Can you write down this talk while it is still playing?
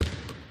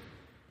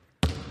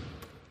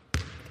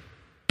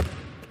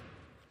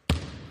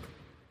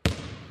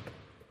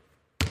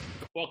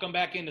Welcome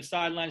back into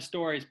Sideline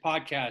Stories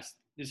podcast.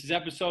 This is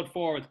episode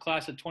 4 with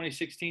class of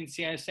 2016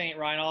 Siena Saint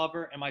Ryan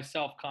Oliver and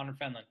myself, Connor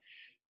Fenlon.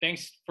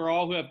 Thanks for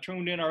all who have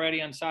tuned in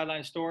already on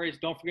Sideline Stories.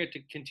 Don't forget to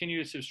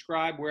continue to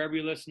subscribe wherever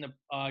you listen to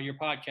your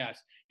podcast.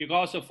 You can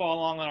also follow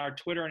along on our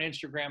Twitter and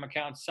Instagram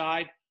account,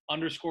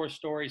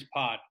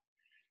 side_stories_pod.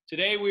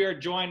 Today we are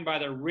joined by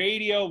the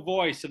radio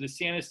voice of the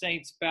Siena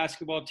Saints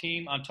basketball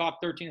team on Top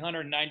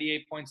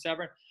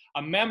 1398.7.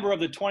 A member of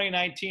the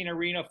 2019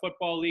 Arena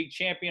Football League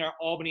champion, our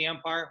Albany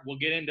Empire. We'll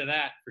get into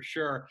that for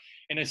sure.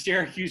 And a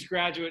Syracuse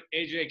graduate,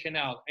 AJ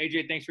Cannell.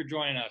 AJ, thanks for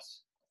joining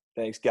us.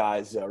 Thanks,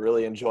 guys. I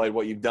really enjoyed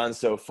what you've done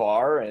so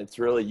far, and it's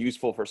really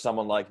useful for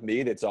someone like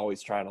me that's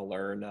always trying to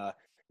learn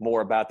more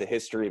about the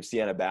history of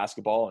Siena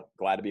basketball, and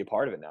glad to be a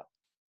part of it now.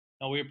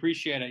 No, we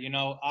appreciate it. You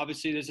know,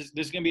 obviously this is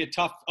going to be a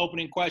tough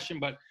opening question,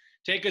 but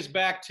take us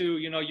back to,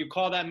 you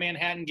call that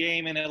Manhattan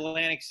game in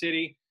Atlantic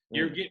City.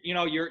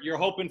 You're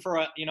hoping for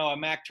a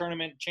MAC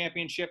tournament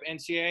championship,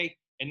 NCAA,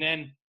 and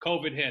then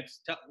COVID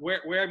hits.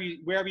 Where have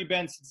you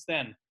been since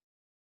then?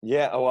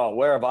 Yeah, well,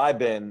 where have I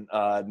been?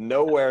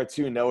 Nowhere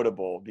too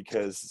notable,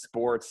 because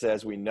sports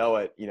as we know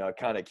it, it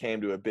kind of came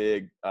to a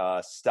big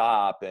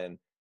stop, and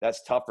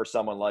that's tough for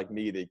someone like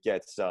me that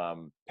gets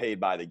paid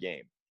by the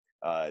game.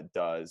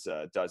 Does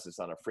this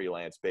on a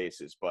freelance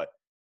basis. But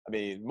I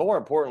mean, more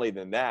importantly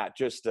than that,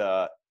 just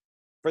for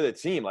the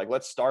team, like,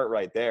 let's start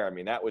right there. I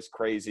mean, that was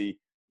crazy.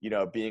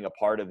 Being a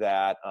part of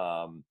that,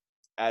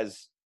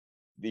 as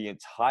the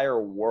entire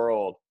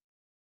world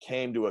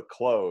came to a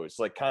close,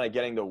 like kind of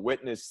getting to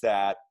witness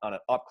that on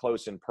an up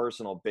close and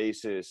personal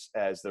basis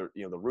as the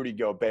Rudy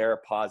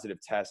Gobert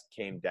positive test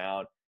came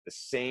down the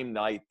same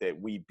night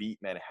that we beat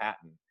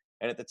Manhattan.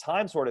 And at the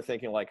time sort of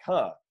thinking like,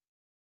 well,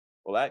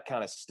 that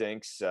kind of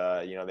stinks.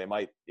 They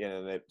might,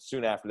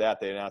 soon after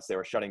that, they announced they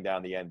were shutting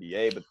down the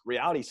NBA, but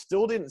reality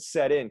still didn't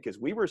set in because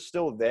we were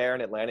still there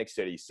in Atlantic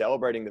City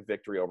celebrating the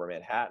victory over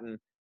Manhattan.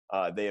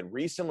 They had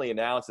recently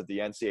announced that the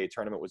NCAA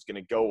tournament was going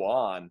to go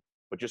on,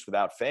 but just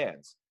without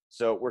fans.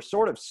 So we're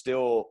sort of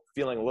still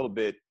feeling a little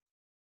bit,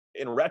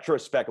 in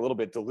retrospect, a little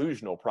bit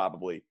delusional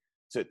probably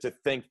to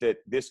think that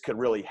this could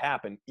really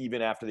happen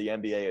even after the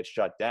NBA had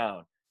shut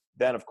down.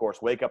 Then, of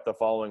course, wake up the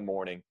following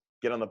morning,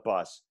 get on the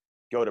bus,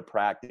 go to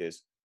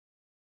practice.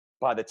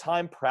 By the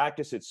time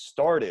practice had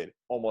started,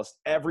 almost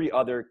every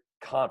other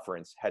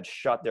conference had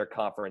shut their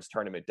conference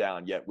tournament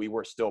down, yet we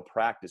were still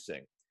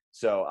practicing.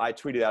 So I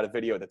tweeted out a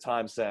video at the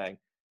time saying,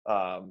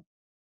 I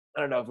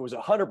don't know if it was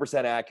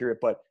 100% accurate,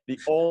 but the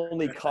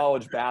only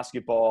college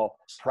basketball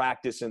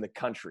practice in the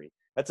country.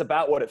 That's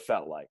about what it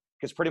felt like,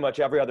 because pretty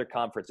much every other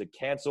conference had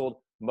canceled.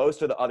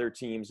 Most of the other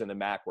teams in the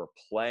MAC were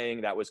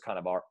playing. That was kind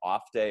of our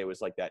off day. It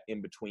was like that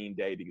in-between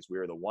day because we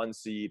were the 1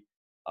 seed,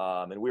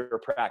 and we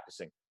were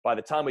practicing. By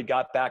the time we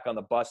got back on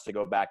the bus to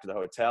go back to the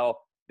hotel,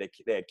 they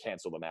had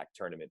canceled the MAC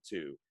tournament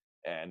too.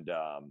 And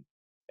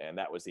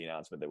that was the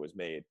announcement that was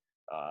made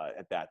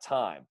at that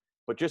time.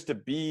 But just to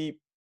be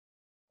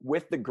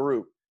with the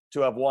group, to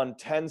have won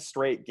 10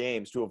 straight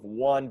games, to have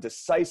won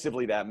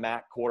decisively that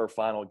MAC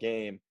quarterfinal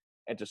game,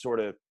 and to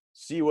sort of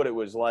see what it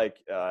was like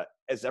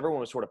as everyone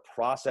was sort of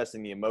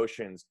processing the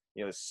emotions,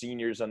 the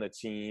seniors on the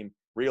team,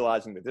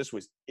 realizing that this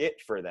was it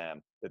for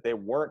them, that they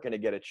weren't going to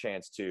get a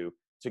chance to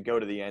go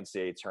to the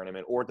NCAA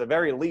tournament, or at the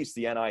very least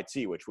the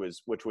NIT, which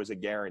was a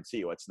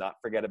guarantee. Let's not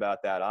forget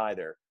about that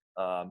either.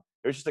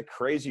 It was just a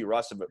crazy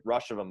rush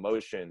of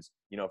emotions,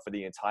 for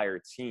the entire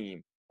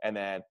team. And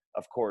then,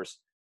 of course,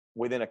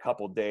 within a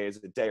couple of days,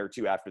 a day or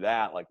two after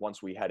that, like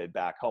once we headed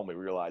back home, we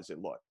realized that,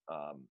 look,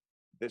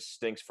 this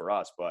stinks for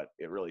us, but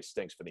it really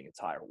stinks for the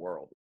entire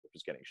world, which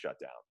is getting shut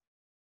down.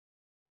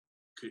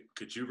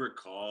 Could you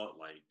recall,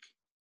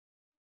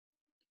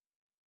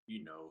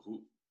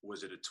 who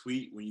was it? A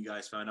tweet when you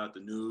guys found out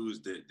the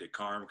news that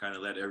Carm kind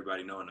of let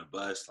everybody know on the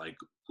bus, like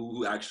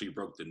who actually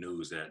broke the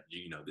news that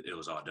that it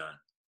was all done?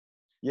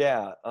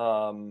 Yeah.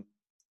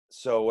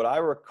 So what I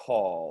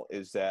recall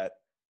is that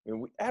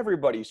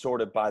everybody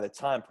sort of, by the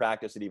time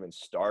practice had even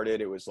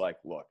started, it was like,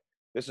 look,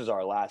 this is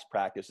our last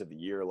practice of the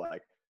year.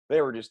 Like,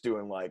 they were just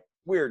doing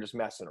we were just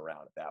messing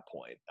around at that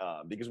point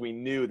because we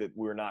knew that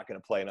we were not going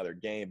to play another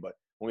game. But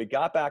when we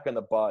got back on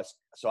the bus,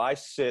 so I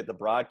sit, the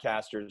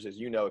broadcasters, as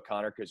you know,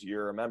 Connor, because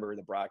you're a member of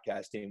the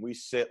broadcast team, we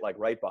sit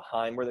right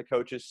behind where the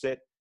coaches sit,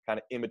 kind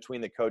of in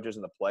between the coaches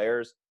and the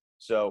players.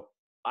 So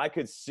I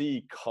could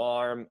see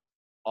Carm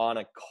on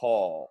a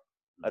call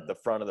at the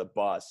front of the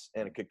bus,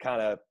 and it could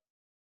kind of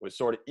was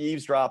sort of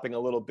eavesdropping a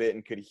little bit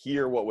and could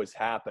hear what was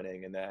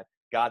happening, and that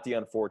got the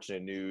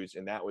unfortunate news,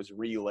 and that was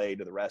relayed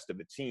to the rest of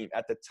the team.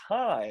 At the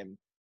time,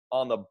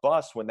 on the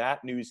bus, when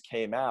that news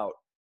came out,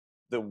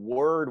 the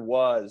word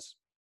was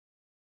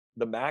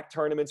the MAC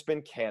tournament's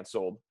been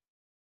canceled.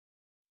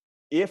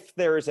 If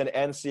there's an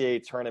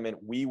NCAA tournament,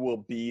 we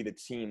will be the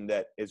team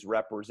that is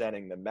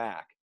representing the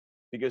MAC,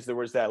 because there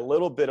was that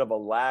little bit of a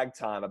lag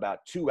time, about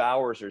 2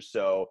 hours or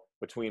so,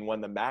 between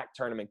when the MAC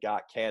tournament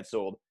got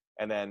canceled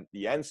and then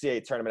the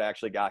NCAA tournament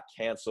actually got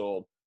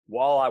canceled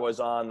while I was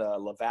on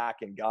Levac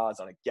and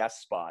Gaz on a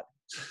guest spot.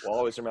 We'll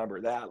always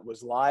remember that.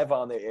 Was live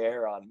on the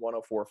air on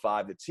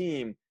 104.5 The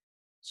Team.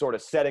 sort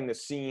of setting the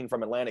scene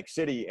from Atlantic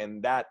City.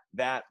 And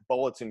that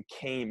bulletin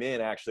came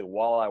in actually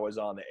while I was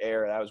on the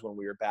air. That was when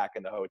we were back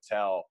in the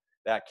hotel.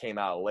 That came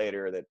out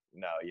later that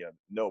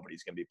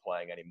nobody's going to be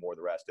playing anymore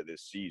the rest of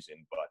this season.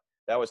 But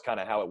that was kind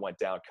of how it went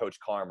down. Coach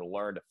Carm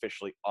learned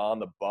officially on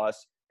the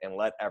bus and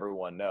let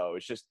everyone know.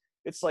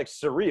 It's like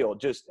surreal.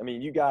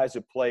 You guys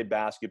have played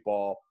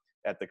basketball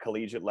at the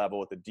collegiate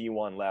level, at the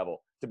D1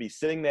 level, to be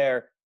sitting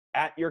there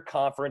at your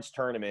conference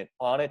tournament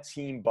on a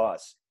team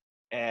bus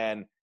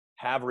and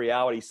have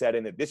reality set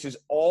in that this is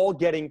all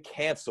getting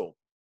canceled.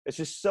 It's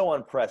just so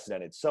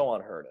unprecedented, so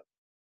unheard of.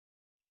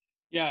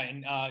 Yeah,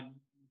 and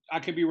I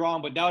could be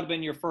wrong, but that would have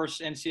been your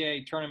first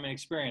NCAA tournament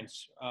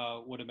experience,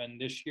 would have been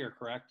this year,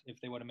 correct, if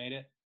they would have made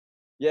it?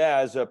 Yeah,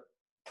 as a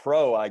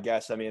pro, I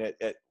guess. I mean,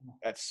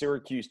 at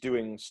Syracuse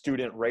doing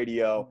student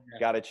radio,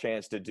 got a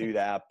chance to do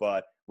that,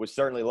 but was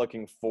certainly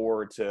looking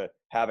forward to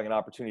having an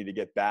opportunity to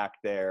get back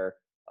there,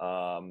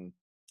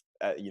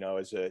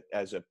 as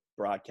a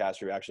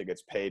broadcaster who actually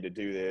gets paid to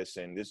do this.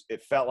 And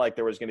it felt like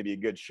there was going to be a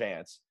good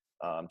chance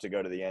to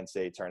go to the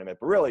NCAA tournament,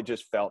 but really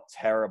just felt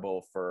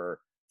terrible for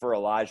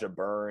Elijah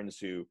Burns,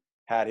 who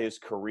had his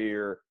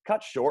career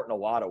cut short in a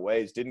lot of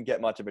ways, didn't get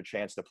much of a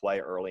chance to play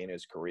early in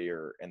his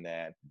career, and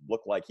then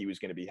looked like he was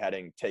going to be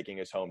taking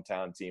his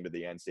hometown team to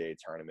the NCAA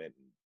tournament,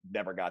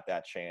 never got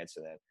that chance.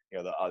 And then,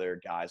 the other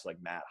guys like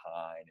Matt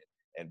Hine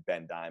and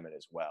Ben Diamond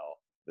as well,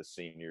 the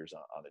seniors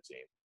on the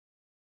team.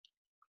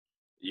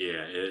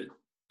 Yeah,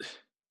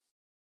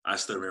 I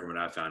still remember when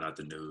I found out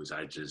the news.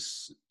 I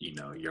just,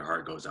 your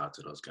heart goes out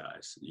to those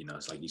guys.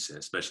 It's like you said,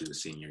 especially the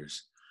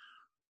seniors.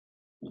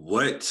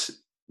 What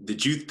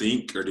did you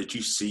think, or did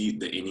you see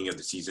the ending of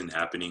the season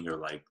happening, or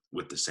like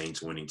with the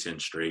Saints winning 10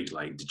 straight?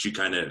 Like, did you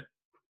kind of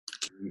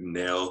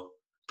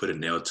put a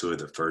nail to it,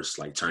 the first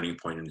like turning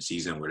point in the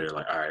season where they're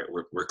like, all right,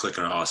 we're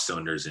clicking on all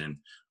cylinders and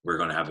we're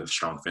going to have a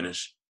strong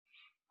finish?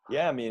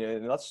 Yeah, I mean,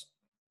 and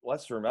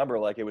let's remember,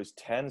 like, it was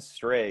 10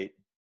 straight,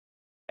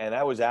 and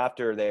that was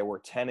after they were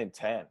 10-10.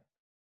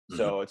 Mm-hmm.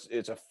 So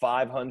it's a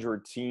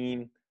 500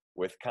 team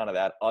with kind of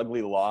that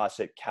ugly loss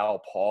at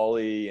Cal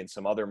Poly and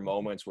some other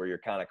moments where you're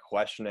kind of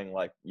questioning,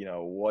 like,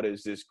 what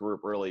is this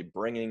group really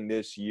bringing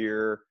this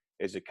year?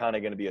 Is it kind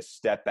of going to be a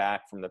step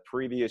back from the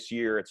previous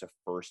year? It's a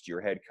first-year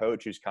head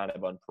coach who's kind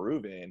of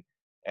unproven.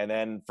 And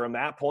then from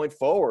that point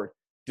forward,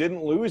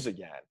 didn't lose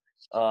again.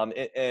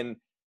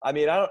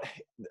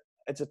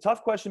 It's a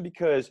tough question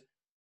because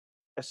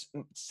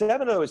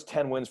 7 of those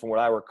 10 wins, from what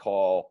I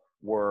recall,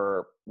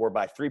 were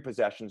by 3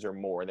 possessions or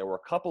more. And there were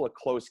a couple of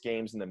close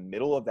games in the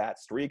middle of that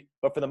streak.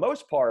 But for the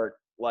most part,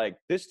 like,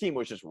 this team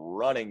was just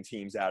running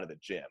teams out of the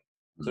gym.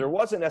 So there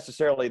wasn't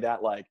necessarily that,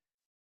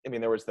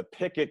 there was the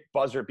Pickett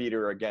buzzer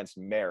beater against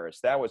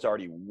Marist. That was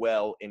already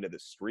well into the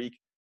streak.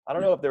 I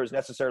don't know if there was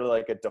necessarily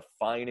like a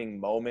defining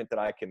moment that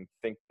I can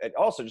think. It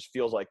also just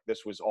feels like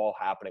this was all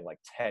happening like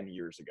 10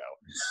 years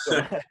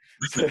ago.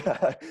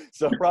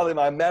 So probably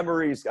my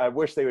memories, I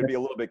wish they would be a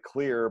little bit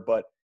clearer,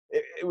 but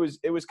it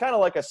was kind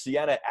of like a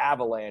Siena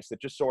avalanche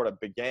that just sort of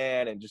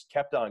began and just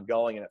kept on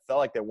going. And it felt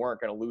like they weren't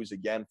going to lose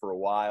again for a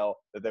while,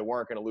 that they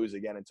weren't going to lose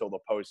again until the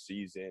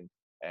postseason.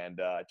 And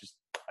just,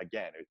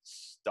 again, it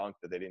stunk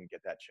that they didn't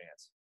get that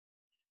chance.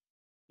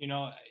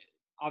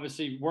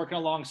 Obviously working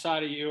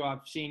alongside of you,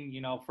 I've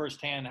seen,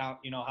 firsthand how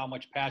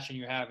much passion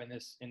you have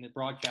in the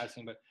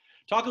broadcasting, but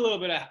talk a little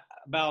bit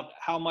about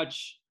how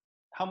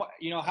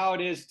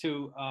it is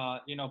to,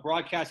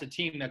 broadcast a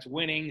team that's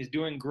winning, is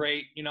doing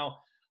great.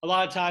 A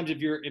lot of times if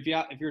you're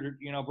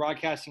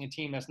broadcasting a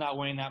team that's not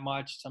winning that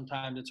much,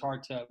 sometimes it's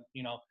hard to,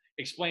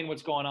 explain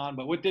what's going on.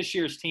 But with this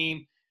year's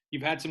team,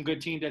 you've had some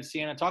good teams at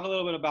Siena. Talk a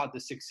little bit about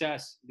the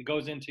success that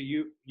goes into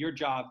your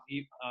job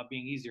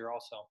being easier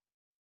also.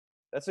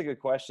 That's a good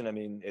question. I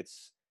mean,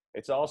 it's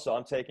also,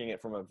 I'm thinking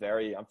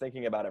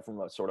about it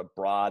from a sort of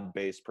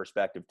broad-based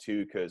perspective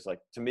too, because, like,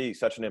 to me,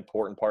 such an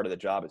important part of the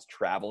job is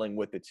traveling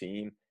with the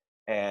team.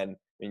 And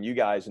you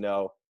guys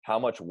know how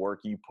much work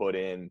you put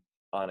in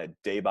on a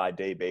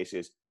day-by-day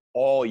basis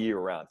all year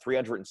round,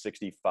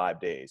 365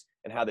 days,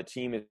 and how the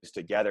team is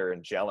together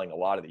and gelling a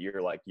lot of the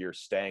year. Like, you're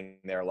staying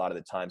there a lot of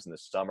the times in the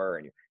summer,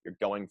 and you're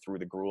going through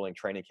the grueling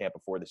training camp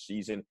before the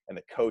season, and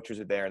the coaches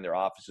are there in their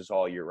offices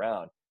all year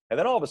round. And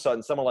then all of a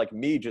sudden, someone like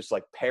me just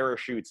like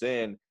parachutes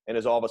in and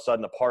is all of a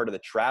sudden a part of the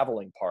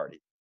traveling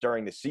party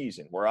during the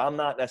season, where I'm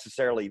not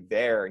necessarily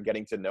there and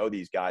getting to know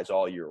these guys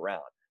all year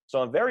round.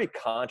 So I'm very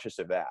conscious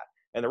of that.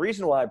 And the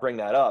reason why I bring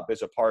that up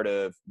as a part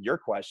of your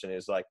question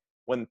is, like,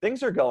 when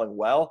things are going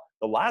well,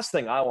 the last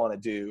thing I want to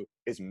do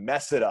is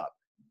mess it up.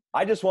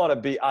 I just want to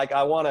be like,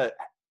 I want to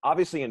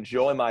obviously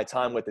enjoy my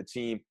time with the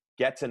team,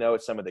 get to know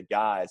some of the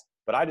guys,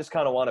 but I just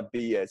kind of want to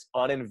be as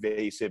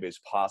uninvasive as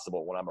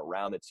possible when I'm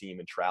around the team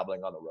and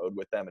traveling on the road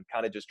with them, and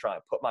kind of just try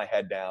and put my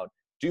head down,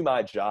 do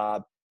my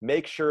job,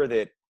 make sure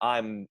that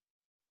I'm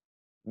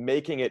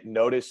making it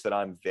notice that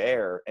I'm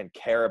there and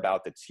care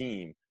about the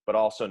team, but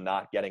also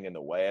not getting in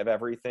the way of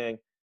everything.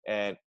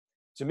 And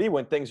to me,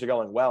 when things are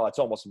going well, it's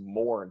almost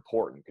more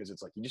important, because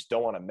it's like you just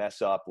don't want to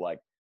mess up. Like,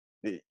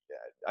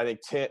 I think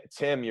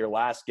Tim, your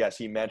last guest,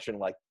 he mentioned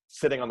like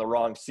sitting on the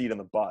wrong seat on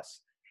the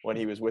bus. when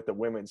he was with the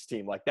women's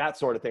team, like that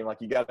sort of thing.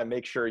 Like you got to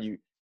make sure you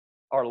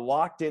are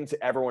locked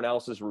into everyone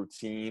else's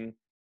routine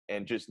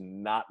and just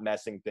not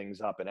messing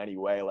things up in any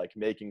way, like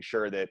making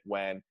sure that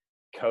when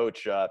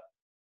coach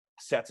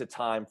sets a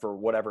time for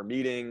whatever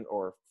meeting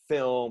or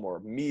film or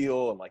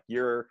meal, and like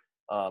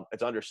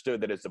it's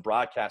understood that as the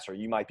broadcaster,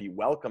 you might be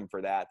welcome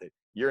for that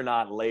you're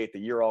not late, that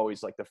you're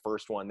always like the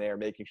first one there,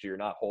 making sure you're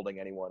not holding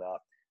anyone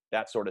up.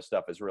 That sort of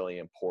stuff is really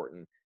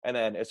important. And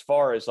then as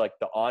far as like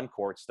the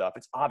on-court stuff,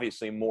 it's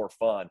obviously more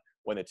fun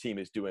when the team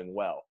is doing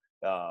well.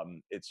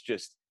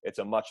 It's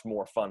a much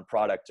more fun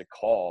product to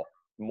call.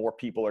 More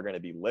people are going to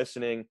be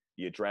listening.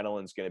 The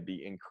adrenaline's going to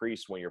be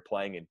increased when you're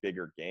playing in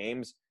bigger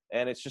games.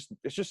 And it's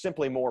just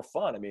simply more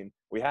fun. I mean,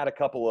 we had a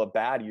couple of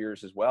bad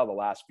years as well the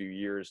last few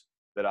years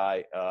that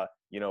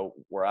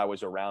where I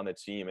was around the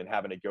team and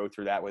having to go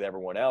through that with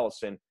everyone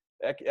else. And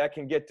that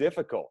can get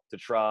difficult to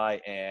try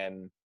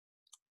and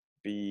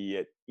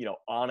be,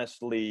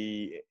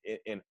 honestly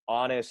an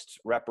honest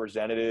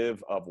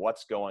representative of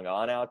what's going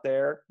on out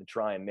there, to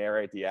try and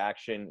narrate the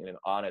action in an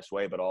honest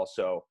way, but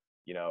also,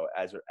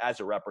 as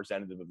a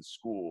representative of the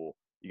school,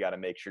 you got to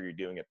make sure you're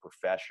doing it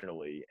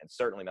professionally and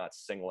certainly not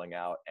singling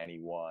out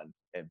anyone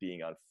and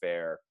being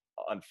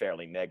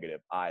unfairly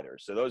negative either.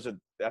 So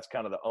that's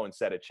kind of the own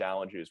set of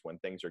challenges when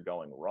things are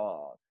going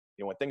wrong.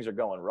 When things are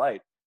going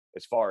right,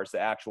 as far as the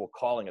actual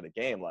calling of the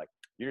game, like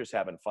you're just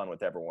having fun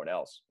with everyone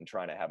else and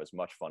trying to have as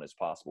much fun as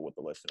possible with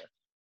the listener.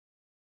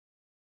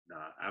 No,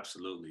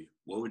 absolutely.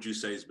 What would you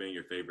say has been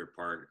your favorite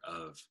part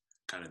of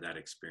kind of that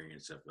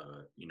experience of,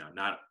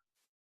 not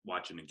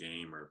watching a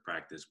game or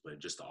practice, but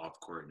just the off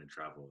court and the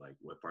travel? Like,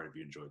 what part have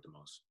you enjoyed the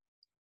most?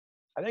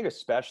 I think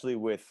especially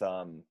with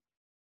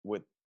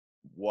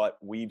what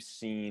we've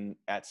seen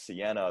at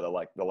Siena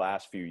the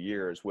last few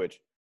years, which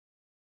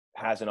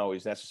hasn't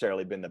always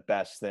necessarily been the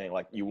best thing.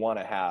 Like you want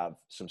to have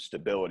some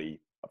stability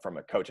from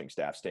a coaching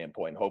staff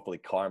standpoint, and hopefully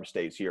Carm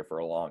stays here for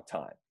a long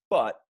time.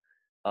 But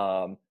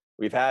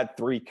we've had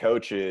three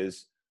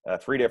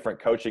different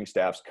coaching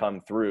staffs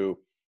come through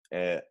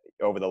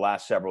over the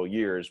last several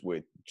years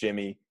with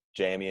Jimmy,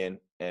 Jamian,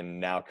 and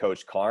now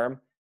Coach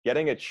Carm.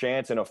 Getting a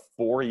chance in a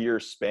 4-year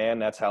span,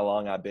 that's how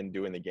long I've been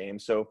doing the game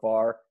so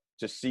far,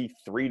 to see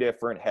three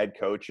different head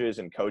coaches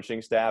and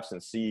coaching staffs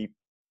and see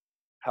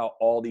how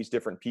all these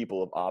different people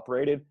have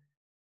operated.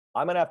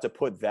 I'm going to have to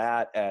put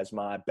that as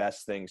my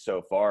best thing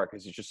so far,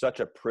 because it's just such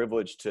a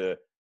privilege to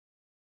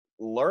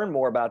learn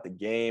more about the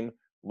game,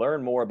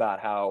 learn more about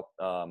how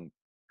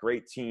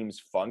great teams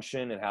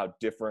function and how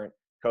different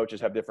coaches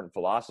have different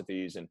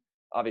philosophies. And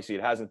obviously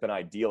it hasn't been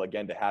ideal,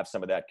 again, to have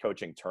some of that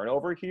coaching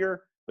turnover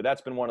here, but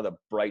that's been one of the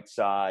bright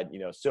side,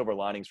 silver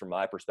linings from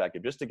my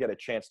perspective, just to get a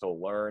chance to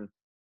learn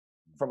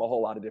from a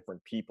whole lot of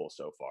different people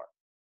so far.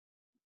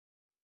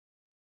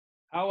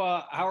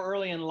 How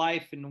early in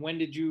life and when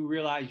did you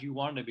realize you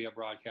wanted to be a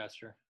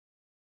broadcaster?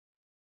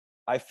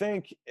 I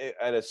think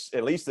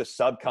at least a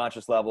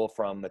subconscious level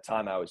from the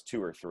time I was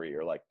 2 or 3,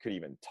 or like could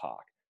even talk.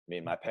 I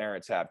mean, my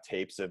parents have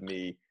tapes of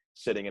me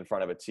sitting in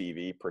front of a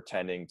TV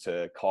pretending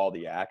to call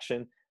the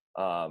action.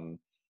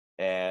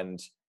 And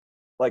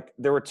like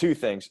there were two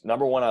things.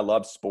 Number one, I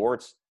loved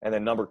sports. And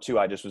then number two,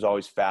 I just was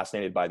always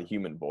fascinated by the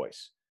human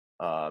voice.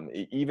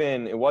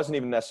 It wasn't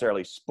even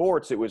necessarily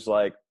sports. It was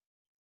like,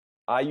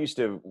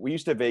 we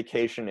used to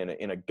vacation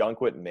in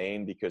Ogunquit,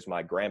 Maine, because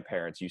my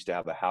grandparents used to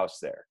have a house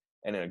there.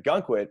 And in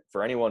Ogunquit,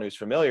 for anyone who's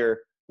familiar,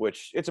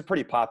 which it's a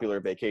pretty popular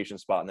vacation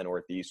spot in the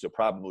Northeast, so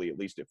probably at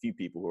least a few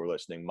people who are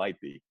listening might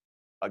be.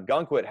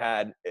 Ogunquit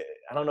had,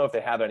 I don't know if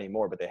they have it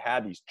anymore, but they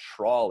had these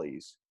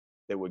trolleys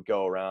that would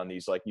go around,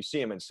 these, like you see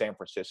them in San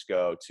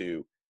Francisco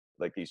too,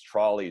 like these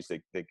trolleys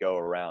that go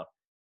around.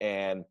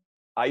 And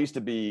I used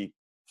to be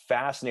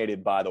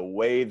fascinated by the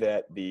way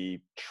that the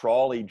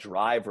trolley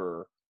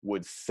driver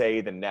would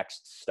say the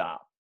next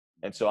stop.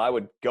 And so I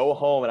would go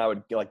home and I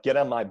would like get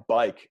on my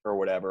bike or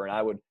whatever, and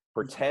I would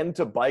pretend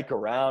to bike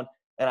around,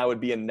 and I would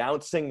be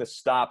announcing the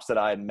stops that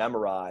I had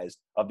memorized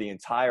of the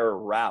entire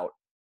route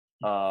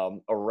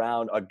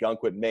around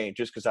Ogunquit, Maine,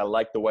 just because I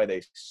liked the way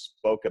they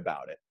spoke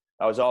about it.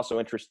 I was also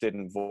interested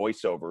in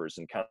voiceovers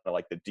and kind of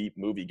like the deep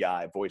movie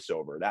guy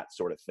voiceover, that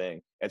sort of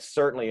thing. And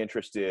certainly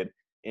interested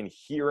in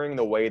hearing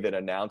the way that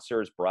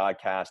announcers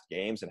broadcast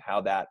games and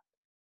how that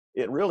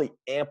it really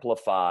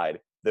amplified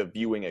the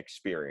viewing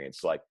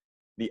experience. Like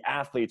the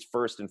athletes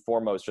first and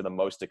foremost are the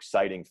most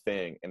exciting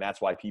thing, and that's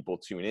why people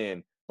tune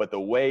in. But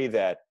the way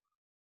that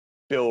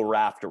Bill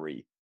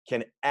Raftery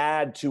can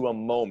add to a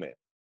moment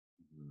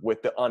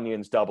with the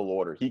Onions double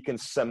order, he can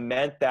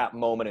cement that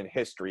moment in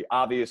history.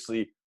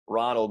 Obviously,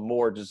 Ronald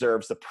Moore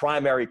deserves the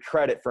primary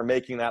credit for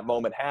making that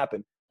moment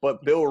happen,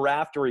 but Bill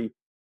Raftery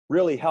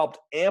really helped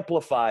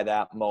amplify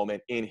that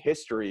moment in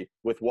history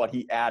with what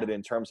he added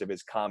in terms of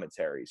his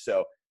commentary.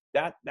 So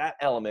that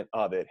element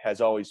of it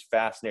has always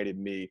fascinated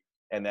me.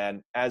 And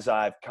then as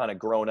I've kind of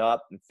grown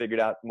up and figured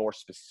out more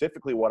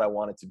specifically what I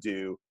wanted to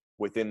do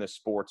within the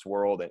sports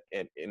world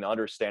and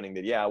understanding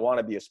that, I want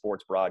to be a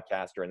sports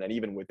broadcaster. And then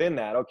even within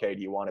that, okay,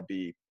 do you want to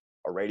be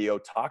a radio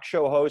talk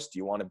show host? Do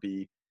you want to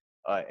be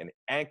an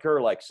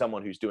anchor, like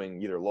someone who's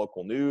doing either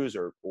local news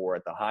or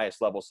at the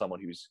highest level, someone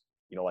who's,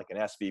 like an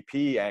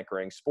SVP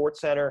anchoring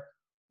SportsCenter?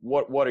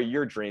 What are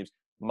your dreams?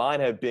 Mine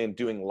have been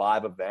doing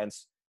live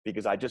events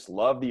because I just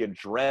love the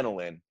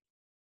adrenaline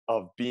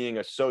of being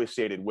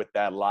associated with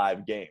that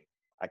live game.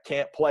 I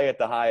can't play at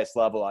the highest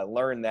level. I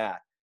learned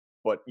that,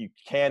 but you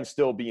can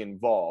still be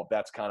involved.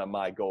 That's kind of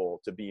my goal,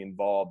 to be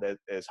involved at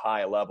as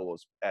high a level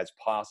as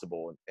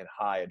possible in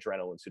high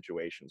adrenaline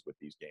situations with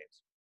these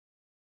games.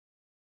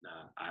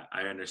 Nah,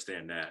 I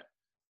understand that.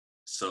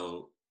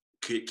 So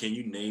can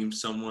you name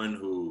someone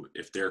who,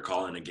 if they're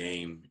calling a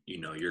game,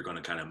 you're going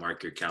to kind of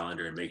mark your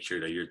calendar and make sure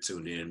that you're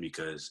tuned in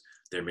because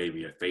they're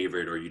maybe a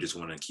favorite, or you just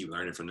want to keep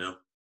learning from them?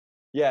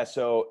 Yeah.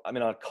 So,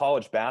 on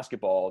college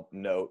basketball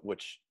note,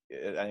 which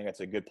I think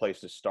that's a good place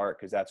to start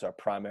because that's our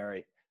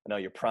primary,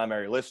 your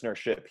primary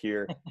listenership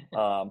here.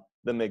 The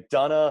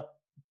McDonough,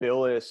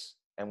 Billis,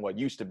 and what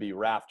used to be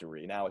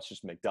Raftery. Now it's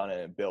just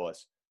McDonough and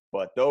Billis.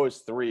 But those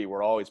three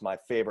were always my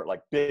favorite,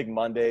 like Big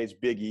Mondays,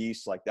 Big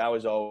East. Like that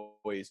was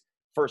always,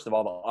 first of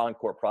all, the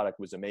encore product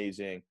was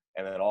amazing.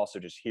 And then also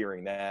just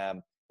hearing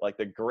them, like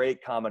the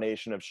great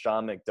combination of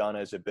Sean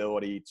McDonough's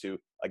ability to,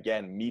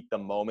 again, meet the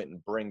moment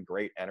and bring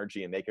great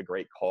energy and make a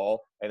great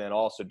call. And then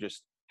also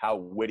just how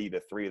witty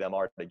the three of them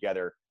are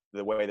together,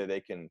 the way that they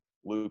can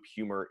loop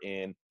humor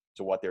in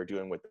to what they're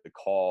doing with the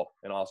call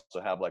and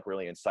also have like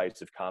really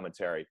incisive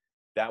commentary.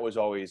 That was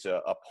always a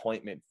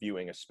appointment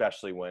viewing,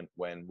 especially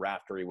when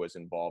Raftery was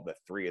involved, the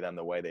three of them,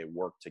 the way they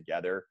worked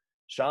together.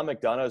 Sean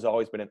McDonough has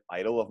always been an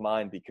idol of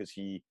mine because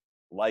he,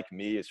 like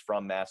me, is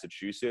from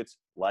Massachusetts,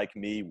 like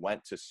me,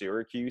 went to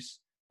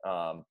Syracuse.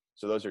 So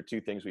those are two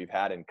things we've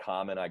had in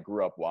common. I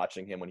grew up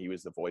watching him when he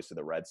was the voice of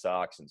the Red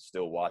Sox and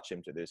still watch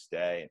him to this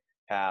day and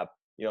have,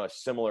 a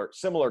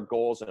similar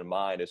goals in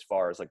mind as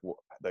far as like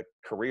the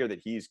career that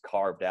he's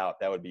carved out.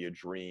 That would be a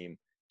dream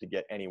to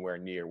get anywhere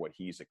near what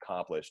he's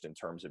accomplished in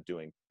terms of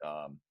doing.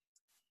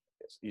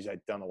 He's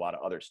done a lot of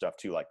other stuff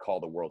too, like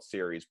call the World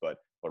Series, but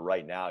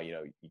right now,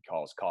 he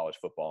calls college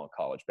football and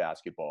college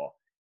basketball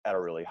at a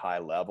really high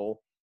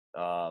level.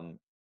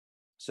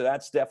 So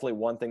that's definitely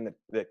one thing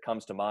that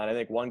comes to mind. I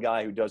think one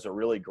guy who does a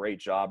really great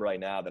job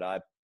right now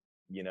that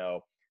you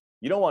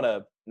don't want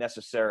to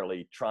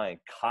necessarily try and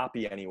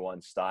copy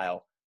anyone's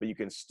style, but you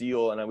can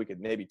steal, and we could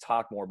maybe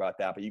talk more about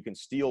that, but you can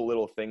steal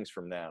little things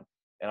from them.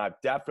 And I've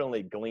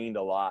definitely gleaned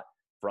a lot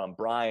from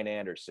Brian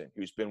Anderson,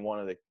 who's been one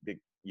of the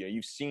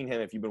you've seen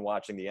him if you've been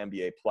watching the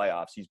NBA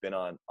playoffs. He's been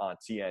on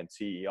TNT.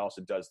 He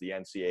also does the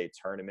NCAA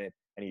tournament,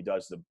 and he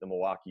does the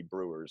Milwaukee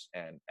Brewers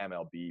and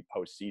MLB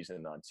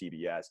postseason on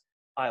TBS.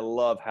 I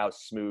love how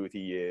smooth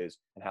he is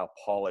and how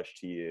polished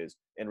he is,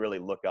 and really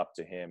look up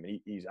to him.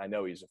 I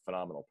know he's a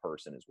phenomenal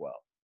person as well.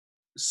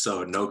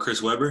 So no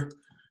Chris Webber?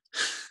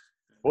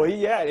 Well,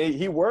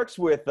 he works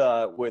with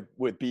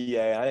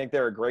BA. I think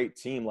they're a great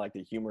team, like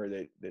the humor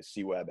that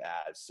C-Web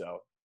has. So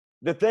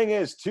the thing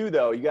is, too,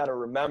 though, you got to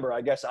remember,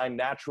 I guess I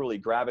naturally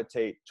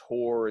gravitate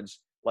towards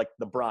like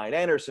the Brian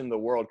Anderson of the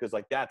world because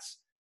like that's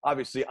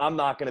obviously I'm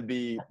not going to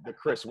be the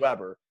Chris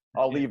Webber.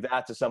 I'll leave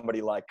that to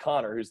somebody like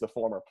Connor, who's the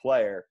former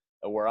player,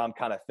 where I'm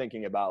kind of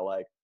thinking about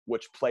like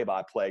which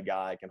play-by-play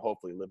guy I can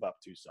hopefully live up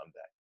to someday.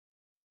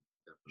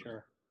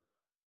 Sure.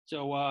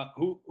 So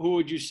who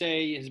would you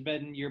say has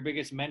been your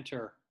biggest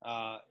mentor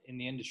in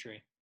the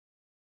industry?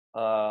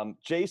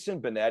 Jason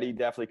Benetti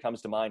definitely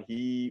comes to mind.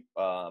 He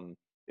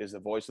is the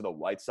voice of the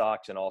White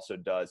Sox and also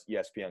does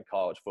ESPN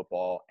college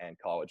football and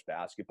college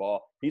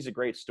basketball. He's a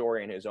great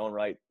story in his own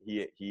right.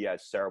 He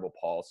has cerebral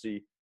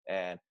palsy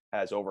and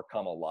has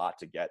overcome a lot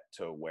to get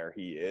to where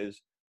he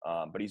is.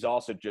 But he's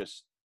also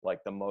just like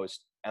the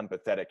most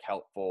empathetic,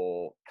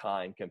 helpful,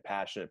 kind,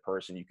 compassionate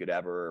person you could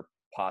ever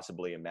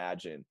possibly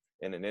imagine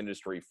in an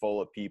industry full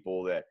of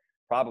people that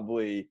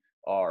probably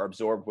are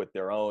absorbed with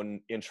their own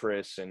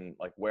interests and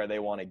like where they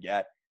want to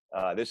get.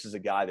 This is a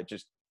guy that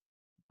just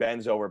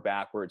bends over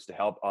backwards to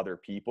help other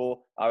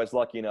people. I was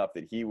lucky enough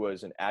that he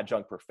was an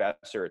adjunct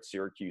professor at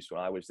Syracuse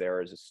when I was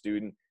there as a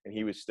student, and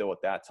he was still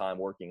at that time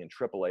working in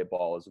AAA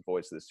ball as the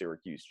voice of the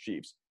Syracuse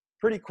Chiefs.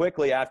 Pretty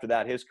quickly after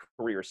that, his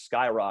career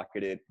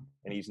skyrocketed,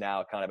 and he's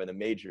now kind of in the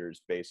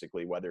majors,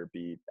 basically, whether it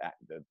be at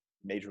the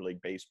Major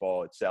League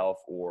Baseball itself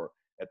or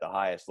at the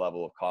highest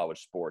level of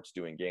college sports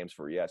doing games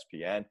for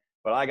ESPN.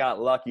 But I got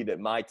lucky that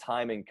my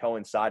timing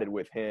coincided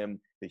with him,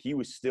 that he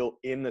was still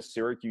in the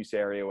Syracuse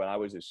area when I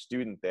was a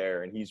student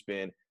there. And he's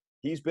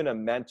been a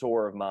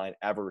mentor of mine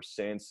ever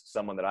since,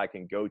 someone that I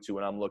can go to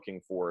when I'm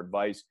looking for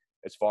advice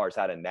as far as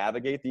how to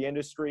navigate the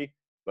industry,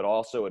 but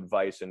also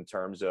advice in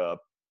terms of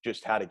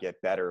just how to get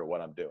better at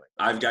what I'm doing.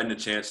 I've gotten a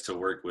chance to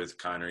work with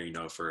Connor,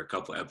 for a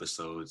couple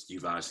episodes.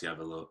 You've obviously have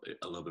a little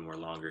bit more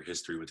longer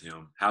history with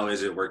him. How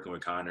is it working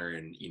with Connor,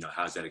 and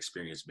how's that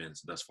experience been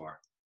thus far?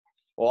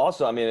 Well,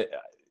 also,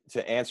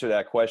 to answer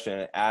that question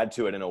and add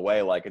to it in a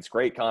way, like it's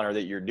great, Connor,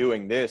 that you're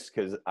doing this,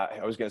 because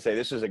I was going to say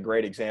this is a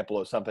great example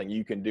of something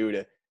you can do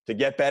to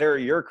get better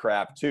at your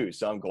craft too.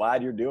 So I'm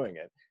glad you're doing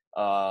it.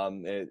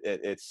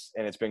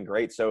 It's been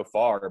great so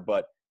far.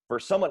 But for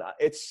someone,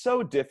 it's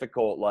so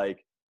difficult.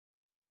 Like,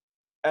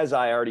 as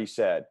I already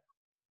said,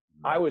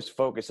 I was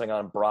focusing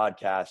on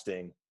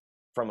broadcasting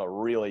from a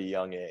really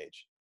young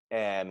age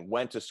and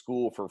went to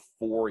school for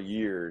 4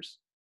 years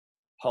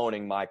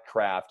honing my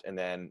craft, and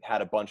then had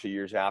a bunch of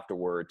years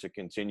afterward to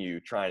continue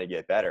trying to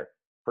get better.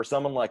 For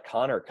someone like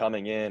Connor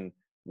coming in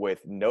with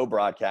no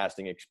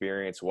broadcasting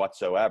experience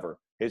whatsoever,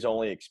 his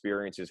only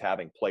experience is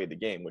having played the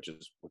game, which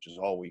is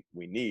all we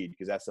need,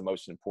 because that's the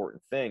most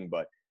important thing.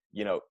 But,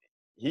 you know,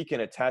 he can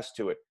attest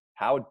to it,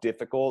 how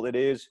difficult it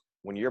is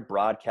when you're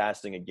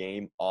broadcasting a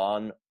game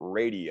on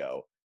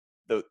radio.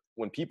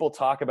 When people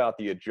talk about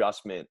the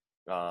adjustment,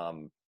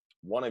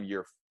 one of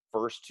your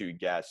first two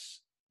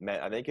guests,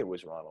 I think it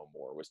was Ronald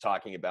Moore, was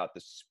talking about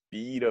the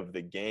speed of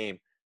the game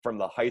from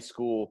the high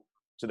school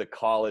to the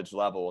college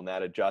level and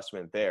that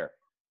adjustment there.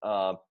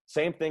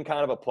 Same thing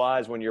kind of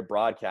applies when you're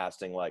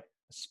broadcasting, like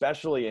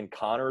especially in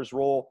Connor's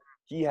role.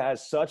 He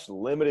has such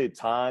limited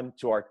time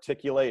to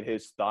articulate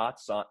his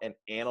thoughts on and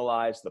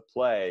analyze the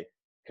play,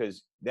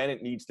 because then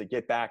it needs to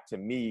get back to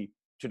me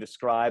to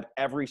describe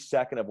every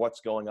second of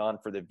what's going on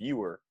for the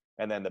viewer.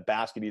 And then the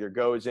basket either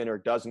goes in or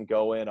doesn't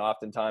go in.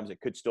 Oftentimes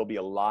it could still be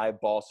a live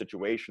ball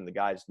situation. The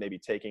guy's maybe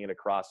taking it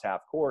across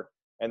half court.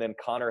 And then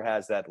Connor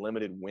has that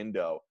limited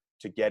window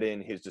to get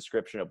in his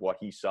description of what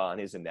he saw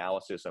and his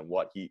analysis on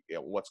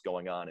what's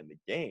going on in the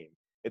game.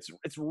 It's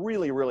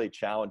really, really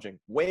challenging,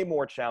 way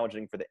more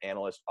challenging for the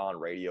analyst on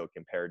radio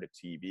compared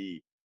to TV,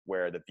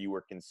 where the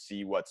viewer can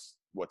see what's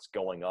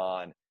going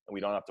on, and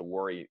we don't have to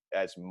worry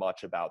as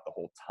much about the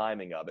whole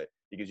timing of it,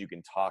 because you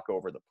can talk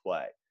over the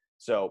play.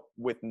 So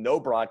with no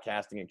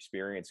broadcasting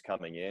experience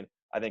coming in,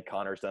 I think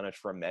Connor's done a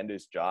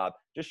tremendous job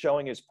just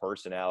showing his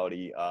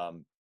personality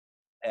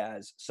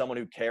as someone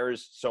who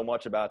cares so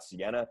much about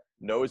Siena,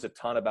 knows a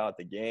ton about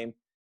the game,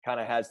 kind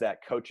of has that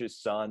coach's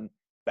son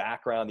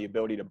background, the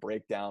ability to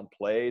break down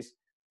plays,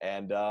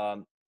 and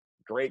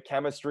great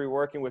chemistry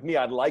working with me.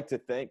 I'd like to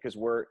think, because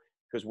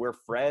we're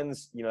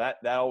friends, you know,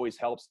 that always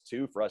helps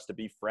too, for us to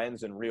be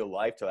friends in real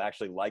life, to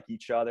actually like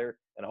each other.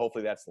 And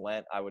hopefully that's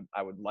lent, I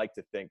would like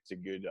to think, to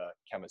good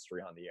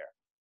chemistry on the air.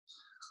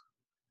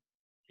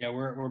 Yeah,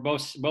 we're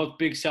both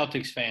big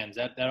Celtics fans.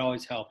 That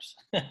always helps,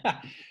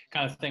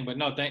 kind of thing. But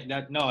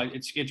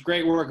it's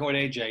great working with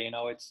AJ. You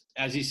know, it's,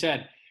 as he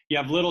said, you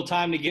have little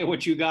time to get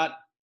what you got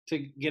to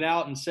get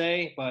out and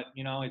say, but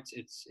you know,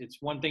 it's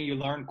one thing you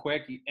learn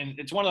quick, and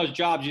it's one of those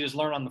jobs you just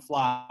learn on the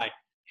fly.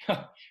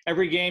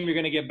 Every game you're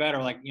going to get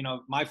better. Like, you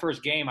know, my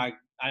first game, I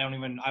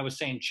was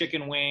saying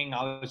chicken wing.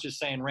 I was just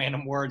saying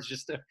random words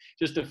just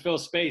to fill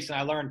space. And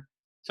I learned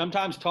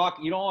sometimes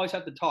you don't always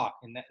have to talk.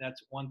 And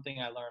that's one thing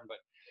I learned. But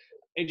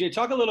AJ,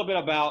 talk a little bit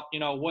about, you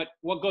know,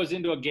 what goes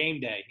into a game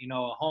day, you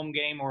know, a home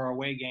game or a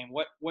away game.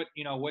 What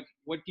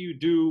do you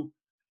do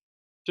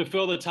to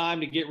fill the time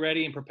to get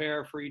ready and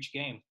prepare for each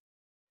game?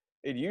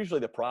 Usually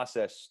the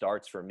process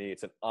starts, for me,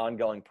 it's an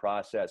ongoing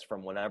process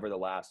from whenever the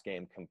last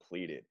game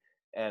completed.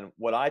 And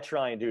what I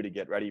try and do to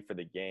get ready for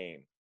the game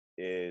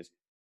is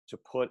to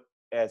put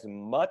as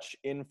much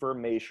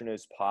information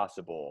as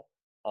possible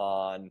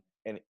on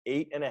an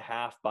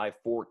 8.5 by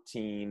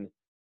 14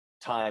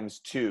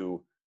 times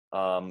 2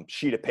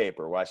 sheet of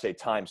paper. When I say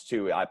times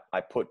 2,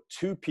 I put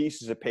 2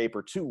 pieces of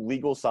paper, 2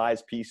 legal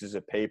size pieces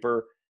of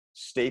paper,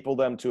 staple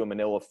them to a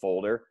manila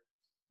folder.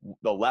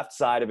 The left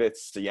side of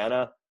it's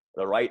Siena,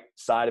 the right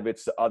side of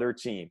it's the other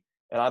team.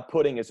 And I'm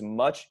putting as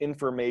much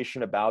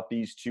information about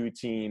these two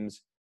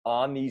teams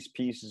on these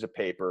pieces of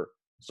paper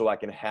so I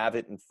can have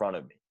it in front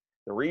of me.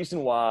 The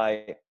reason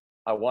why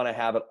I want to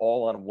have it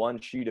all on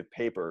one sheet of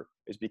paper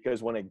is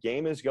because when a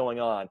game is going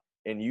on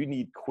and you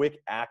need quick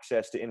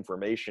access to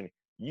information,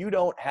 you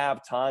don't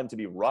have time to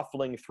be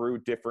ruffling through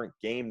different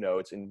game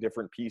notes and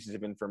different pieces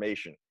of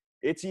information.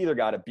 It's either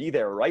got to be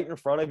there right in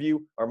front of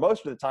you, or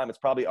most of the time it's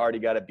probably already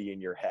got to be in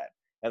your head.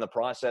 And the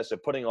process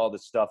of putting all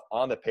this stuff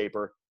on the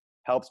paper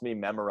helps me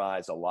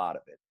memorize a lot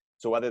of it.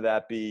 So whether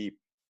that be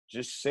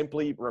just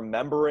simply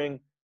remembering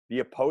the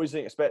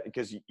opposing,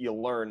 because you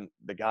learn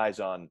the guys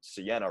on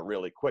Siena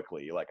really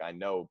quickly. Like, I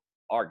know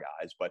our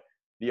guys, but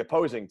the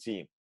opposing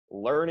team,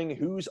 learning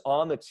who's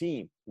on the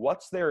team,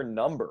 what's their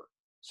number,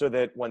 so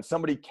that when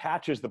somebody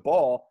catches the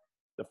ball,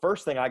 the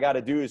first thing I got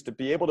to do is to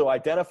be able to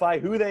identify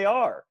who they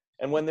are.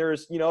 And when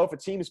there's, you know,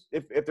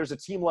 if there's a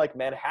team like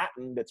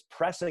Manhattan that's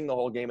pressing the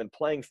whole game and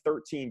playing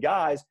 13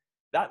 guys,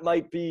 that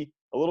might be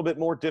a little bit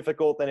more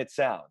difficult than it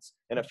sounds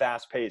in a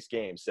fast-paced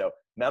game. So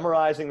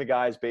memorizing the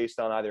guys based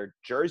on either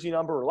jersey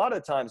number, or a lot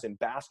of the times in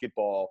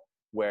basketball,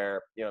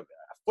 where, you know,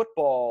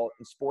 football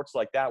and sports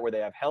like that where they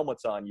have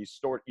helmets on, you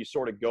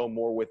sort of go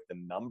more with the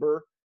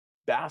number.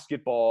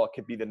 Basketball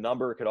could be the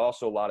number. It could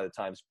also a lot of the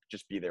times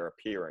just be their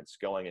appearance,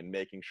 going and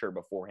making sure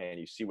beforehand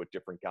you see what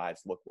different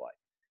guys look like,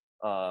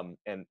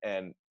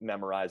 and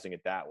memorizing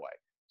it that way.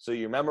 So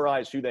you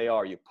memorize who they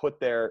are. You put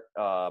their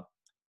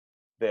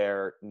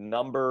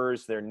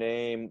numbers, their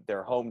name,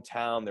 their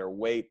hometown, their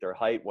weight, their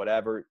height,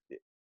 whatever,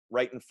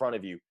 right in front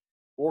of you.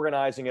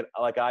 Organizing it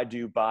like I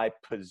do by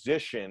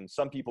position.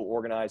 Some people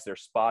organize their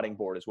spotting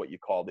board, is what you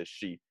call this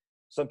sheet.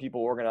 Some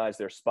people organize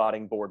their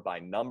spotting board by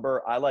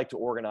number. I like to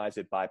organize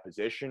it by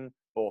position,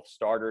 both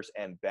starters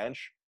and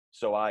bench.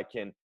 so I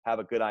can have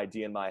a good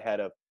idea in my head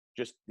of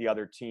just the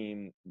other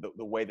team,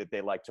 the way that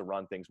they like to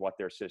run things, what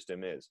their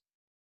system is.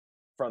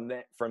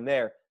 From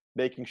there,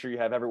 making sure you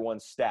have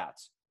everyone's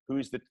stats,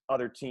 who's the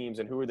other teams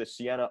and who are the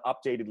Siena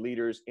updated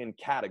leaders in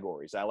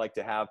categories. I like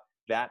to have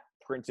that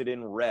printed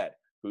in red.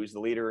 Who's the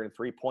leader in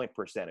 3-point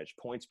percentage,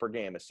 points per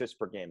game, assists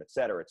per game, et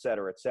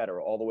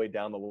cetera, all the way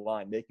down the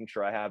line, making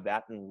sure I have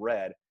that in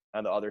red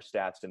and the other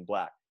stats in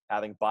black.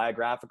 Having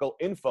biographical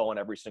info on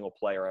every single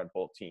player on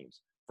both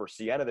teams. For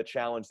Siena, the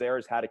challenge there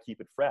is how to keep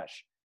it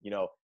fresh.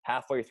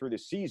 Halfway through the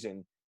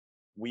season,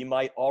 we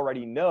might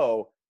already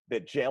know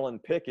that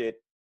Jalen Pickett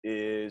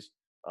is,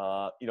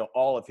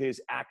 all of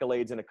his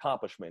accolades and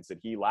accomplishments, that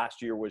he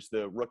last year was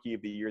the rookie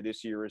of the year,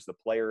 this year is the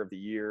player of the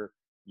year,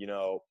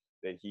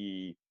 that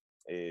he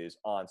is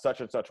on such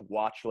and such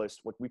watch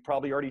list. We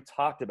probably already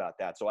talked about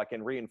that, so I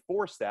can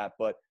reinforce that,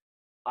 but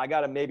I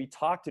got to maybe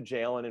talk to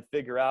Jalen and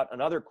figure out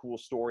another cool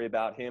story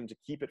about him to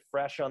keep it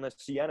fresh on the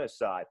Siena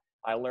side.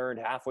 I learned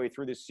halfway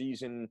through the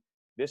season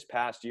this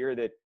past year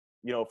that,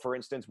 for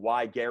instance,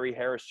 why Gary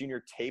Harris Jr.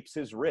 tapes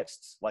his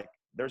wrists. Like,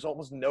 there's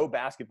almost no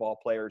basketball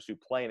players who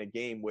play in a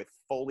game with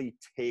fully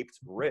taped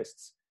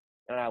wrists.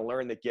 And I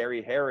learned that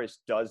Gary Harris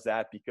does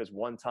that because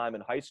one time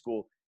in high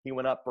school, he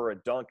went up for a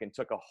dunk and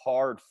took a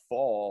hard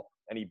fall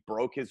and he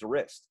broke his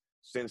wrist.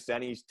 Since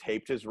then, he's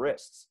taped his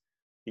wrists.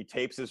 He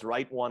tapes his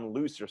right one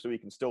looser so he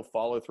can still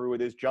follow through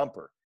with his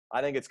jumper.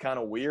 I think it's kind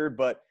of weird,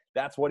 but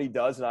that's what he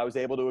does, and I was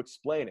able to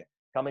explain it.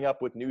 Coming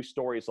up with new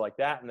stories like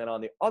that. And then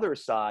on the other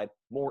side,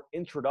 more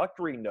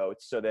introductory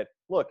notes so that,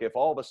 look, if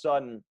all of a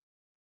sudden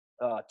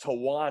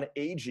Tawan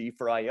Agee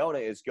for Iona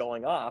is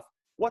going off,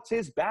 what's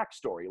his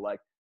backstory?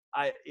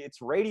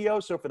 It's radio,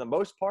 so for the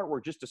most part,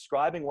 we're just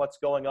describing what's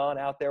going on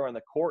out there on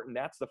the court, and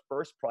that's the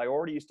first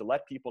priority, is to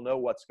let people know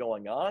what's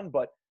going on.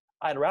 But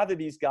I'd rather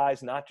these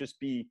guys not just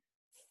be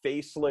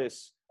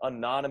faceless,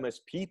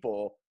 anonymous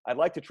people. I'd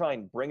like to try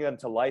and bring them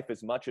to life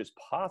as much as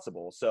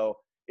possible. So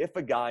if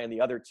a guy on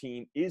the other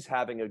team is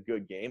having a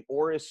good game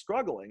or is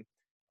struggling,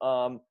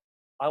 I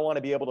want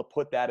to be able to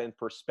put that in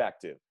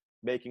perspective,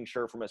 making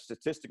sure from a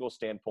statistical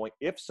standpoint,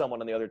 if someone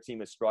on the other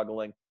team is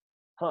struggling,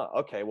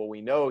 okay, well,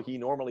 we know he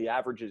normally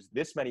averages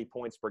this many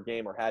points per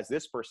game or has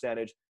this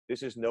percentage.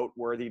 This is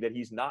noteworthy that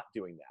he's not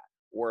doing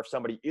that. Or if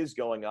somebody is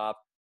going off,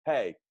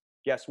 hey,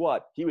 guess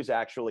what? He was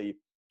actually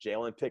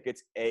Jalen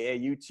Pickett's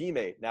AAU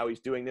teammate. Now he's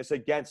doing this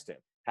against him.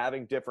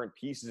 Having different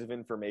pieces of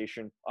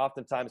information,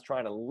 oftentimes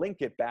trying to link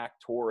it back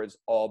towards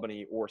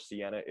Albany or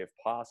Siena if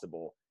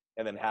possible,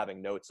 and then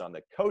having notes on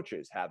the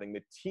coaches, having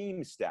the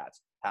team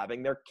stats,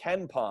 having their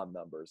KenPom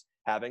numbers,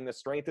 having the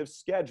strength of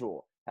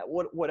schedule,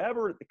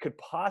 whatever could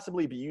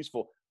possibly be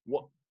useful.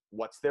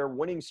 What's their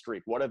winning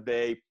streak? What have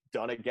they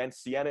done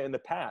against Siena in the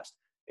past?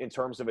 In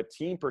terms of a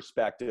team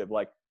perspective,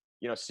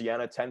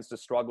 Siena tends to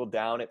struggle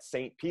down at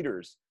St.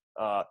 Peter's.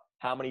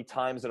 How many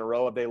times in a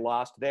row have they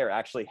lost there?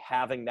 Actually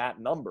having that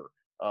number.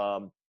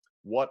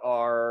 What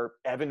are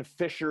Evan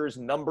Fisher's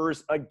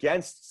numbers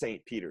against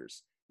St.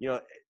 Peter's?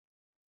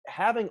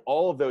 Having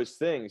all of those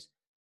things,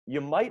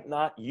 you might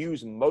not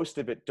use most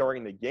of it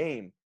during the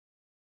game,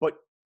 but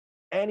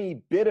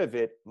any bit of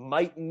it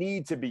might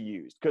need to be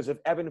used, because if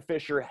Evan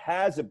Fisher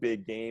has a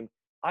big game,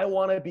 I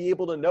want to be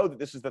able to know that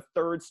this is the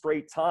third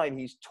straight time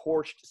he's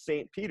torched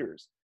St.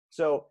 Peter's.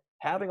 So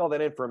having all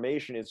that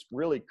information is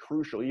really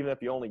crucial, even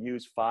if you only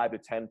use 5 to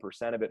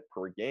 10% of it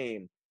per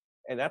game.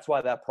 And that's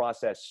why that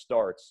process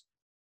starts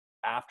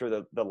after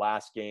the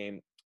last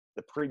game,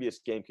 the previous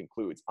game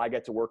concludes. I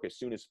get to work as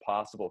soon as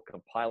possible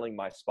compiling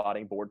my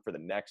spotting board for the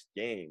next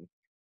game.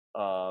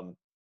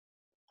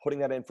 Putting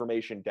that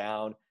information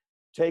down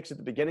takes, at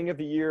the beginning of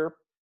the year,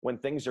 when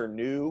things are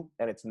new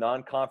and it's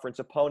non-conference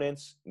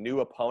opponents, new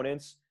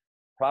opponents,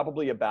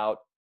 probably about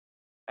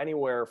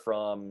anywhere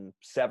from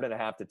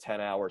 7.5 to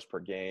 10 hours per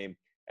game.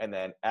 And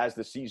then as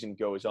the season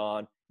goes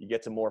on, you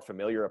get to more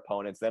familiar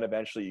opponents. Then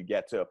eventually you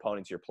get to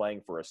opponents you're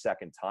playing for a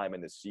second time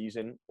in the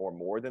season or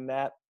more than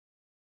that.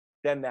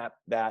 Then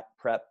that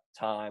prep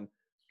time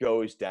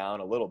goes down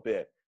a little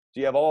bit.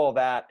 So you have all of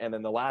that. And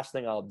then the last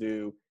thing I'll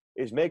do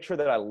is make sure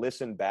that I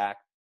listen back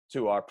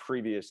to our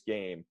previous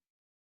game,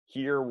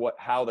 hear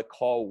how the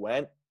call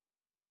went,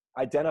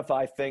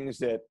 identify things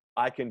that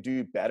I can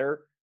do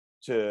better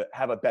to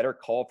have a better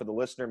call for the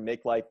listener,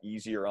 make life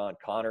easier on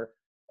Connor,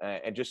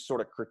 and just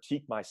sort of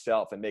critique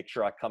myself and make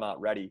sure I come out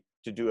ready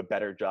to do a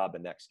better job the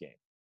next game.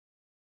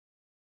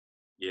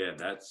 Yeah,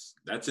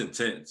 that's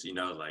intense.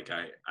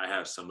 I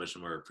have so much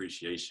more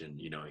appreciation,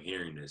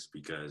 hearing this,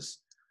 because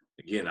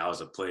again, I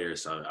was a player,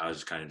 so I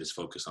was kind of just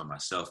focused on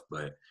myself,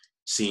 but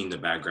seeing the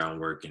background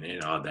work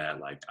and all that,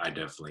 I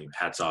definitely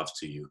hats off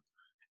to you.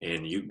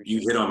 And you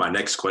hit on my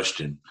next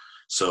question.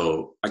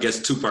 So I guess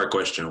 2-part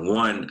question.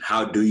 One,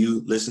 how do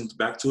you listen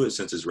back to it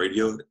since it's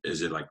radio?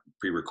 Is it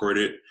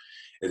pre-recorded?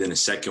 And then the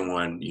second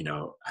one,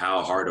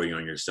 how hard are you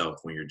on yourself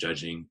when you're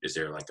judging? Is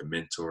there a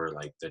mentor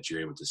that you're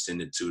able to send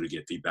it to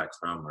get feedback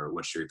from, or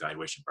what's your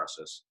evaluation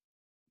process?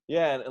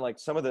 Yeah, and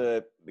some of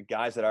the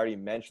guys that I already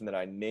mentioned that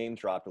I name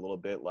dropped a little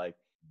bit,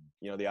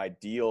 the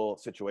ideal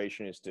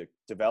situation is to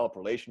develop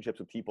relationships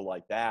with people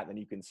like that. And then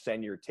you can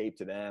send your tape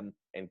to them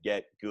and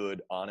get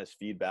good, honest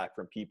feedback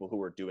from people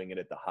who are doing it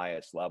at the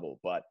highest level.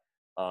 But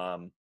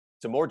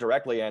to more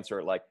directly answer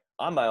it, like,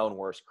 I'm my own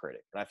worst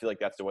critic. And I feel like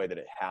that's the way that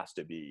it has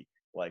to be.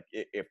 Like,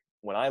 if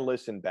when I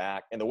listen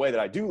back, and the way that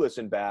I do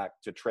listen back,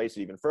 to trace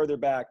it even further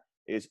back,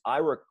 is I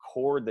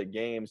record the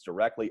games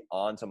directly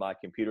onto my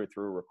computer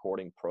through a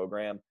recording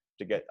program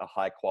to get a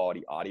high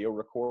quality audio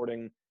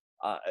recording.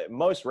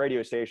 Most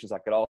radio stations, I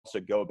could also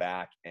go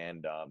back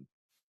and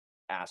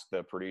ask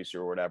the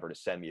producer or whatever to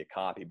send me a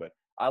copy. But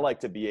I like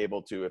to be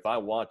able to, if I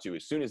want to,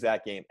 as soon as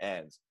that game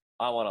ends,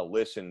 I want to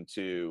listen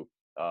to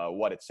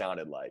what it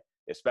sounded like,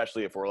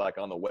 especially if we're like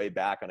on the way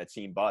back on a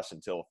team bus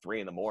until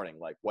 3 a.m.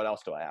 Like, what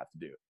else do I have to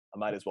do? I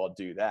might as well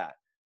do that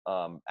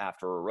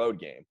after a road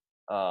game.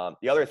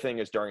 The other thing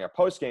is, during our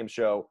post-game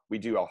show, we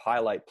do a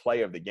highlight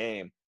play of the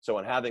game. So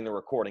in having the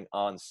recording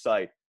on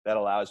site, that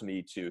allows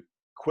me to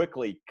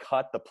quickly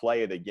cut the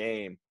play of the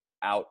game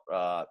out,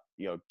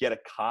 get a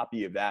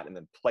copy of that and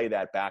then play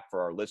that back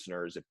for our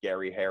listeners. If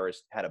Gary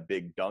Harris had a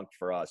big dunk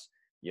for us,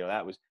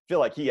 feel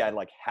like he had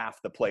like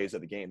half the plays of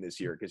the game this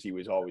year, because he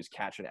was always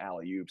catching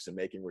alley-oops and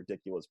making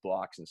ridiculous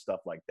blocks and stuff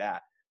like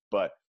that.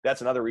 But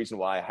that's another reason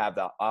why I have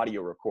the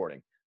audio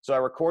recording. So I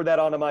record that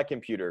onto my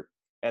computer.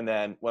 And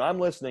then when I'm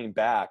listening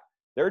back,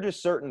 there are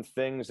just certain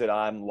things that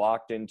I'm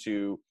locked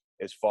into,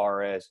 as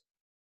far as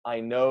I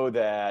know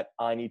that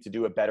I need to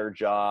do a better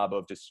job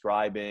of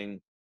describing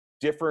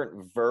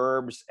different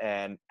verbs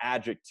and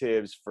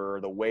adjectives for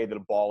the way that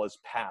a ball is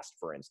passed,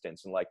 for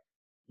instance. And like,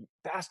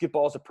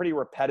 basketball is a pretty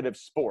repetitive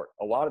sport.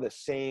 A lot of the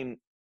same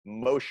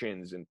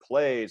motions and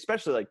plays,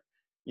 especially like,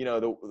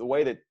 the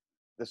way that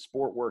the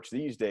sport works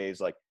these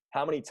days. Like,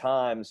 how many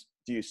times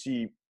do you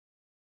see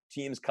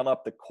teams come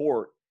up the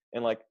court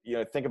and, like,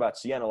 think about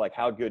Siena, like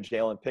how good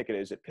Jalen Pickett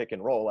is at pick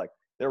and roll. Like,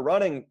 they're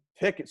running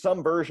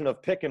some version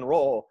of pick and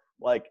roll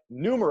like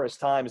numerous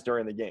times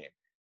during the game.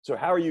 So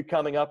how are you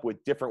coming up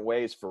with different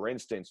ways, for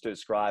instance, to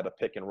describe a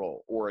pick and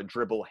roll or a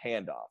dribble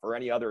handoff or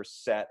any other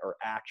set or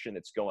action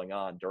that's going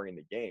on during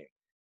the game?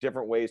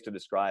 Different ways to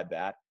describe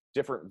that,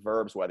 different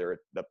verbs, whether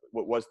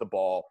was the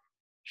ball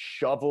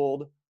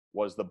shoveled,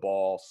 was the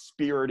ball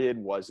spirited,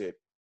 was it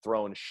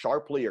thrown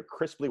sharply or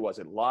crisply, was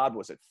it lobbed,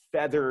 was it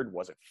feathered,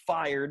 was it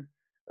fired,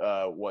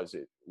 was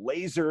it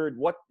lasered?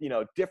 What,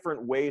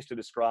 different ways to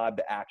describe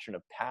the action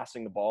of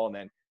passing the ball. And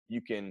then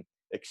you can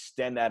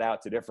extend that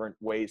out to different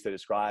ways to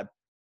describe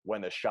when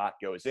the shot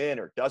goes in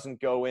or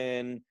doesn't go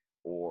in,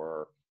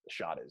 or the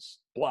shot is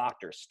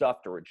blocked or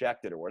stuffed or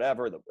rejected or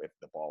whatever, if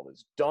the ball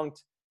is dunked.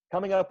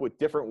 Coming up with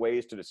different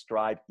ways to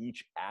describe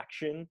each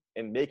action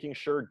and making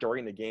sure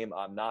during the game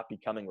I'm not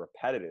becoming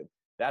repetitive.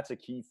 That's a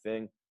key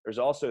thing. There's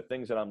also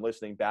things that I'm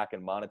listening back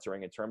and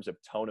monitoring in terms of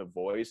tone of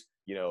voice.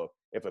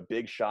 If a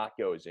big shot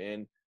goes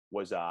in,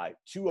 was I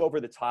too over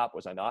the top?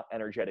 Was I not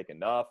energetic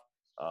enough?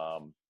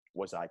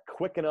 Was I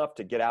quick enough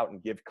to get out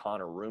and give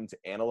Connor room to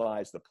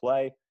analyze the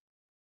play?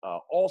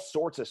 All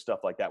sorts of stuff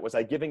like that. Was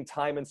I giving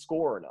time and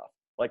score enough?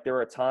 Like, there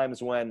are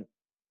times when,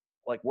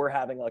 like, we're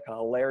having like a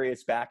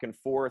hilarious back and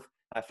forth.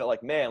 I felt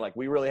like, man, like,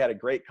 we really had a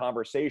great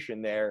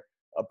conversation there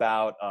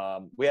about,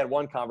 we had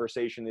one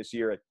conversation this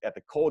year at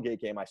the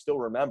Colgate game. I still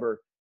remember,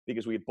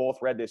 because we had both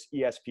read this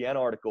ESPN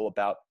article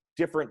about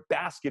different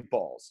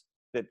basketballs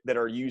that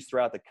are used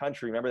throughout the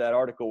country. Remember that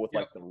article with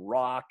like the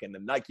Rock and the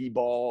Nike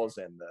balls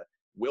and the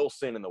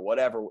Wilson and the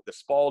whatever, the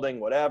Spalding,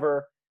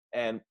 whatever.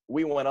 And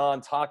we went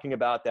on talking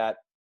about that.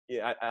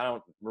 I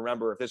don't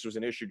remember if this was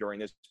an issue during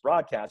this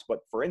broadcast, but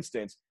for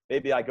instance,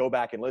 maybe I go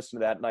back and listen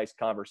to that nice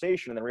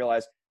conversation and then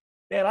realize,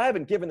 man, I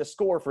haven't given the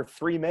score for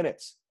 3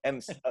 minutes.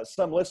 And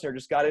some listener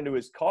just got into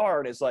his car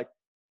and is like,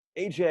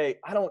 AJ,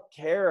 I don't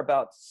care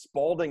about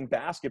Spalding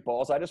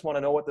basketballs. I just want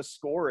to know what the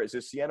score is.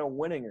 Is Siena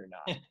winning or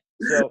not?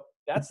 So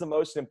that's the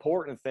most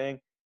important thing,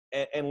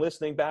 and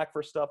listening back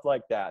for stuff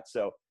like that.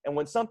 So, and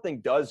when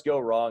something does go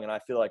wrong and I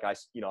feel like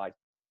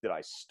did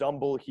I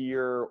stumble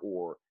here,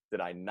 or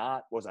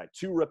was I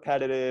too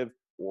repetitive,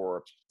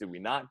 or did we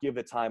not give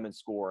the time and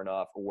score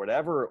enough, or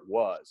whatever it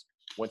was,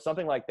 when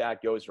something like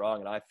that goes wrong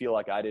and I feel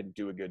like I didn't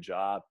do a good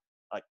job,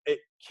 like, it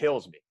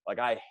kills me. Like,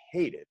 I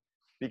hate it,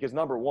 because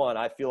number one,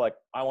 I feel like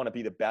I want to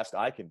be the best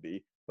I can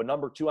be. But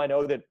number two, I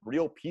know that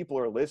real people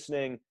are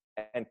listening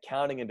and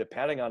counting and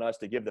depending on us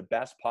to give the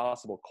best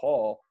possible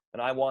call.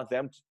 And I want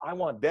them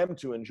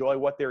to enjoy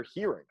what they're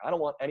hearing. I don't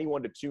want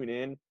anyone to tune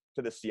in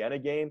to the Siena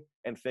game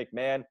and think,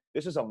 man,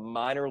 this is a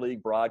minor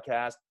league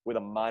broadcast with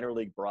a minor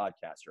league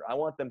broadcaster. I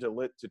want them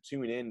to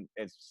tune in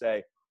and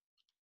say,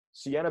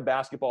 Siena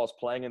basketball is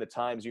playing in the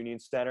Times Union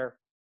Center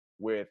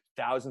with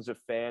thousands of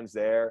fans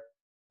there.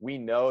 We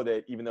know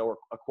that even though we're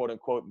a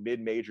quote-unquote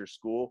mid-major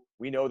school,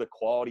 we know the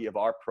quality of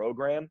our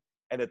program,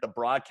 and that the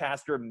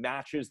broadcaster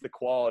matches the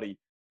quality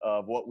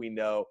of what we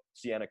know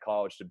Siena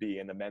College to be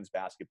and the men's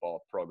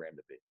basketball program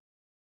to be.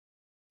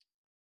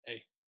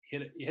 Hey,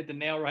 you hit the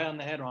nail right on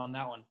the head on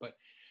that one. But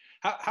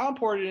How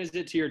important is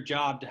it to your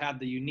job to have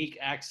the unique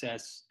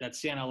access that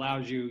Siena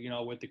allows you,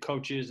 with the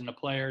coaches and the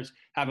players,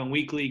 having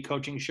weekly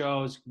coaching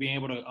shows, being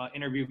able to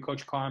interview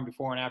Coach Carm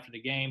before and after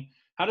the game?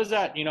 How does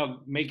that,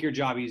 make your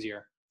job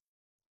easier?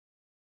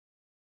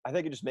 I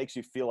think it just makes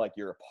you feel like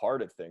you're a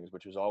part of things,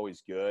 which is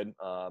always good.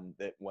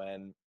 That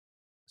when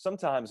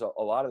sometimes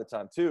a lot of the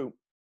time too,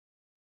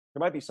 there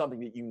might be something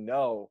that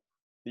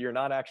that you're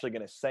not actually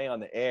going to say on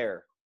the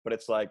air, but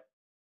it's like,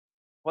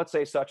 let's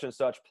say such and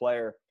such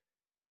player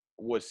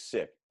was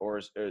sick, or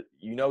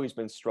he's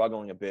been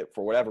struggling a bit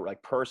for whatever,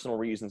 like personal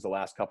reasons the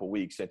last couple of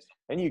weeks,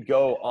 and you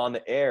go on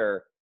the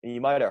air and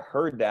you might have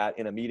heard that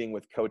in a meeting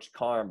with Coach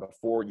Carm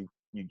before you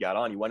got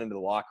on. You went into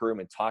the locker room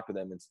and talked to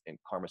them, and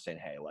Carm was saying,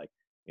 hey, like,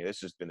 this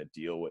has been the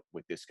deal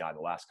with this guy the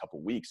last couple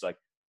of weeks. Like,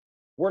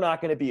 we're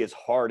not going to be as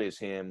hard as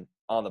him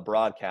on the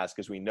broadcast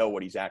because we know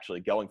what he's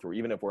actually going through,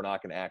 even if we're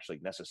not going to actually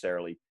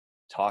necessarily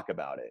talk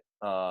about it.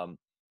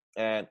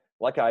 And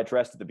like I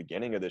addressed at the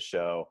beginning of the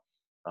show,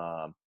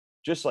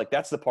 just like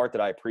that's the part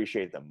that I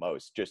appreciate the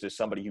most, just as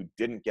somebody who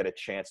didn't get a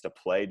chance to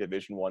play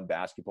Division I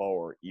basketball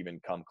or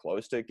even come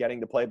close to getting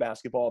to play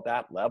basketball at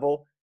that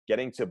level,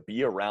 getting to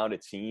be around a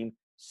team,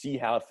 see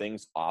how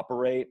things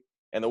operate.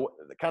 And the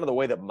kind of the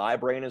way that my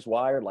brain is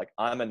wired, like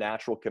I'm a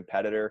natural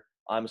competitor.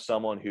 I'm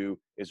someone who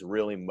is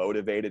really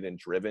motivated and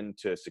driven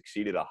to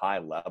succeed at a high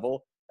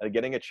level. And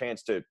getting a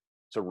chance to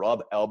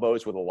rub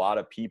elbows with a lot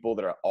of people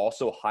that are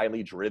also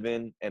highly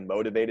driven and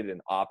motivated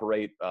and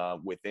operate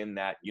within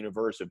that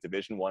universe of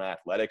Division I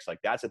athletics, like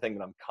that's the thing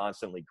that I'm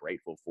constantly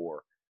grateful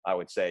for. I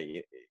would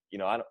say,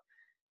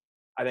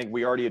 I think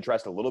we already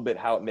addressed a little bit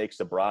how it makes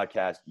the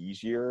broadcast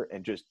easier,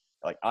 and just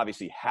like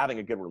obviously having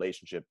a good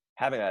relationship,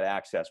 having that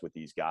access with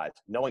these guys,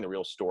 knowing the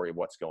real story of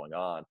what's going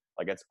on,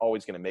 like it's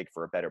always going to make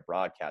for a better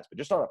broadcast. But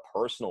just on a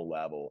personal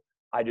level,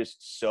 I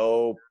just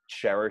so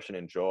cherish and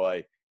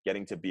enjoy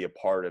getting to be a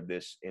part of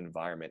this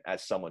environment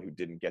as someone who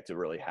didn't get to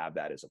really have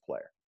that as a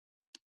player.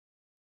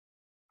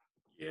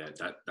 Yeah,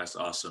 that's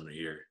awesome to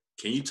hear.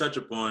 Can you touch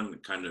upon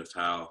kind of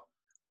how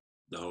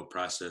the whole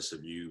process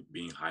of you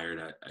being hired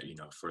at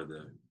for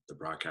the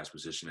broadcast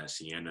position at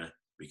Siena?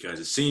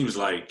 Because it seems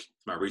like,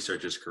 if my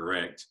research is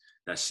correct,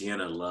 that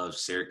Siena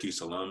loves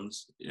Syracuse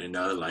alums.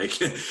 Like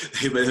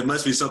it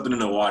must be something in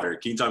the water.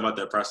 Can you talk about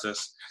that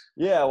process?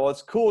 Yeah, well,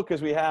 it's cool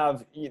because we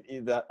have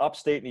the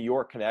upstate New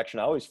York connection.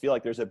 I always feel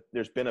like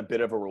there's been a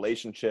bit of a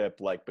relationship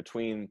like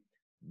between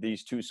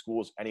these two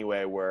schools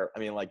anyway, where, I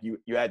mean, like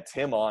you had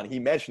Tim on, he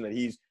mentioned that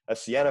he's a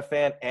Siena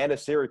fan and a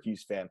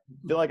Syracuse fan.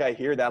 I feel like I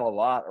hear that a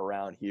lot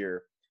around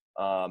here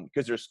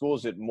because there's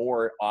schools that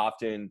more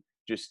often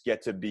just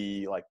get to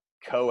be like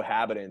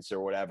cohabitants or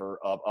whatever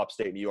of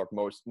upstate New York,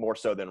 more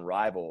so than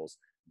rivals.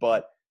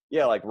 But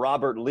yeah, like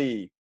Robert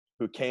Lee,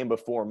 who came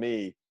before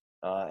me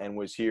and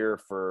was here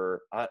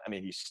for,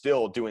 he's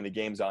still doing the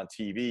games on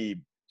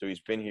TV. So he's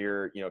been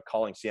here,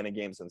 calling Siena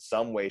games in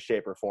some way,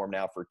 shape, or form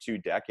now for 2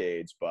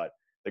 decades. But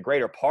the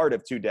greater part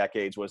of 2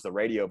 decades was the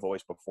radio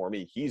voice before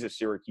me. He's a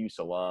Syracuse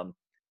alum.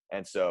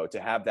 And so to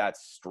have that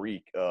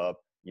streak of,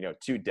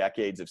 2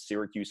 decades of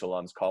Syracuse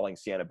alums calling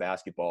Siena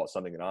basketball is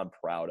something that I'm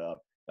proud of.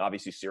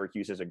 Obviously,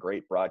 Syracuse has a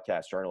great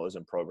broadcast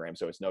journalism program,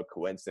 so it's no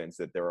coincidence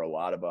that there are a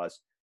lot of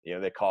us,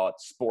 they call it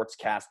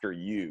Sportscaster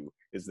U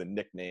is the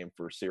nickname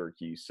for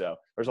Syracuse. So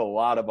there's a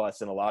lot of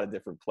us in a lot of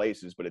different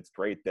places, but it's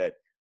great that,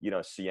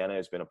 Siena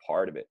has been a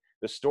part of it.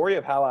 The story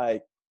of how I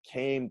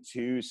came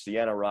to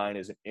Siena, Ryan,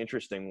 is an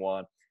interesting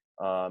one.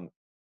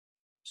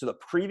 So the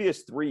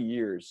previous 3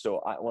 years,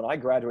 when I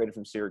graduated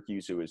from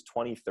Syracuse, it was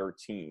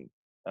 2013.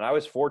 And I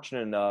was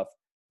fortunate enough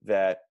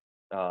that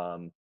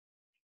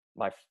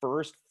my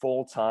first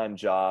full-time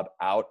job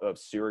out of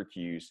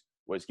Syracuse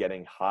was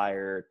getting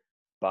hired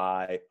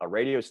by a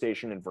radio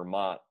station in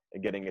Vermont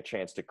and getting a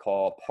chance to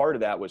call. Part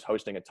of that was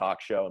hosting a talk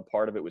show, and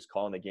part of it was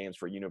calling the games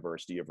for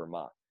University of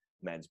Vermont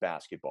men's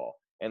basketball.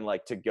 And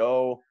like to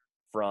go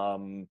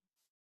from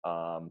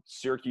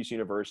Syracuse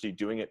University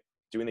doing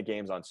the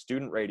games on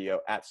student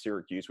radio at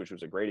Syracuse, which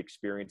was a great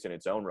experience in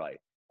its own right.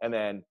 And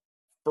then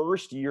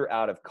first year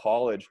out of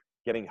college,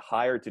 getting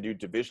hired to do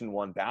Division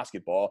I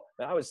basketball,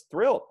 and I was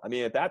thrilled. I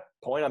mean, at that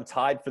point, I'm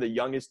tied for the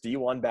youngest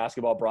D1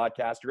 basketball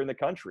broadcaster in the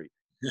country.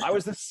 I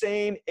was the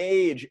same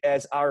age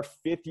as our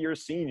 5th-year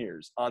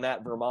seniors on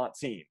that Vermont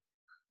team.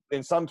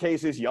 In some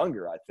cases,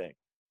 younger, I think.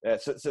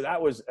 So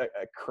that was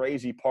a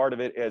crazy part of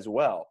it as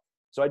well.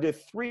 So I did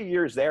 3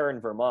 years there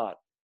in Vermont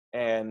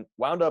and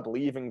wound up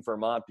leaving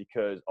Vermont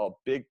because a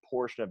big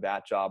portion of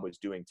that job was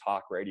doing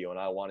talk radio, and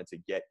I wanted to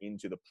get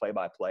into the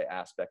play-by-play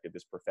aspect of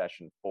this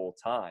profession full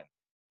time.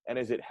 And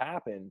as it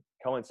happened,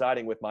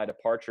 coinciding with my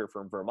departure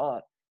from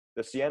Vermont,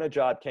 the Siena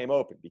job came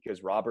open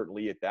because Robert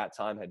Lee at that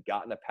time had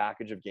gotten a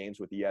package of games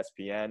with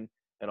ESPN,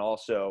 and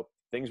also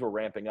things were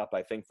ramping up,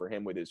 I think, for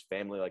him with his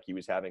family. Like he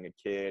was having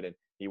a kid and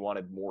he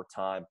wanted more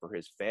time for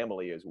his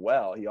family as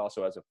well. He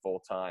also has a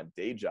full-time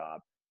day job,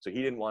 so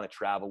he didn't want to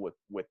travel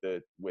with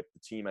the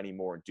team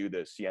anymore and do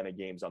the Siena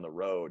games on the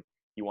road.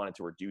 he wanted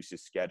to reduce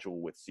his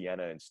schedule with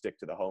Siena and stick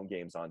to the home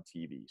games on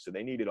TV. So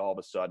they needed all of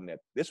a sudden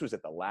this was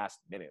at the last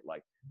minute.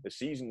 Like the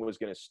season was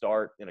going to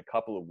start in a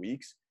couple of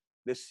weeks.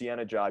 This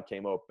Siena job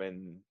came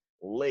open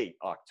late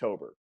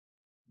October.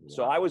 Wow.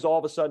 So I was all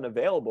of a sudden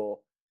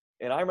available.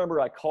 And I remember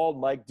I called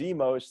Mike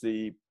Demos,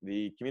 the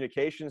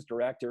communications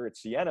director at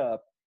Siena,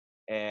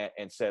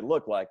 and said,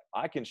 look, like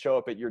I can show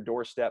up at your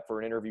doorstep for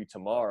an interview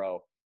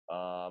tomorrow.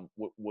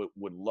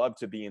 Would love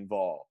to be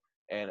involved.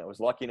 And I was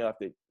lucky enough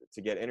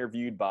to get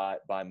interviewed by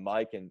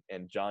Mike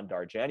and John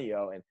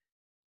Dargenio. And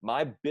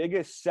my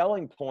biggest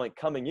selling point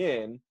coming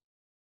in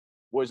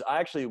was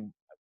I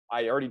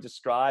already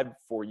described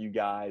for you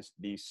guys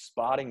the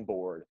spotting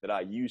board that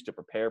I used to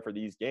prepare for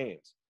these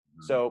games.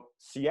 Mm-hmm. So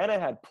Siena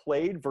had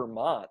played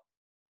Vermont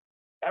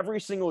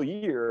every single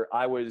year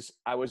I was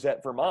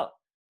at Vermont.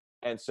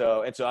 And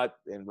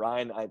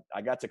Ryan,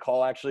 I got to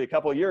call actually a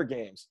couple of your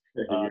games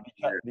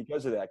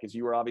because of that, because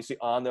you were obviously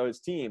on those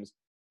teams.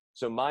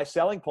 So my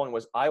selling point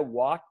was I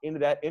walked into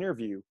that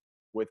interview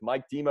with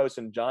Mike Demos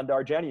and John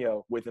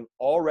Dargenio with an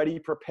already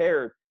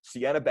prepared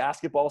Siena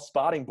basketball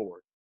spotting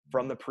board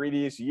from the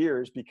previous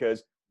years,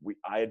 because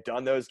I had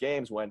done those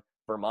games when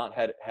Vermont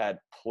had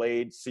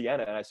played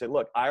Siena. And I said,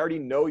 look, I already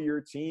know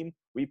your team.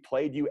 We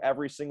played you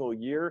every single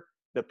year.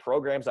 The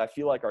programs I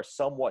feel like are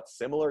somewhat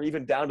similar,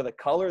 even down to the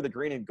color, the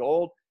green and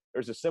gold.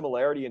 There's a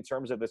similarity in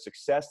terms of the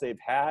success they've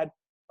had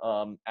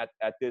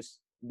at this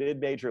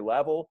mid-major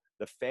level,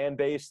 the fan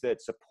base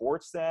that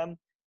supports them.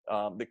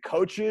 The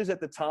coaches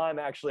at the time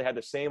actually had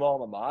the same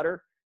alma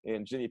mater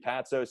in Jimmy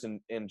Patsos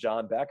and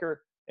John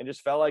Becker, and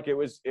just felt like it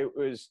was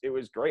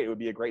great. It would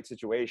be a great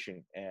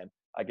situation. And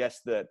I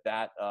guess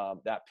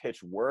that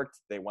pitch worked.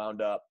 They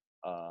wound up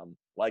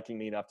liking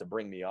me enough to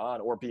bring me on,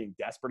 or being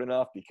desperate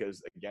enough,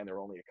 because again, there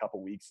were only a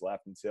couple weeks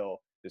left until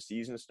the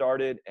season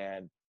started.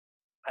 And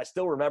I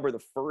still remember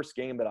the first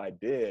game that I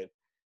did.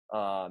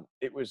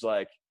 It was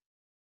like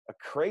a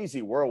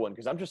crazy whirlwind,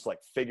 because I'm just like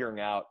figuring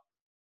out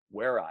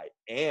where I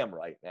am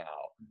right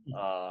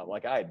now.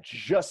 Like I had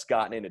just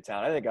gotten into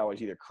town. I think I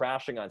was either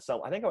crashing on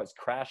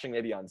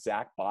maybe on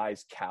Zach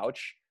Bye's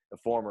couch, the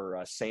former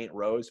St.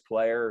 Rose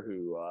player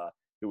who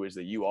was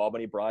the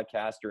UAlbany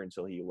broadcaster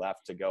until he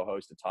left to go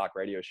host a talk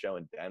radio show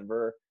in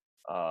Denver.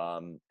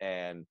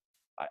 And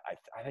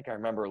I think I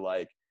remember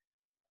I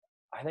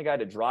think I had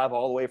to drive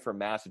all the way from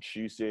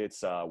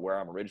Massachusetts, where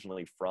I'm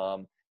originally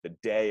from, the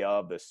day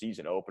of the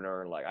season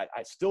opener. And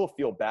I still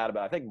feel bad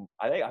about it.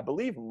 I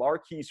believe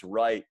Marquise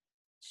Wright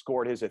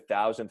scored his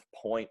 1,000th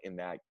point in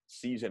that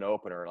season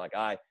opener.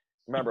 I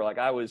remember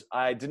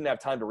I didn't have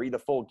time to read the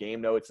full game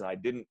notes, and I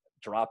didn't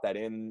drop that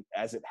in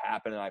as it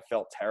happened. And I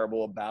felt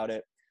terrible about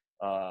it.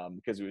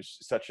 Because it was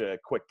such a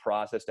quick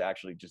process to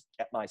actually just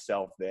get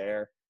myself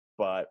there.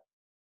 But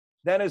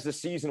then as the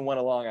season went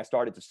along, I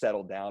started to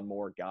settle down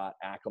more, got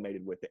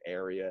acclimated with the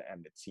area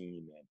and the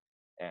team,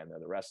 and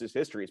the rest is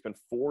history. It's been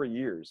 4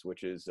 years,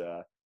 which is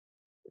it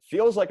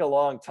feels like a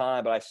long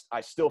time, but I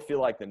still feel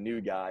like the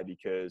new guy,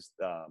 because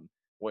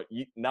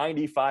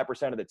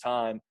 95% of the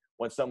time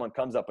when someone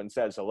comes up and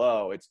says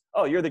hello, it's,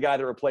 oh, you're the guy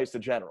that replaced the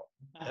general.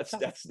 That's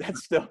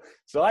still,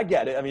 so I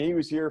get it. I mean, he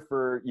was here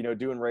for,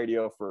 doing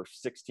radio for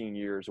 16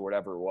 years or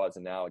whatever it was.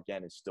 And now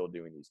again, is still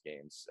doing these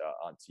games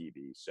on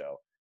TV. So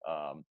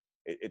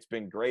it's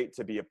been great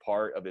to be a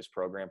part of this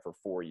program for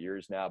 4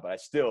 years now, but I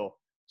still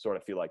sort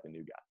of feel like the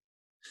new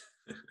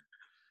guy.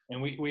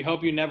 And we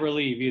hope you never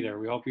leave either.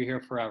 We hope you're here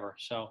forever.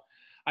 So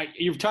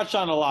you've touched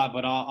on a lot,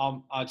 but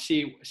I'll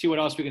see what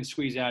else we can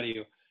squeeze out of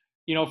you.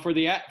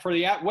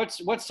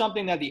 What's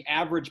something that the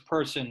average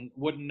person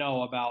wouldn't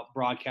know about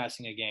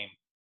broadcasting a game?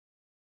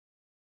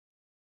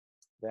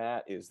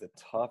 That is the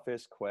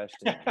toughest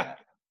question.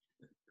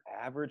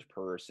 Average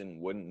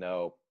person wouldn't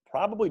know.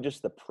 Probably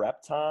just the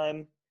prep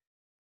time,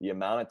 the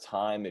amount of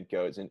time it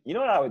goes. And you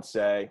know what I would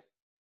say?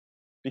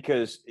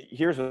 Because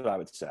here's what I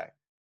would say.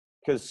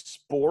 Because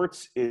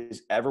sports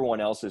is everyone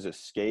else's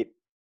escape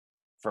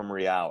from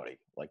reality.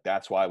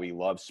 That's why we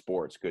love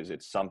sports, because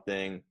it's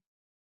something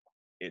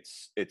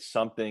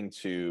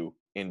to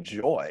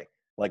enjoy,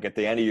 at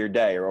the end of your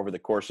day or over the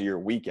course of your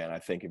weekend. I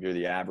think if you're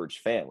the average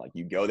fan,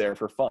 you go there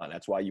for fun.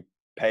 That's why you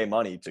pay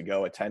money to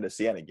go attend a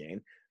Siena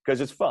game,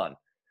 because it's fun.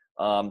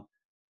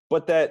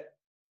 But that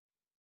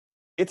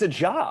it's a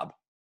job.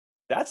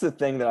 That's the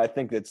thing that I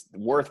think that's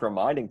worth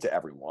reminding to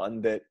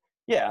everyone, that,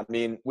 yeah, I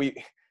mean,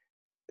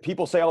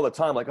 people say all the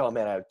time, oh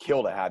man, I'd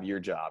kill to have your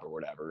job or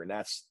whatever. And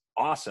that's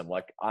awesome.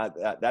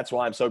 That's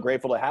why I'm so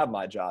grateful to have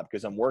my job,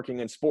 because I'm working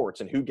in sports,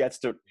 and who gets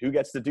to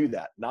do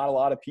that? Not a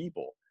lot of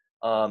people.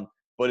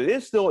 But it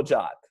is still a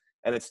job,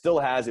 and it still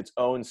has its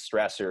own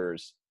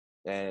stressors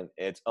and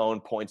its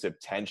own points of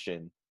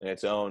tension and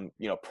its own,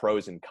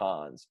 pros and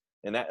cons.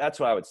 And that's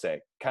what I would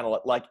say, kind of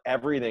like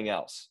everything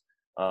else.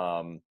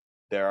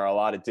 There are a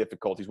lot of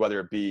difficulties, whether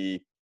it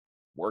be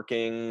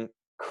working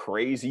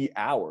crazy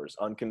hours,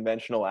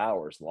 unconventional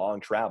hours, long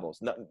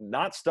travels,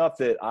 not stuff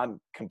that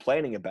I'm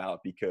complaining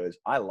about, because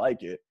I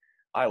like it.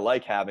 I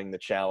like having the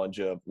challenge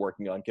of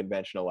working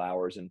unconventional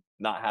hours and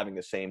not having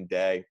the same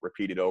day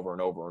repeated over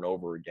and over and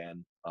over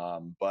again.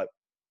 But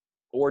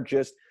or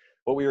just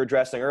what we were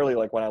addressing earlier,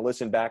 like when I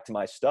listen back to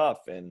my stuff,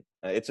 and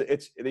it's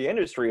the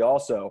industry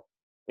also,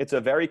 it's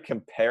a very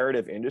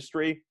comparative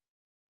industry,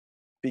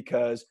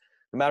 because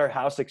no matter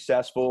how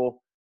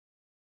successful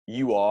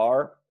you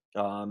are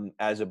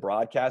as a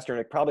broadcaster,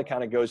 and it probably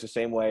kind of goes the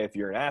same way if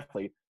you're an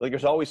athlete, like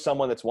there's always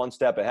someone that's one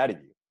step ahead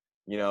of you,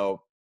 you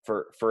know,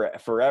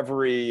 for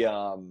every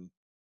I'm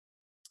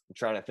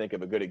trying to think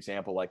of a good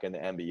example, like in the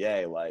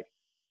NBA, like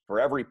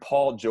for every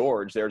Paul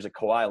George, there's a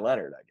Kawhi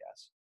Leonard, I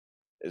guess,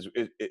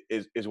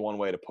 is one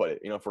way to put it.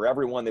 You know, for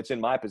everyone that's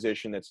in my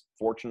position that's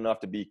fortunate enough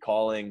to be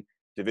calling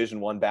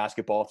Division I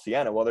basketball at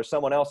Siena, well, there's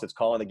someone else that's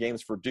calling the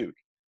games for Duke.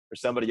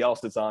 There's somebody else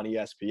that's on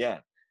ESPN.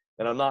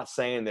 And I'm not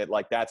saying that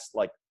like that's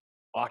like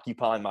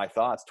occupying my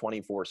thoughts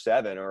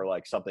 24/7 or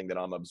like something that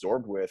I'm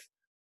absorbed with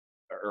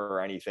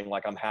or anything.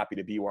 Like I'm happy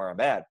to be where I'm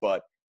at,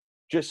 but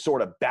just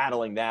sort of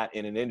battling that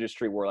in an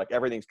industry where like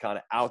everything's kind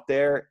of out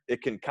there,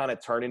 it can kind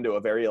of turn into a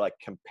very like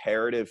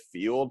comparative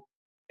field,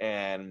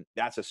 and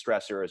that's a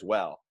stressor as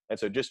well. And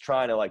so just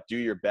trying to like do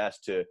your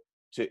best to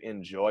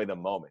enjoy the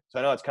moment. So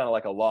I know it's kind of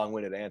like a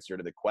long-winded answer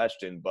to the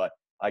question, but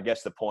I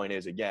guess the point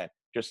is, again,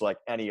 just like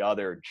any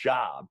other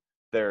job,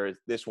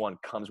 this one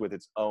comes with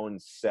its own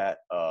set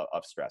of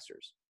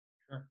stressors.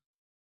 Sure.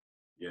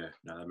 Yeah,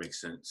 no, that makes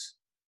sense.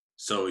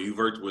 So you've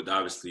worked with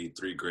obviously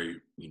 3 great,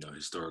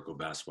 historical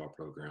basketball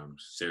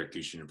programs: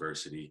 Syracuse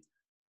University,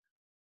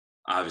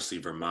 obviously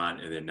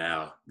Vermont, and then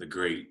now the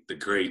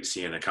great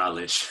Siena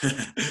College.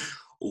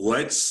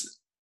 What's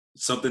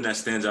something that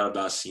stands out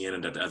about Siena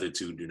that the other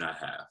 2 do not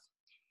have?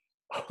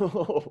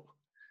 Oh,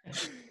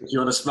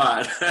 you're on the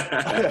spot.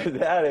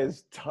 That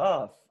is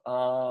tough.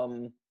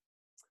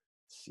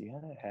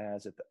 Siena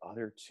has that the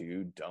other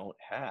 2 don't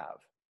have.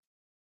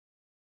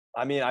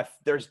 I mean,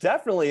 there's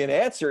definitely an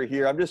answer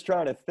here. I'm just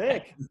trying to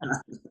think.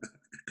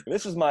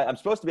 I'm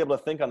supposed to be able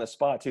to think on the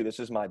spot too. This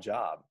is my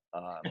job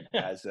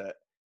as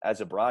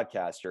a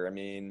broadcaster. I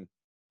mean,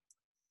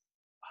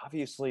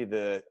 obviously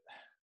the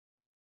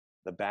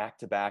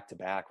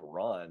back-to-back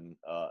run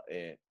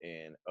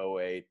in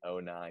 08,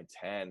 09,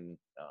 10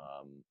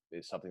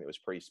 is something that was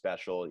pretty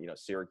special. You know,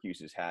 Syracuse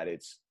has had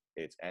its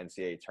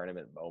NCAA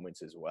tournament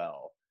moments as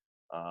well.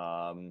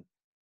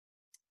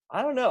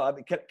 I don't know. I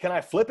mean, can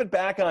I flip it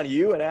back on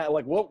you and add,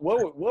 like what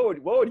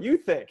would you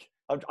think?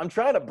 I'm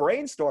trying to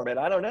brainstorm it.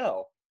 I don't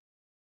know.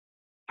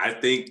 I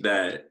think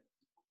that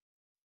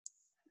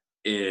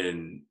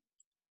the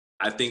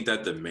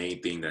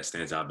main thing that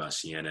stands out about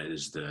Siena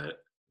is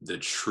the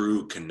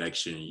true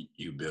connection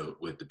you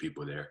built with the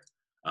people there,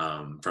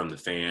 from the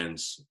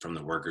fans, from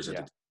the workers at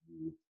the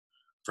team,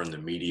 from the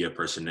media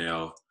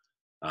personnel,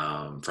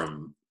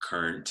 from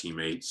current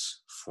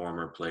teammates,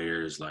 former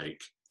players,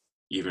 like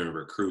even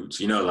recruits.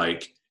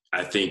 Like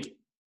I think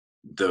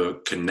the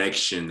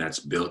connection that's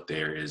built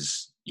there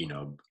is,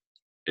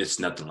 it's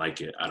nothing like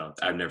it.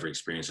 I've never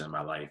experienced it in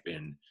my life.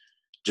 And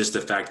just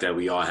the fact that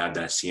we all have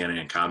that Siena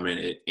in common,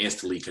 it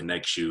instantly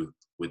connects you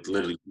with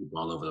literally people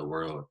all over the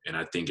world. And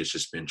I think it's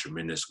just been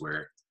tremendous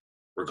where,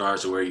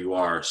 regardless of where you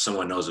are,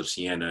 someone knows of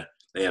Siena,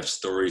 they have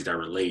stories that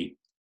relate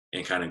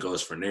and kind of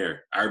goes from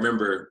there. I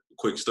remember a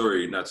quick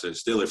story, not to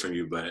steal it from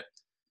you, but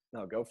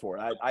no, go for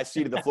it. I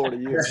ceded the floor to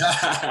you.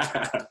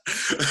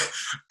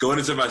 Going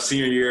into my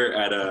senior year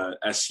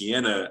at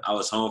Siena, I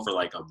was home for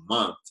like a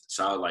month.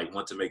 So I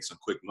want to make some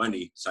quick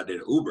money. So I did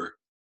Uber.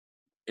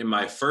 In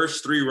my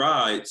first 3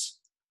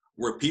 rides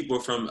were people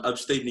from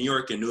upstate New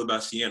York and knew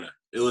about Siena.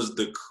 It was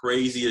the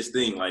craziest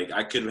thing. Like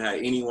I could have had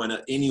anyone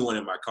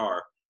in my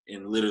car,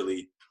 and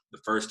literally the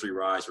first 3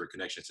 rides were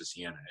connections to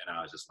Siena. And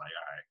I was just like,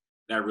 all right,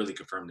 that really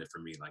confirmed it for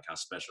me, like how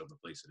special of a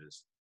place it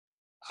is.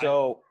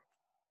 So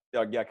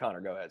yeah,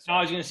 Connor, go ahead. Sorry.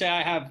 I was going to say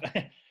I have,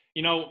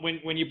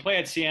 when you play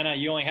at Siena,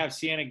 you only have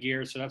Siena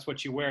gear, so that's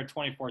what you wear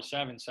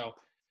 24/7. So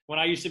when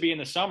I used to be in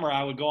the summer,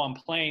 I would go on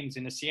planes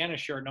in a Siena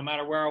shirt, no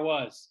matter where I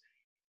was,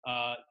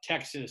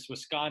 Texas,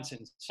 Wisconsin.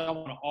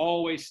 Someone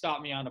always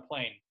stopped me on the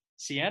plane.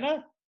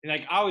 Siena? And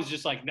like I was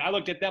just like, I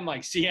looked at them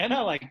like,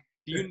 Siena? Like,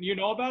 do you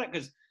know about it?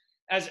 Because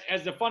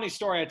as the funny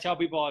story I tell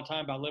people all the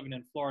time about living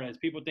in Florida is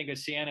people think of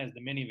Siena as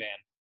the minivan.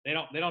 They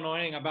don't know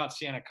anything about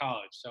Siena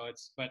College. So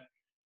but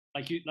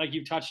like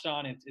you touched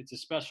on, it's a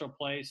special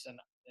place, and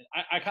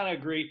I kind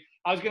of agree.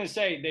 I was going to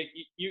say that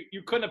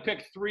you couldn't have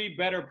picked 3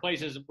 better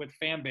places with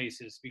fan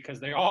bases, because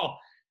they all.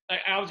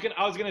 I was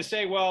gonna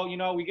say, well,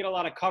 we get a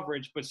lot of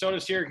coverage, but so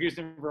does Syracuse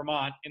and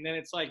Vermont, and then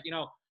it's like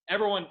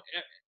everyone,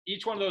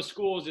 each one of those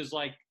schools is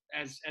like,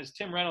 as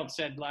Tim Reynolds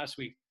said last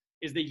week,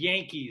 is the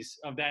Yankees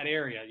of that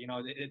area.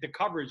 The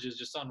coverage is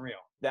just unreal.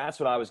 That's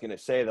what I was going to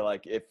say, that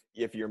like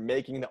if you're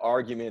making the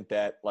argument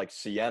that like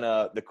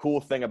Siena, the cool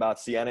thing about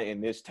Siena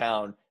in this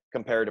town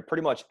compared to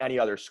pretty much any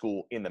other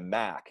school in the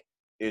MAC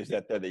is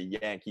that they're the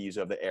Yankees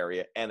of the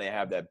area, and they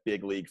have that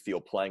big league feel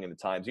playing in the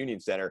Times Union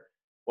Center.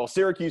 Well,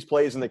 Syracuse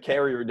plays in the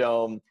Carrier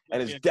Dome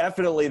and is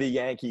definitely the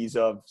Yankees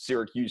of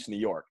Syracuse, New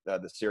York,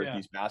 the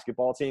Syracuse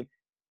basketball team.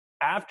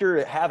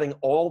 After having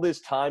all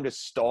this time to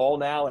stall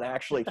now and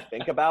actually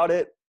think about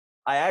it,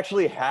 I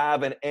actually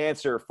have an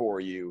answer for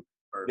you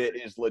that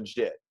is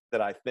legit,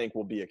 that I think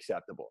will be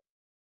acceptable.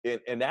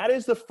 and that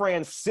is the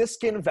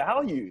Franciscan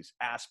values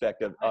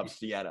aspect of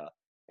Siena.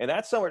 And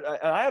that's somewhere,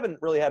 and I haven't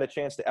really had a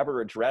chance to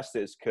ever address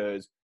this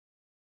because,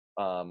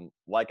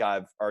 like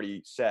I've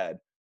already said,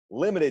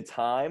 limited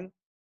time,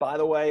 by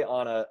the way,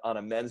 on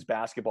a men's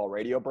basketball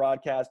radio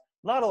broadcast,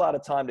 not a lot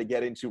of time to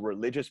get into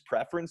religious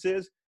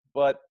preferences,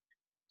 but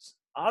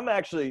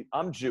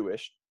I'm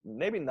Jewish.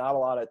 Maybe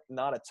not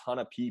a ton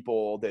of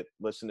people that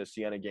listen to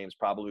Siena games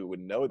probably would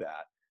know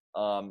that.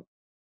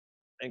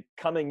 And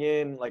coming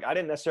in, like, I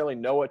didn't necessarily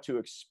know what to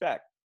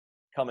expect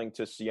coming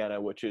to Siena,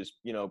 which is,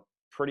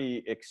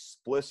 pretty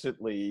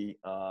explicitly,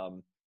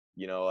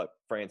 a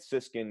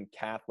Franciscan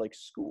Catholic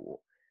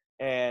school.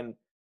 And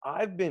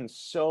I've been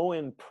so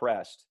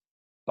impressed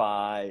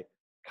by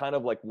kind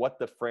of like what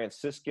the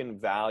Franciscan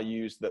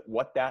values,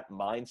 what that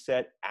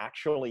mindset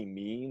actually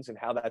means and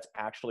how that's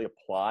actually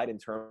applied in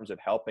terms of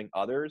helping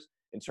others,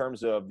 in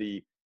terms of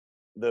the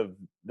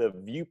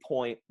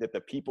viewpoint that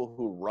the people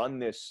who run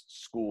this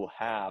school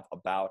have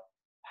about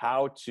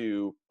how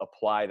to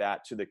apply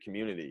that to the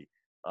community.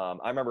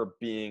 I remember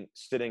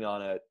sitting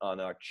on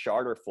a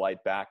charter flight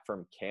back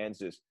from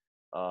Kansas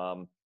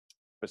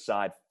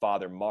beside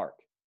Father Mark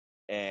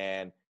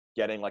and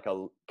getting like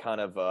a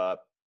kind of a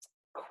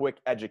quick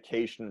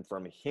education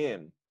from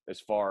him as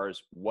far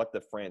as what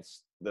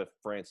the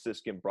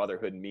Franciscan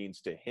Brotherhood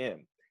means to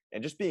him,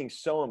 and just being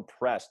so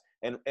impressed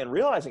and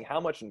realizing how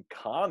much in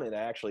common it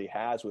actually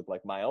has with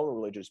like my own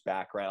religious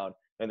background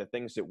and the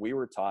things that we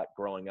were taught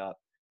growing up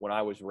when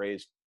I was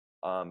raised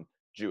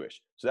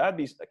Jewish. So that'd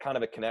be kind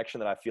of a connection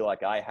that I feel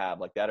like I have,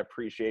 like that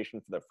appreciation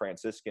for the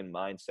Franciscan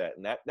mindset.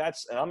 And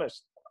that's, and I'm going to,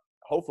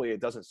 hopefully it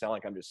doesn't sound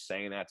like I'm just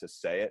saying that to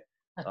say it,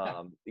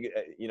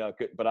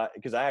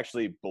 because I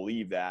actually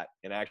believe that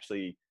and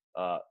actually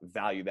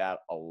value that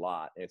a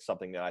lot. And it's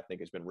something that I think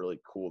has been really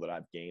cool that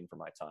I've gained from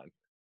my time.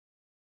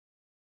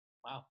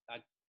 Wow.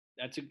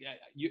 That's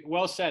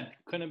well said.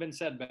 Couldn't have been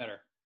said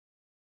better.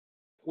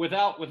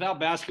 Without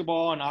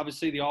basketball and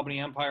obviously the Albany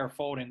Empire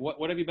folding,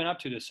 what have you been up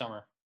to this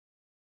summer?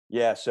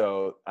 Yeah,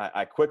 so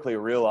I quickly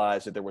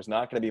realized that there was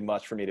not going to be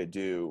much for me to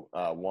do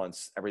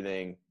once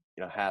everything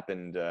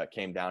happened,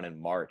 came down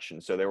in March,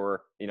 and so there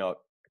were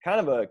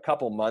kind of a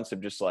couple months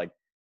of just like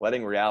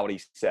letting reality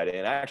set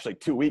in. Actually,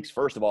 2 weeks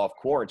first of all of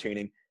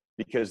quarantining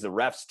because the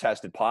refs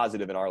tested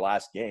positive in our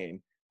last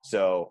game,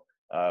 so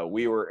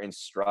we were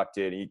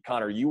instructed.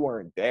 Connor, you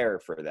weren't there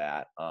for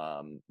that.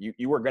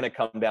 You were going to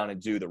come down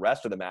and do the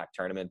rest of the MAC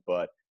tournament,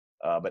 but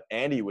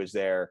Andy was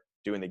there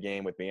doing the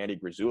game with me, Andy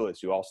Grisoulis,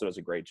 who also does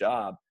a great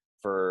job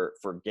for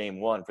game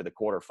one for the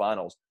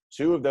quarterfinals.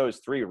 2 of those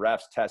 3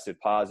 refs tested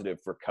positive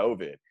for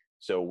COVID.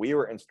 So we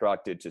were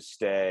instructed to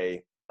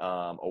stay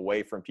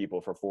away from people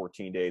for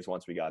 14 days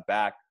once we got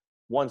back.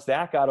 Once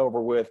that got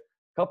over with,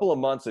 a couple of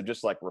months of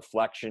just like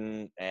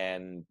reflection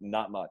and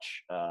not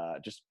much,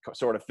 just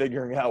sort of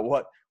figuring out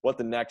what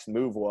the next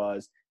move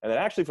was. And then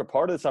actually for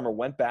part of the summer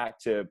went back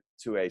to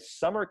a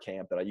summer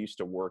camp that I used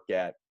to work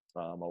at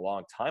a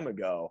long time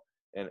ago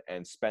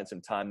and spent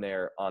some time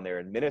there on their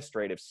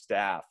administrative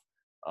staff.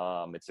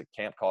 It's a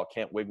camp called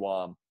Camp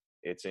Wigwam.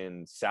 It's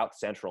in South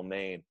Central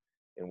Maine,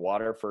 in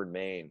Waterford,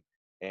 Maine,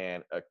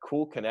 and a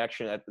cool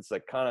connection. It's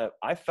like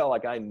I felt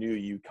like I knew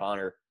you,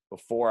 Connor,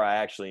 before I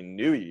actually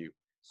knew you,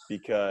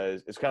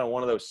 because it's kind of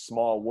one of those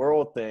small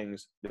world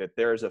things that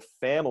there's a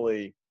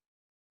family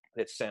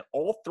that sent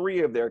all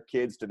 3 of their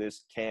kids to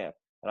this camp,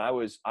 and I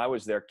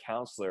was their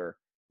counselor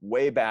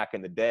way back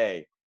in the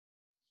day.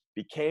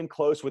 Became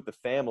close with the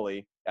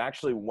family,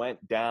 actually went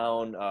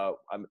down.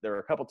 There were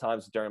a couple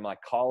times during my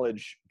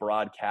college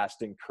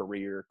broadcasting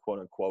career, quote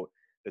unquote,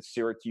 that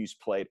Syracuse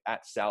played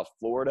at South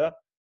Florida.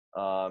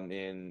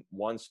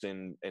 Once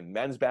in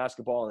men's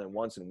basketball and then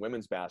once in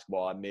women's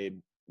basketball. I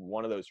made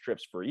one of those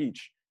trips for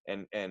each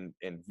and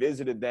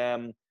visited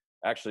them.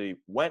 Actually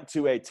went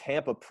to a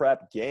Tampa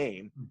Prep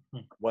game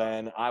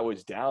when I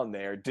was down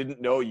there.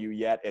 Didn't know you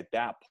yet at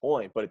that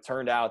point, but it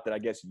turned out that I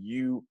guess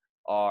you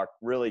are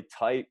really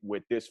tight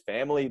with this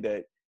family,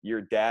 that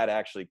your dad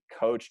actually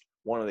coached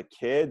one of the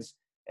kids.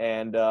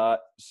 And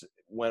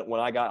when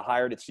I got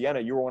hired at Siena,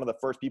 you were one of the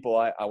first people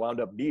I wound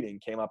up meeting,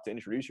 came up to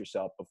introduce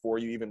yourself before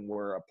you even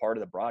were a part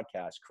of the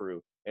broadcast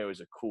crew. It was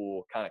a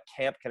cool kind of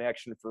camp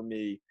connection for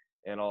me,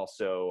 and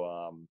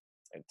also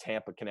a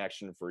Tampa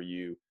connection for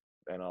you,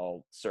 and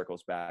all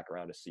circles back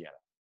around to Siena.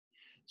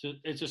 So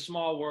it's a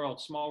small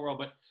world,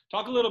 but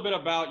talk a little bit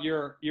about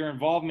your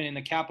involvement in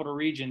the Capital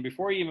Region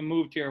before you even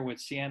moved here with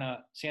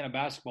Siena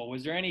basketball.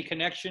 Was there any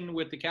connection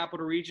with the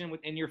Capital Region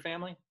within your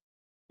family?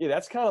 Yeah,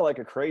 that's kind of like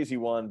a crazy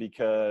one,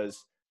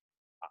 because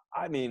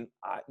I mean,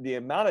 the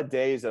amount of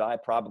days that I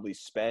probably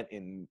spent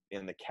in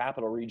the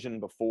Capital Region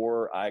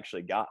before I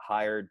actually got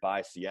hired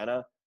by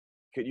Siena,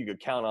 you could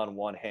count on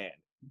one hand.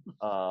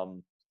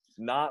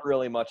 Not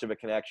really much of a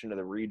connection to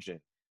the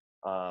region.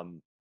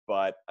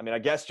 But I mean, I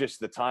guess just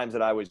the times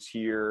that I was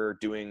here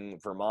doing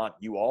Vermont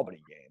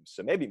UAlbany games,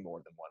 so maybe more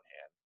than one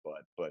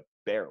hand, but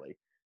barely.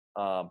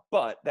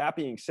 But that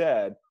being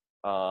said,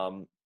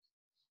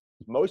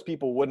 most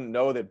people wouldn't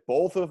know that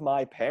both of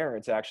my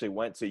parents actually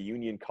went to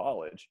Union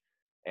College.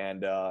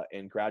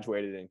 and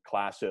graduated in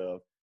class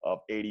of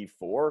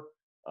 84.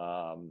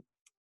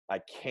 I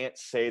can't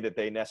say that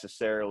they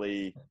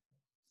necessarily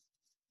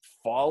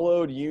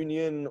followed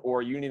Union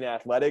or Union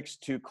athletics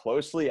too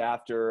closely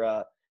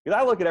after because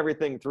I look at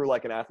everything through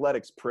like an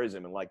athletics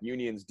prism, and like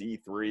Union's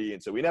D3,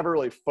 and so we never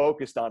really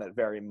focused on it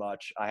very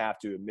much, I have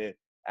to admit,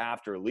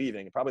 after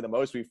leaving. Probably the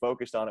most we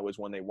focused on it was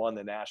when they won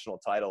the national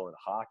title in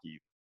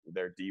hockey,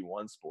 their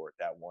D1 sport,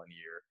 that one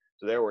year.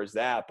 So there was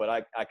that, but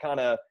I kind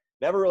of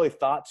never really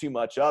thought too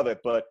much of it,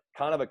 but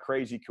kind of a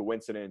crazy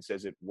coincidence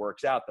as it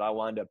works out that I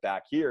wind up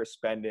back here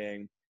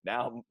spending –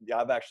 now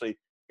I'm actually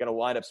going to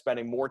wind up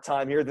spending more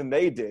time here than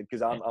they did,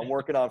 because I'm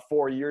working on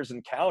 4 years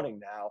and counting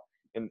now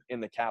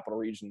in the Capital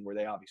Region, where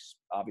they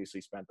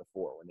obviously spent the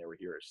 4 when they were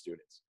here as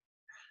students.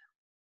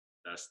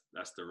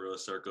 That's the real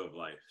circle of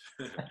life.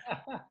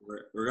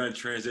 We're going to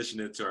transition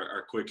into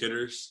our quick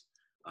hitters.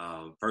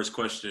 First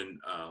question,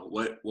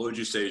 what would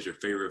you say is your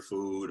favorite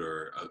food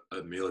or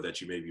a meal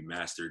that you maybe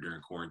mastered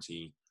during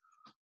quarantine?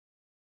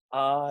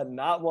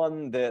 Not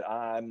one that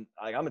I'm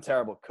a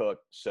terrible cook,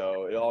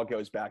 so it all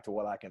goes back to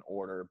what I can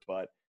order.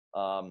 But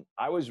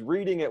I was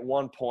reading at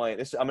one point,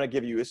 this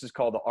is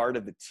called The Art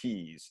of the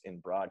Tease in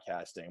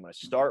broadcasting. I'm going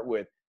to start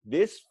with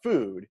this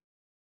food.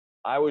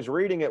 I was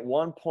reading at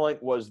one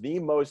point was the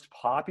most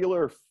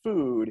popular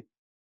food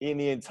in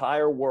the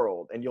entire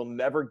world, and you'll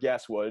never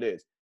guess what it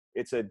is.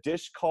 It's a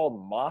dish called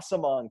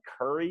Massaman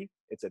curry.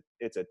 It's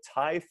a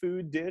Thai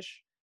food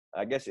dish.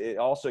 I guess it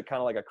also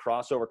kind of like a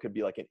crossover could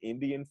be like an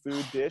Indian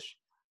food dish.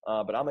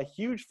 But I'm a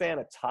huge fan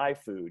of Thai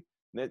food.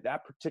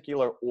 That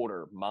particular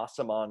order,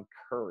 Massaman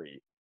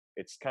curry,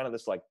 it's kind of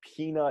this like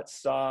peanut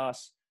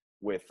sauce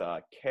with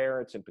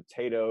carrots and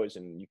potatoes,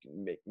 and you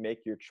can make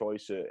your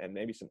choice and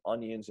maybe some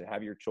onions and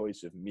have your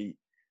choice of meat.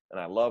 And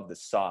I love the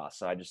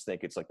sauce. I just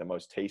think it's like the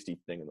most tasty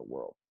thing in the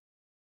world.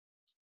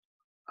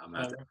 I'm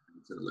at to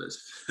the list.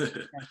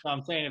 So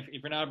I'm saying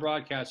if you're not a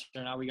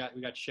broadcaster, now we got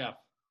chef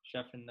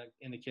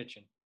in the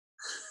kitchen.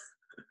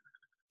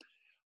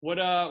 What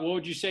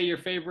would you say your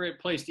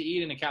favorite place to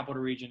eat in the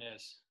Capital Region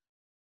is?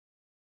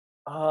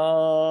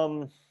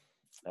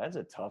 That's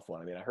a tough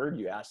one. I mean, I heard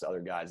you ask other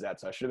guys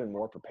that, so I should have been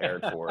more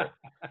prepared for it.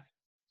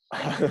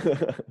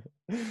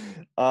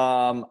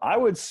 I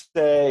would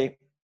say,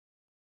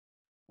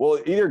 well,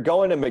 either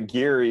going to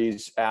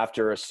McGeary's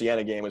after a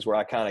Siena game is where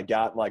I kind of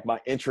got like my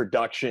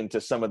introduction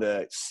to some of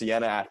the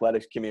Siena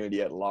athletics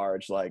community at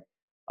large. Like,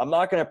 I'm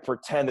not going to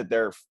pretend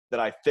that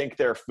I think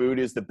their food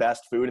is the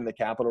best food in the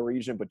Capital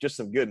Region, but just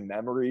some good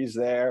memories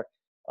there.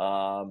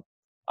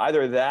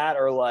 Either that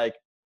or like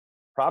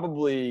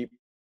probably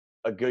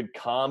a good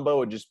combo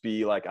would just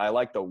be like, I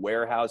like the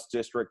Warehouse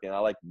District and I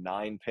like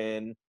Nine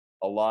Pin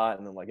a lot.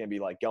 And then like maybe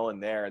like going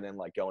there and then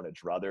like going to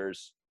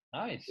Druthers.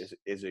 Nice.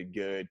 Is a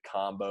good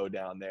combo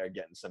down there.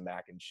 Getting some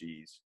mac and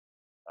cheese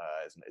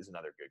is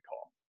another good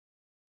call.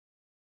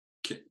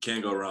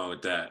 Can't go wrong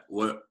with that.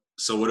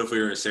 So what if we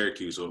were in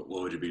Syracuse? What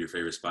would be your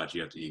favorite spot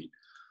you have to eat?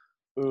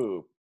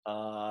 Ooh,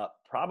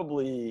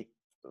 probably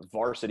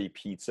Varsity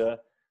Pizza.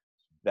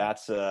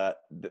 That's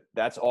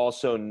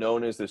also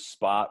known as the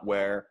spot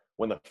where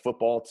when the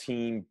football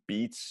team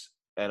beats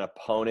an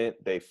opponent,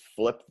 they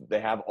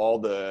have all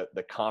the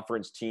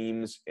conference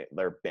teams,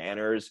 their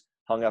banners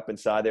hung up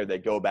inside there. They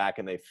go back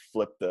and they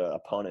flip the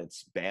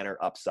opponent's banner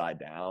upside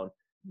down,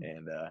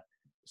 and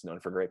it's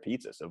known for great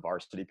pizza. So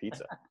Varsity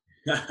Pizza.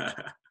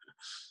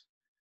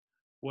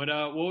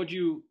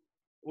 Who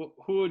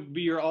would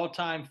be your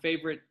all-time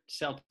favorite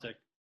Celtic?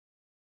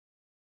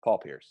 Paul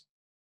Pierce.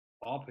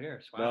 Paul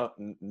Pierce. Wow.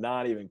 No,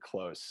 not even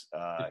close.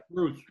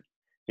 Ruth.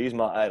 He's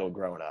my idol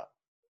growing up.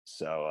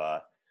 So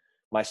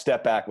my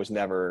step back was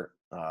never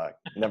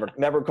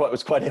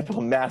was quite able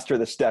to master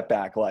the step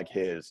back like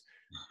his.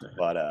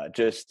 But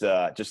just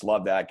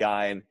love that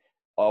guy, and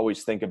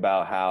always think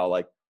about how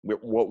like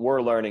what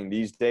we're learning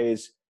these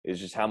days is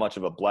just how much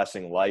of a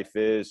blessing life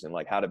is, and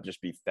like how to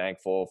just be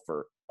thankful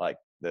for like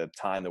the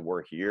time that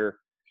we're here.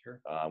 Sure.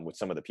 With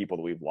some of the people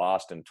that we've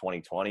lost in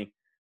 2020.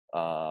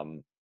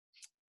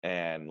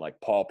 And like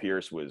Paul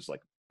Pierce was like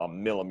a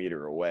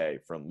millimeter away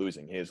from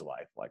losing his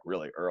life, like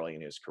really early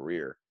in his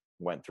career,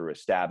 went through a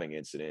stabbing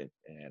incident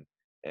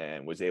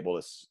and was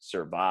able to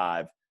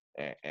survive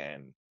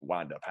and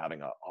wound up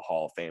having a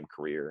Hall of Fame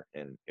career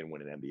and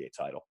win an NBA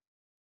title.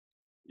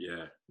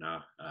 Yeah, no.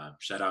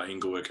 Shout out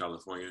Inglewood,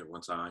 California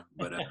one time.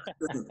 But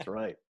that's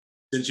right.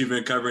 Since you've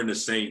been covering the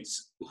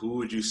Saints, who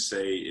would you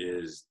say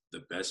is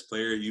the best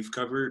player you've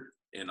covered,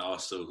 and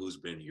also who's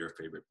been your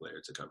favorite player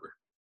to cover?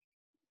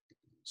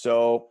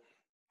 So,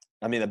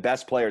 I mean, the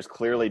best player is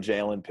clearly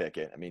Jalen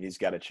Pickett. I mean, he's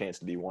got a chance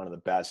to be one of the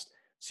best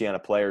Siena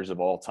players of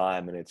all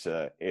time, and it's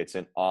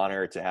an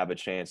honor to have a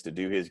chance to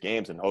do his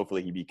games, and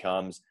hopefully he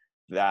becomes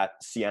that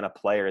Siena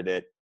player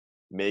that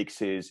makes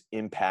his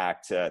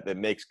impact, that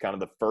makes kind of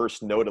the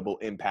first notable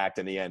impact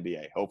in the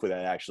NBA. Hopefully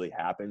that actually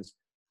happens.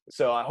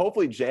 So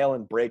hopefully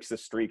Jalen breaks the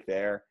streak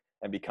there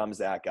and becomes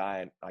that guy.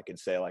 And I can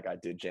say like I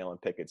did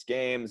Jalen Pickett's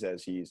games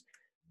as he's,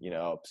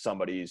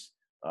 somebody's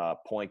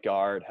point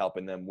guard,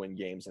 helping them win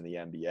games in the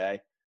NBA.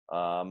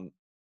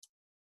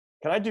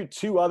 Can I do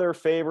two other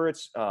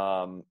favorites?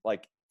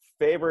 Like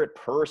favorite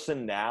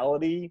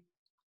personality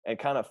and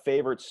kind of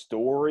favorite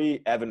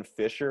story, Evan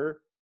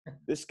Fisher.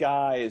 This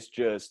guy is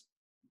just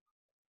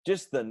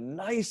the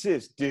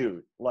nicest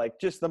dude, like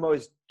just the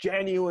most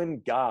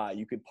genuine guy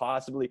you could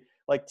possibly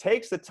like,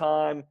 takes the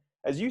time,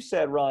 as you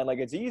said, Ryan, like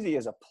it's easy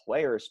as a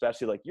player,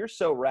 especially like you're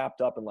so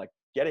wrapped up in like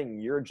getting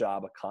your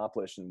job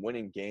accomplished and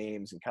winning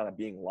games and kind of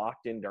being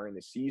locked in during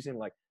the season.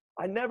 Like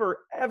I never,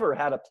 ever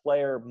had a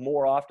player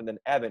more often than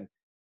Evan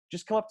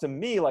just come up to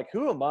me like,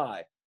 who am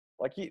I?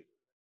 Like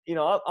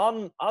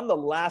I'm the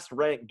last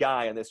ranked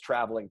guy in this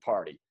traveling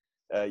party.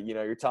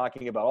 You're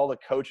talking about all the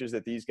coaches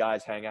that these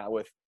guys hang out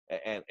with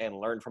and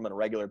learn from on a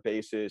regular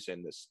basis,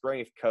 and the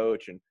strength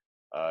coach and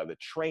the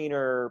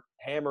trainer,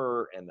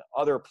 Hammer, and the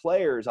other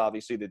players,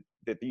 obviously,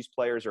 that these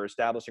players are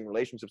establishing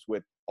relationships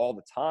with all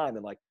the time.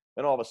 And, like,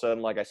 then all of a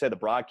sudden, like I said, the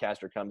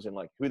broadcaster comes in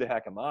like, who the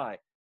heck am I?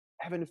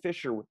 Evan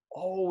Fisher would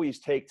always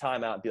take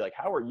time out and be like,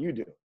 how are you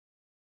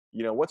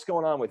doing? What's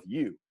going on with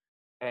you?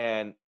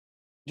 And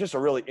just a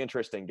really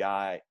interesting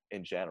guy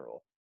in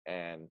general.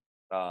 And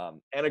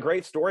a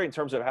great story in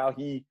terms of how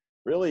he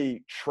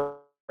really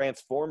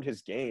transformed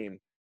his game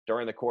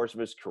during the course of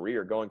his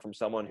career, going from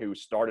someone who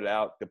started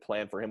out, the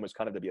plan for him was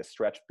kind of to be a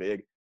stretch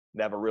big,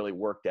 never really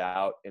worked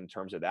out in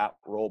terms of that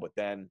role, but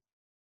then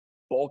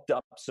bulked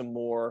up some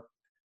more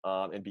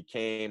and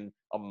became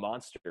a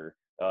monster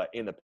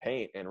in the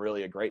paint, and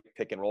really a great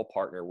pick and roll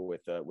partner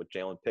with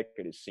Jalen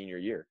Pickett his senior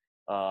year.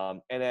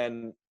 And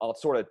then I'll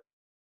sort of,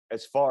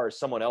 as far as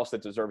someone else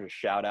that deserves a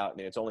shout out, I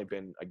mean, it's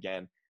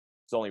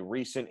only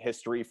recent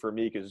history for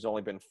me because it's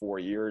only been 4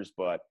 years,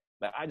 but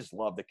I just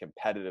love the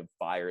competitive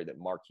fire that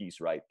Marquise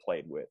Wright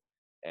played with.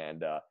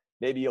 And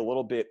maybe a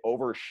little bit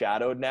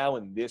overshadowed now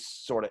in this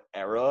sort of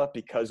era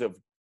because of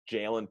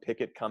Jalen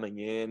Pickett coming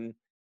in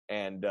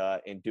and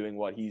doing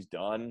what he's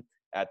done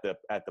at the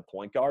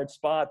point guard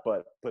spot.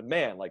 But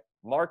man, like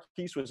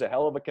Marquise was a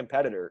hell of a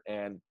competitor,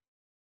 and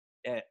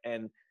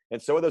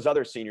so are those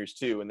other seniors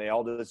too, and they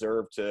all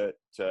deserve to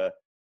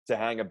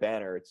hang a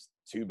banner. It's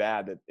too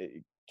bad that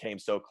it came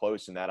so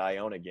close in that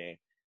Iona game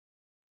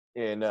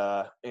in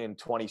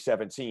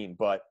 2017.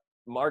 But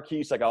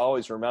Marquise, like I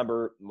always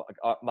remember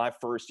my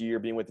first year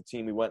being with the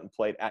team, we went and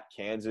played at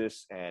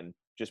Kansas and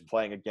just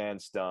playing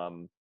against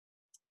Devontae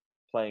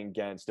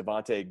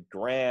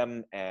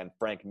Graham and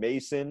Frank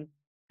Mason,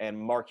 and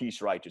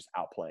Marquise Wright just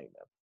outplaying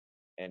them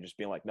and just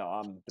being like, no,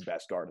 I'm the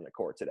best guard on the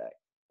court today.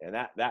 And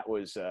that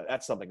was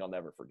that's something I'll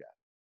never forget.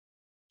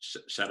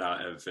 Shout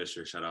out Evan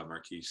Fisher. Shout out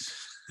Marquise.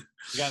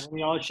 We got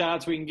all the shout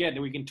outs we can get.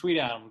 We can tweet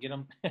at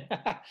them,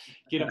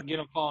 get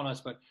them following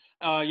us. But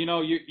you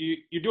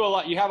do a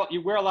lot.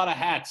 You wear a lot of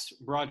hats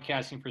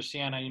broadcasting for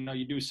Siena.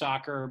 You do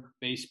soccer,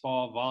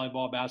 baseball,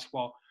 volleyball,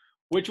 basketball.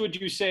 Which would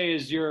you say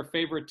is your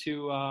favorite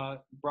to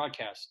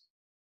broadcast?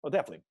 Well,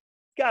 definitely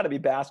got to be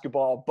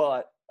basketball.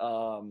 But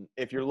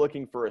if you're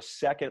looking for a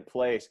second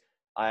place,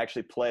 I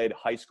actually played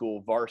high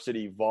school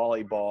varsity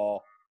volleyball.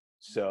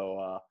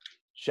 So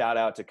shout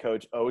out to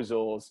Coach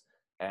Ozils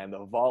and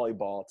the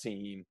volleyball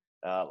team.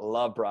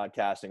 Love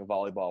broadcasting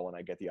volleyball when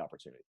I get the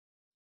opportunity.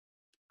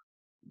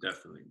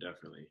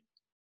 Definitely.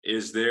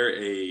 Is there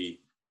the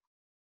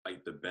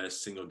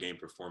best single game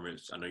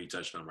performance? I know you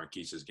touched on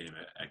Marquise's game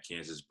at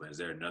Kansas, but is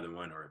there another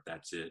one, or if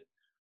that's it,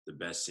 the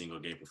best single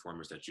game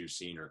performance that you've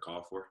seen or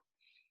called for?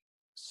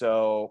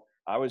 So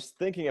I was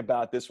thinking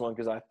about this one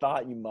because I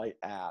thought you might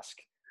ask.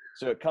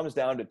 So it comes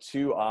down to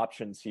two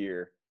options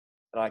here,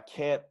 and I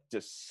can't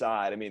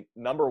decide. I mean,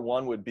 number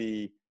one would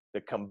be the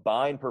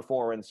combined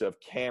performance of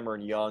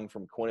Cameron Young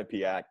from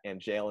Quinnipiac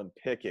and Jalen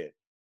Pickett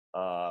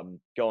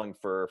going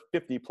for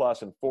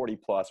 50-plus and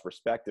 40-plus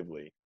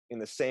respectively in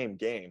the same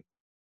game.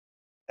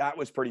 That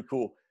was pretty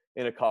cool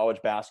in a college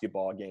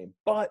basketball game.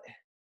 But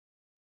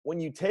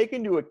when you take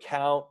into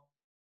account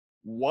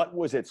what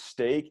was at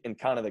stake and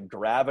kind of the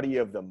gravity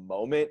of the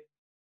moment,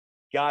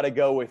 got to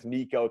go with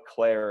Nico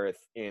Clarith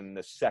in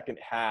the second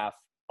half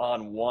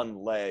on one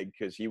leg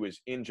because he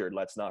was injured,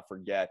 let's not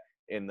forget,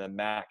 in the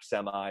MAC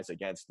semis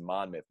against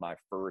Monmouth my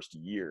first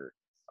year.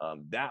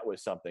 That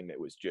was something that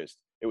was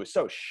it was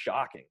so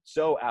shocking,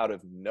 so out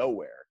of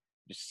nowhere,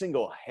 just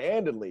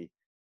single-handedly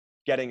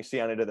getting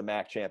Siena to the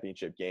MAC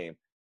championship game.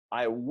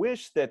 I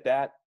wish that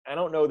I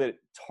don't know that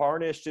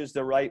tarnished is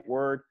the right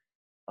word.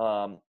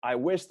 I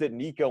wish that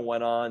Nico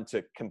went on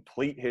to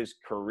complete his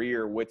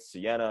career with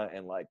Siena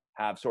and like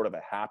have sort of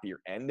a happier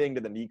ending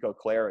to the Nico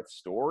Clarith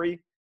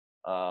story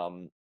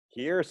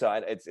here.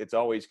 So it's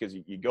always because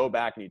you go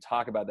back and you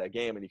talk about that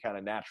game and you kind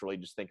of naturally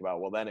just think about,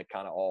 well, then it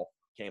kind of all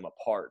came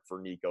apart for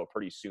Nico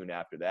pretty soon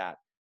after that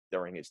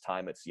during his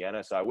time at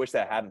Siena. So I wish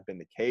that hadn't been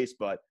the case,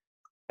 but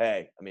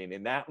hey, I mean,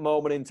 in that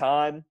moment in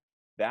time,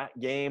 that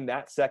game,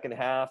 that second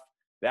half,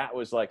 that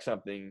was like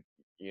something,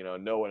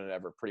 no one had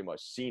ever pretty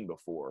much seen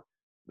before,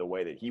 the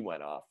way that he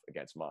went off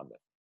against Monmouth.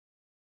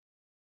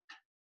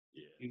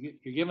 Yeah.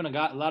 You're giving a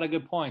lot of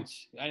good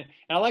points. And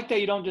I like that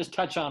you don't just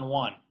touch on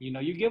one.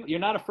 You're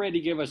not afraid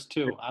to give us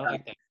two. I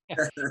like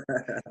that.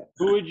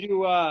 Who would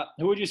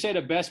you say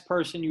the best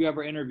person you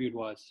ever interviewed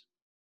was?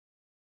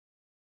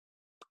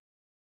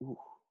 Ooh.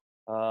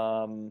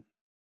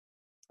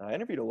 I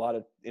interviewed a lot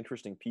of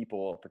interesting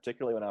people,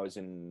 particularly when I was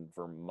in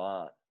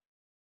Vermont.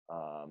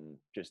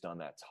 Just on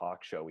that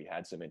talk show, we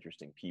had some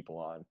interesting people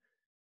on.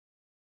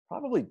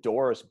 Probably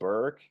Doris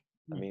Burke.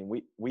 I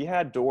mean, we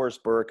had Doris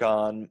Burke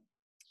on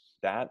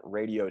that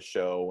radio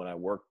show when I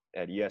worked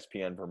at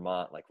ESPN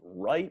Vermont, like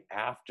right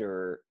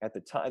after, at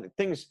the time,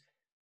 it's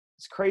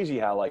crazy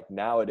how like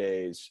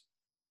nowadays,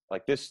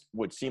 like this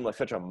would seem like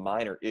such a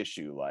minor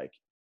issue, like,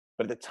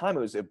 but at the time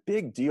it was a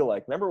big deal.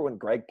 Like, remember when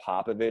Greg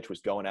Popovich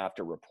was going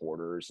after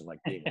reporters and like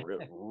being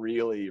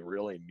really,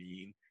 really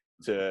mean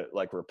to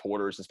like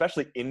reporters,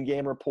 especially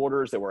in-game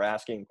reporters that were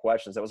asking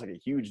questions. That was like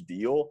a huge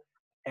deal.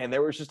 And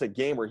there was just a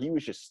game where he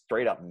was just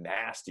straight up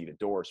nasty to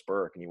Doris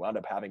Burke, and he wound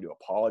up having to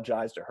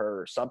apologize to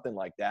her or something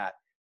like that.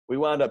 We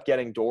wound up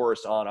getting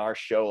Doris on our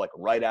show like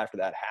right after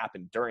that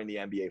happened during the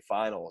NBA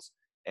Finals,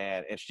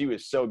 and she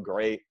was so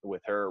great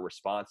with her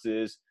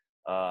responses,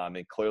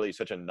 and clearly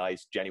such a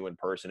nice, genuine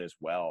person as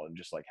well, and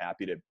just like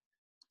happy to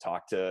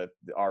talk to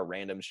our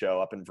random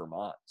show up in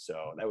Vermont.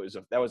 So that was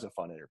a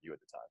fun interview at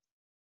the time.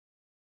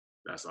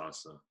 That's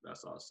awesome.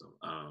 That's awesome.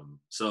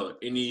 So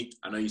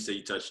I know you said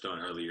you touched on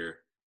earlier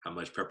how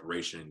much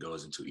preparation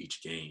goes into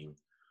each game.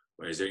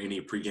 Or is there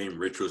any pregame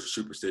rituals or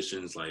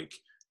superstitions, like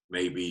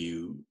maybe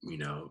you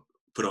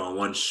put on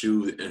one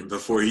shoe and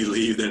before you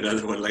leave, then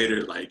another one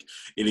later, like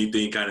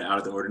anything kind of out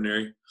of the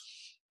ordinary?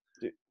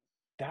 Dude,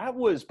 that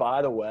was,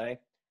 by the way,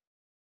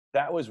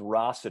 that was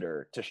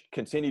Rossiter, to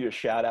continue to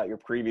shout out your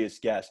previous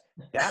guest.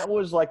 That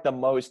was like the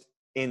most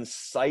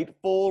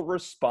insightful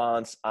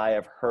response I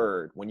have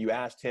heard when you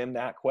asked him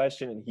that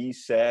question, and he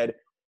said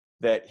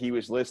that he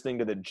was listening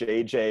to the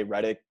JJ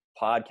Redick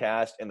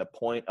podcast and the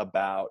point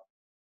about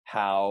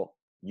how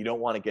you don't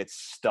want to get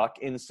stuck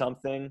in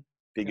something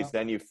because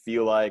then you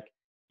feel like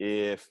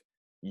if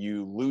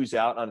you lose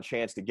out on a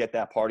chance to get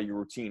that part of your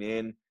routine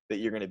in, that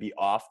you're going to be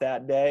off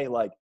that day.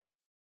 Like,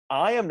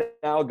 I am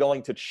now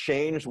going to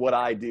change what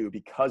I do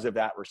because of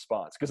that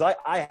response. Because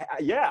I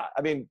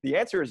mean, the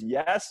answer is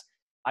yes.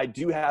 I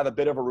do have a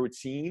bit of a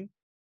routine,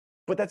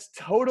 but that's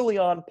totally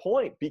on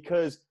point,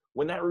 because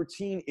when that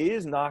routine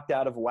is knocked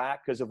out of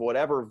whack because of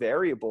whatever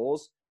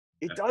variables,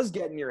 it does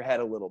get in your head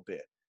a little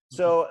bit.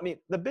 So, I mean,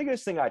 the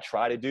biggest thing I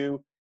try to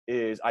do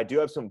is I do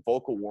have some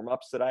vocal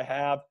warm-ups that I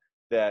have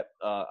that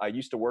I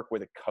used to work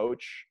with a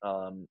coach,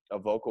 a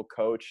vocal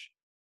coach,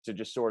 to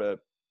just sort of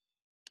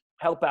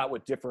help out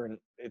with different,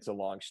 it's a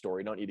long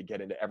story. Don't need to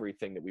get into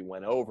everything that we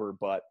went over,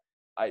 but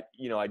I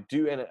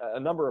do, and a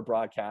number of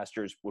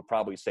broadcasters would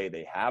probably say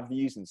they have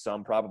these and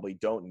some probably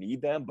don't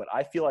need them, but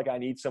I feel like I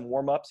need some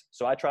warm-ups.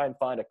 So I try and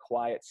find a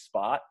quiet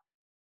spot.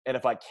 And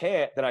if I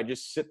can't, then I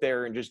just sit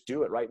there and just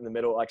do it right in the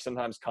middle. Like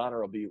sometimes Connor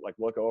will be like,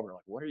 look over,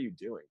 like, what are you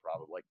doing?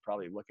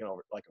 Probably looking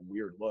over like a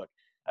weird look.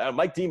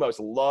 Mike Demos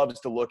loves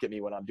to look at me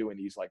when I'm doing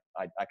these. Like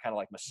I kind of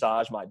like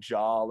massage my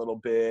jaw a little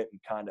bit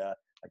and kind of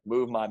like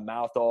move my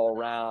mouth all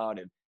around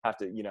and have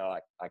to,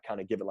 I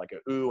kind of give it like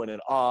a ooh and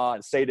an ah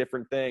and say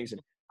different things.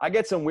 And I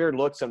get some weird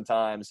looks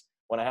sometimes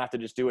when I have to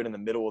just do it in the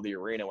middle of the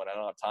arena when I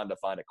don't have time to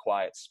find a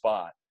quiet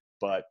spot.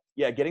 But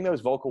yeah, getting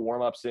those vocal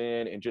warm-ups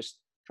in and just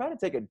trying to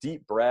take a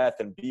deep breath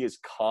and be as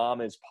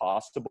calm as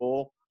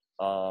possible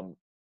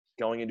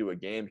going into a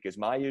game, because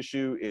my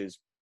issue is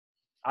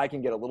I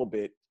can get a little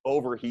bit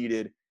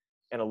overheated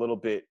and a little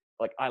bit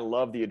like, I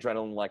love the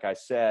adrenaline, like I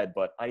said,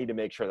 but I need to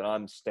make sure that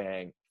I'm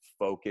staying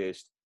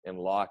focused and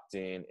locked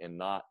in and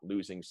not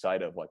losing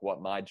sight of like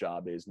what my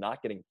job is,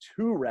 not getting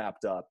too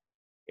wrapped up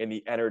in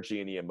the energy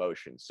and the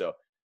emotion. So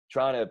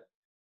trying to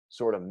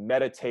sort of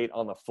meditate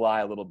on the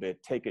fly a little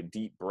bit, take a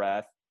deep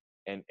breath,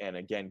 and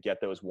again, get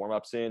those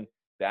warm-ups in.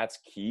 That's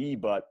key.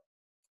 But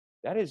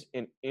that is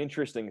an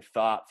interesting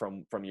thought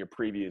from your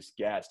previous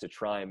guest, to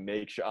try and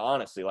make sure,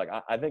 honestly, like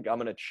I think I'm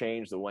going to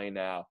change the way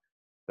now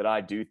that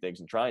I do things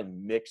and try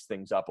and mix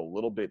things up a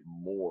little bit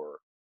more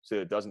so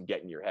it doesn't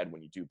get in your head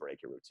when you do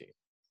break your routine.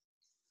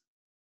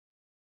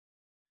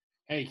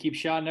 Hey, keep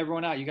shouting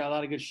everyone out. You got a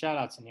lot of good shout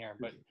outs in here,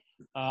 but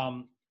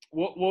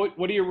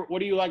what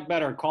do you like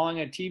better,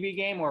 calling a TV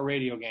game or a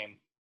radio game?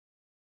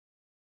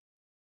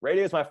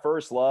 Radio is my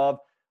first love.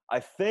 I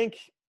think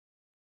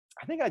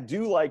I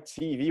do like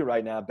TV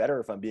right now better,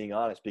 if I'm being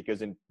honest,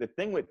 because the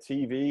thing with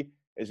TV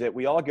is that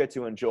we all get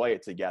to enjoy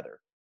it together.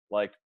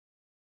 Like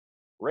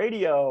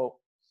radio,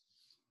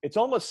 it's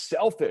almost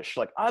selfish.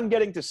 Like I'm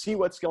getting to see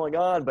what's going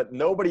on, but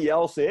nobody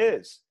else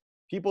is.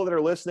 People that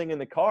are listening in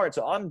the car. And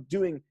so I'm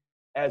doing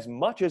as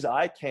much as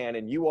I can,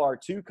 and you are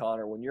too,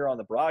 Connor, when you're on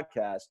the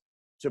broadcast,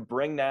 to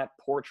bring that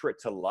portrait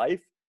to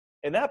life.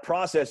 And that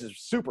process is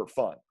super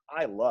fun.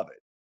 I love it.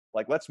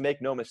 Like, let's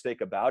make no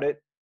mistake about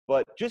it.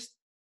 But just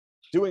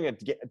doing a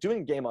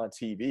game on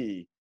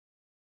TV,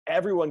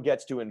 everyone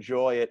gets to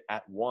enjoy it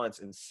at once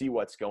and see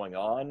what's going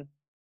on.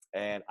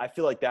 And I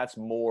feel like that's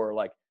more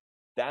like,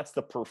 that's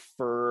the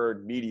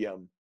preferred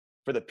medium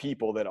for the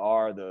people that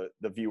are the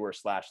viewer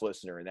 /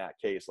 listener in that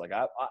case. Like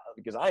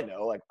because I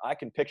know, like I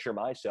can picture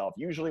myself,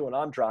 usually when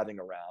I'm driving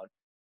around,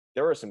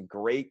 there are some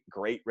great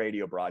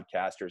radio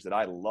broadcasters that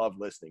I love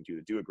listening to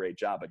that do a great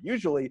job. But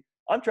usually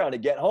I'm trying to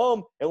get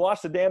home and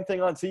watch the damn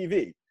thing on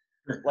TV.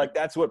 Like,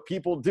 that's what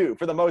people do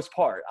for the most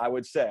part, I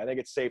would say. I think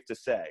it's safe to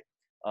say.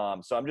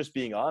 So I'm just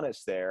being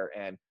honest there.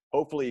 And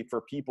hopefully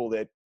for people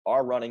that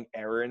are running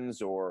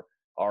errands or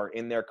are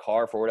in their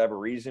car for whatever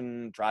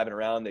reason, driving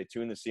around, they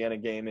tune the Siena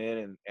game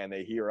in and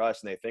they hear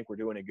us and they think we're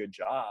doing a good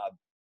job.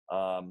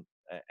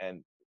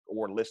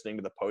 Or listening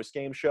to the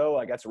post-game show.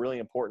 Like, that's a really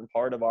important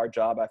part of our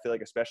job. I feel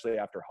like, especially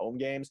after home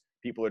games,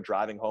 people are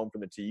driving home from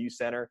the TU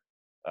Center.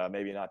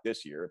 Maybe not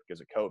this year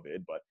because of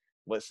COVID, but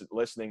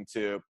listening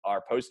to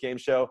our post-game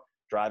show,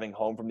 driving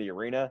home from the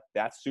arena,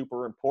 that's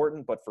super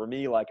important. But for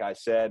me, like I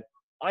said,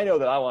 I know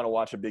that I want to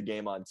watch a big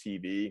game on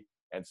TV.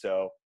 And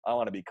so I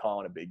want to be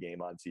calling a big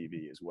game on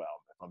TV as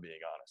well, if I'm being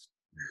honest.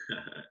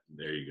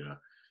 There you go.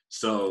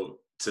 So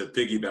to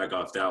piggyback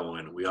off that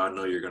one, we all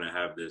know you're going to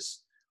have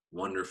this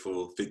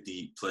wonderful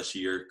 50-plus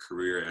year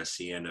career at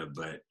Siena,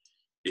 but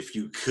if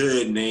you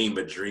could name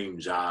a dream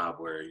job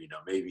where, you know,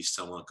 maybe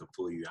someone could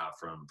pull you out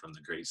from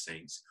the Great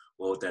Saints,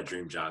 what would that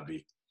dream job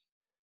be?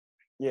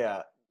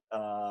 Yeah,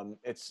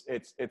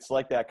 it's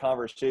like that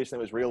conversation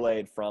that was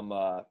relayed from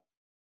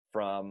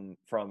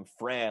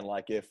Fran,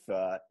 like if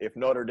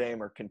Notre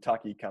Dame or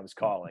Kentucky comes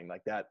calling,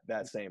 like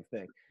that same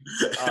thing.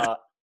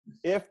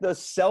 If the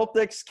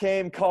Celtics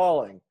came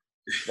calling,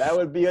 that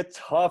would be a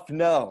tough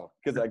no,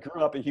 because I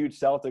grew up a huge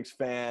Celtics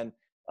fan.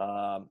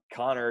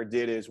 Connor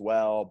did as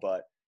well.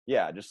 But,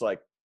 yeah, just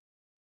like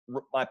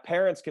my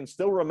parents can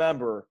still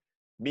remember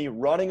me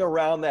running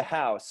around the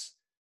house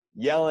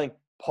yelling,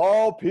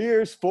 "Paul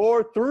Pierce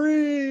for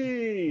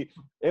 3,"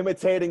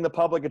 imitating the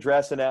public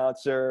address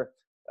announcer,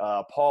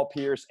 Paul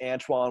Pierce,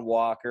 Antoine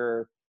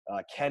Walker,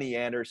 Kenny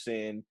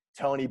Anderson,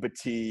 Tony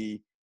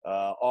Battie,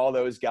 all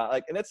those guys.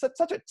 Like, and it's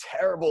such a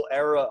terrible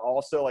era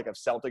also, like, of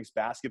Celtics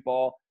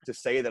basketball to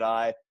say that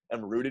I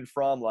am rooted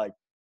from. Like,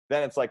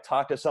 then it's like,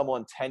 talk to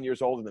someone 10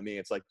 years older than me.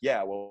 It's like,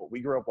 yeah, well,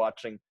 we grew up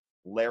watching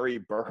Larry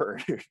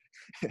Bird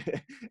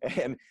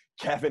and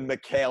Kevin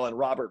McHale and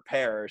Robert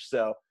Parrish.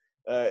 So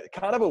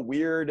kind of a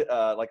weird,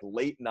 like,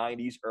 late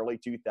 90s, early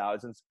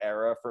 2000s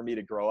era for me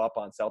to grow up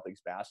on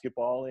Celtics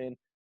basketball in.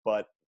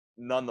 But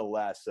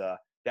nonetheless,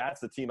 that's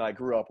the team I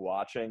grew up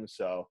watching.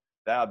 So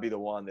that would be the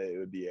one that it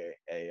would be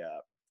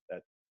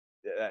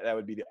that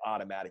would be the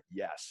automatic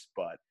yes.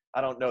 But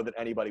I don't know that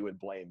anybody would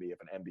blame me if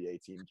an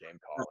NBA team came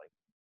calling.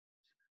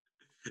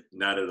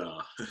 Not at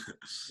all.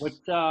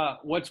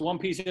 What's one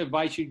piece of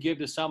advice you'd give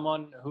to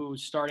someone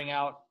who's starting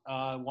out,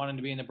 wanting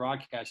to be in the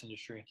broadcast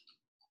industry?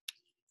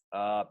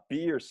 Be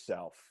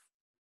yourself.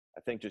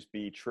 I think just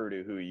be true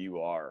to who you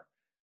are,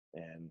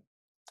 and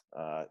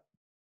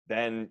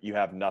then you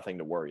have nothing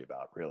to worry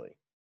about, really.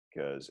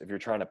 Because if you're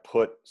trying to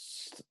put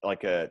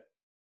like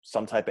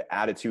some type of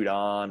attitude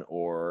on,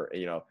 or,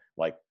 you know,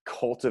 like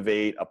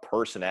cultivate a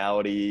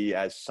personality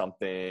as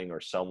something or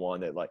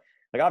someone that like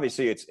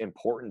obviously it's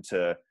important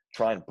to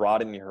try and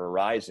broaden your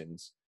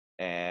horizons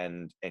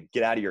and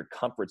get out of your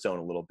comfort zone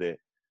a little bit.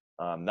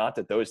 Not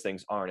that those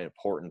things aren't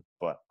important,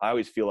 but I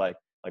always feel like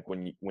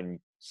when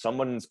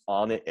someone's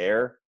on the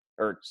air,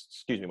 or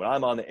excuse me, when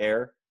I'm on the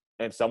air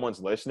and someone's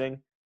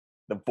listening,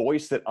 the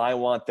voice that I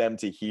want them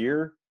to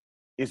hear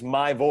is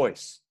my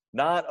voice,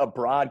 not a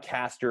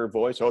broadcaster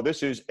voice. Oh,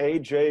 this is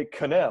AJ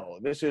Cannell.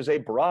 This is a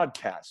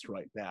broadcast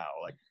right now.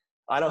 Like,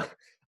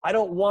 I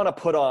don't want to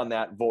put on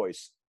that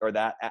voice or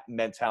that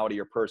mentality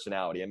or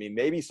personality. I mean,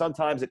 maybe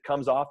sometimes it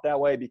comes off that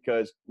way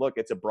because, look,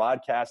 it's a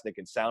broadcast and it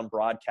can sound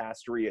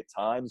broadcastery at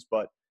times.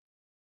 But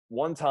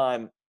one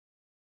time,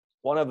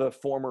 one of the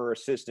former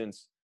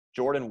assistants,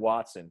 Jordan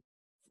Watson,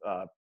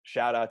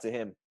 shout out to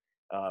him,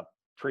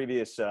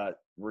 previous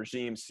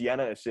regime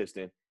Siena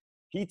assistant,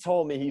 he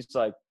told me, he's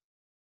like,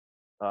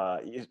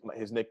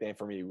 his nickname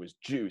for me was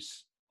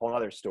Juice, whole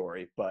other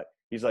story. But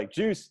he's like,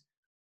 Juice,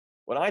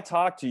 when I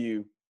talk to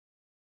you,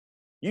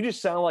 you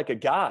just sound like a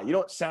guy. You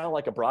don't sound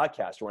like a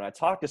broadcaster. When I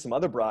talk to some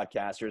other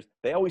broadcasters,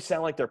 they always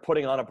sound like they're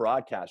putting on a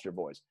broadcaster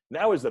voice. And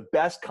that was the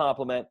best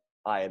compliment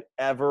I had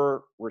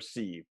ever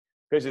received,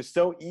 because it's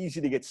so easy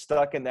to get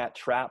stuck in that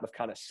trap of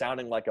kind of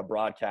sounding like a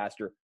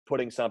broadcaster,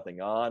 putting something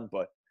on.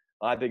 But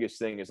my biggest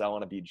thing is I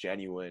want to be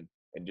genuine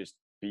and just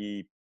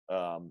be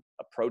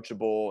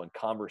approachable and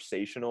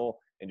conversational,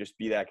 and just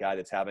be that guy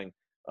that's having,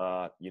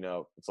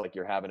 it's like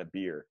you're having a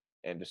beer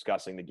and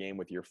discussing the game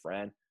with your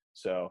friend.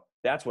 So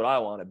that's what I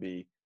want to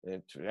be.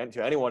 And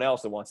to anyone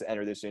else that wants to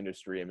enter this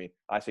industry, I mean,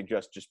 I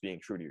suggest just being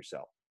true to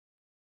yourself.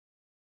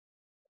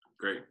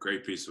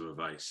 Great piece of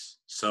advice.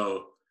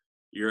 So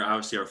you're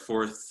obviously our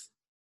fourth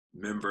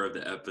member of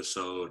the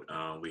episode.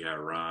 We have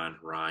Ron,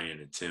 Ryan,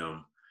 and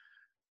Tim.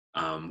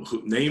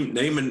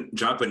 Name and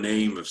drop a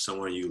name of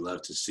someone you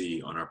love to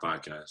see on our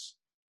podcast.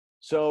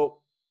 So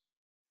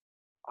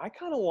I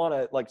kind of want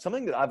to, like,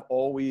 something that I've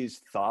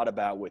always thought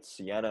about with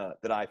Siena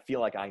that I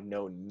feel like I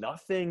know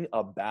nothing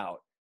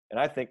about. And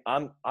I think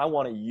I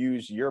want to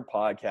use your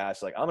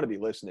podcast. Like, I'm going to be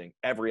listening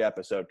every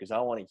episode because I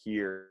want to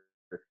hear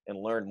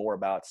and learn more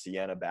about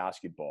Siena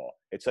basketball.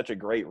 It's such a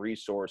great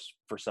resource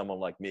for someone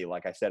like me,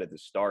 like I said at the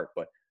start.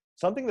 But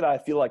something that I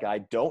feel like I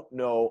don't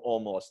know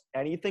almost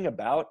anything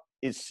about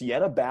is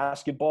Siena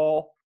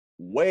basketball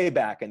way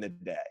back in the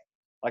day.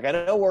 Like I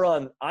know we're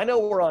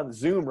on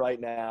Zoom right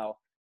now,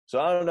 so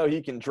I don't know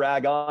he can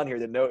drag on here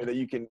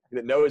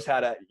that knows how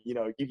to, you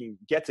know, you can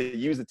get to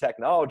use the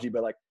technology.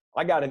 But like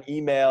I got an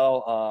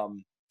email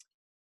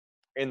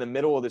in the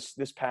middle of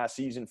this past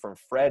season from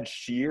Fred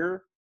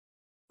Shear,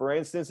 for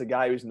instance, a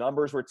guy whose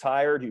numbers were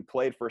tired, who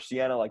played for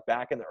Siena like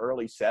back in the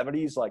early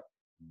 70s. Like,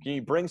 can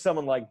you bring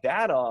someone like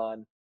that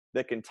on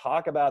that can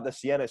talk about the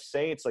Siena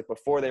Saints like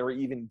before they were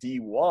even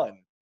D1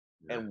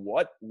 and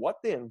what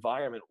the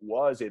environment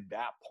was at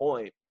that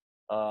point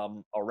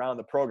around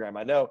the program?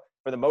 I know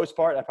for the most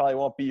part, that probably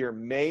won't be your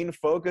main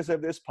focus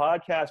of this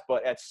podcast,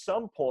 but at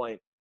some point,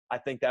 I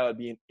think that would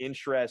be an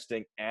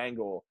interesting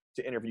angle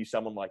to interview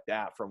someone like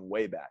that from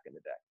way back in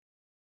the day.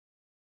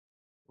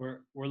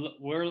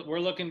 We're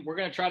looking. We're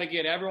going to try to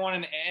get everyone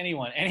and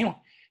anyone.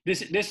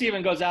 This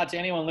even goes out to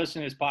anyone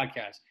listening to this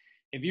podcast.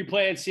 If you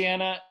play at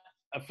Siena,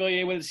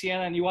 affiliated with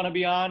Siena, and you want to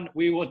be on,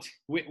 we will.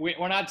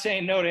 We're not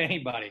saying no to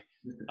anybody.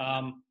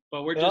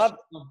 But we're just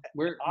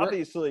we're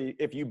obviously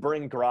if you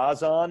bring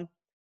Graz on,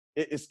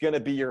 it's going to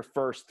be your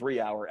first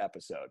 3-hour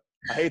episode.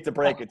 I hate to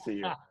break it to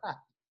you.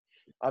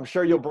 I'm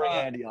sure you'll bring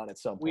Andy on at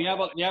some point. We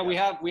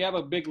have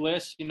a big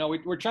list. You know,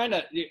 we're trying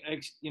to,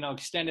 you know,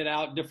 extend it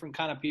out, different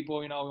kind of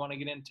people. You know, we want to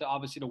get into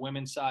obviously the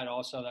women's side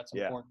also. That's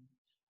important.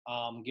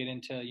 Get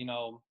into, you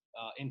know,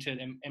 into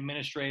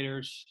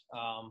administrators,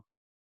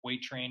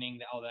 weight training,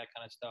 all that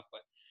kind of stuff.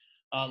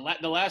 But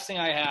the last thing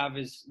I have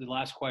is the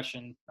last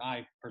question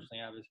I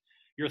personally have is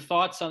your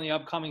thoughts on the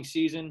upcoming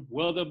season.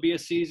 Will there be a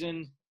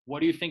season?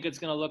 What do you think it's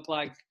going to look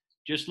like?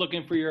 Just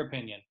looking for your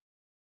opinion.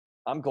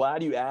 I'm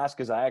glad you asked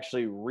because I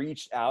actually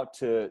reached out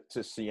to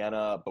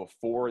Siena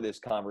before this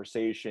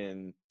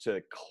conversation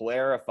to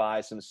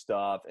clarify some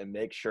stuff and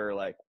make sure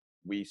like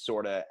we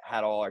sort of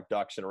had all our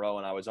ducks in a row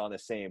and I was on the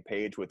same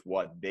page with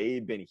what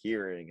they've been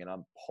hearing. And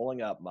I'm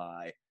pulling up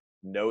my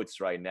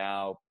notes right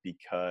now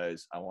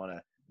because I want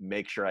to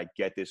make sure I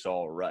get this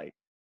all right.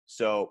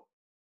 So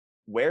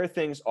where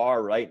things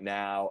are right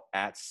now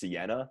at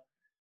Siena,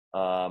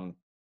 I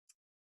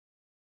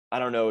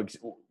don't know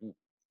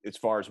as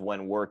far as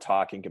when we're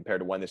talking compared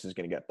to when this is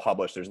going to get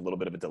published. There's a little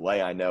bit of a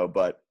delay, I know,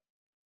 but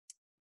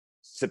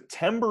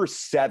September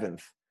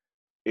 7th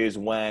is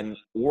when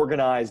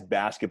organized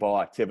basketball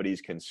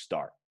activities can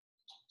start.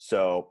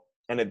 So,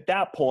 and at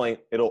that point,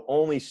 it'll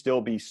only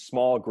still be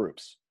small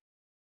groups.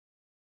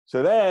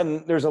 So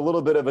then there's a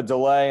little bit of a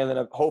delay, and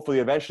then hopefully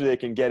eventually they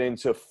can get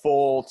into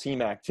full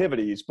team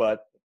activities.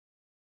 But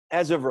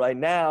as of right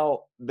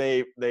now,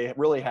 they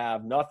really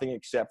have nothing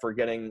except for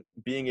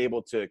being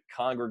able to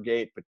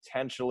congregate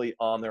potentially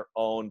on their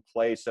own,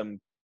 play some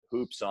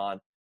hoops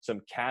on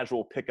some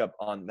casual pickup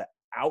on the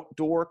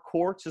outdoor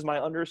courts is my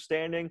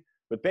understanding,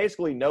 but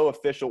basically no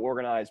official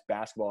organized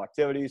basketball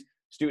activities.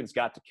 Students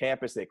got to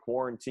campus, they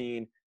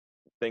quarantined,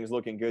 things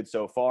looking good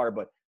so far,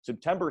 but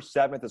September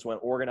 7th is when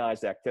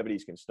organized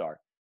activities can start.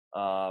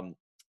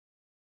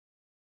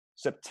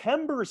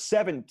 September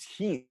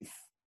 17th,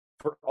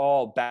 for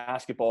all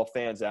basketball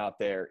fans out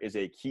there, is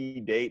a key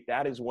date.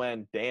 That is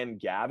when Dan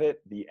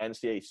Gavitt, the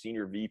NCAA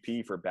Senior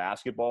VP for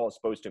basketball, is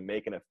supposed to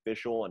make an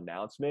official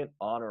announcement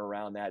on or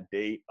around that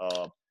date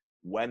of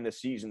when the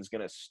season's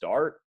going to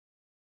start.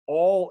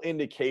 All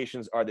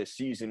indications are the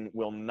season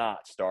will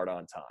not start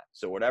on time.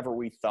 So whatever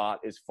we thought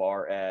as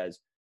far as,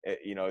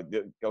 you know,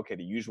 the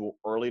usual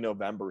early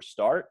November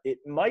start, it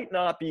might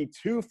not be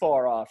too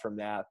far off from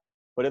that,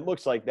 but it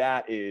looks like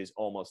that is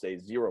almost a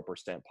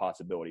 0%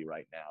 possibility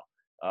right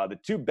now. The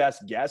two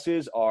best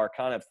guesses are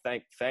kind of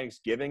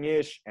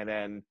Thanksgiving-ish, and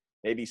then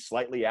maybe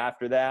slightly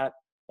after that,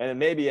 and then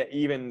maybe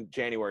even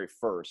January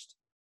 1st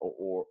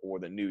or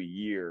the new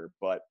year.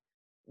 But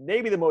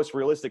maybe the most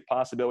realistic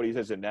possibilities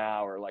as of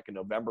now are like a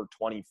November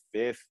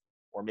 25th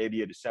or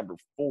maybe a December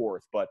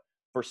 4th. But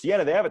for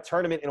Siena, they have a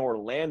tournament in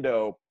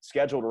Orlando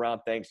scheduled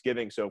around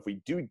Thanksgiving. So if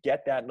we do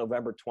get that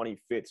November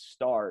 25th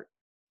start,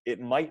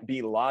 it might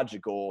be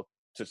logical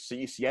to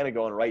see Siena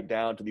going right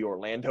down to the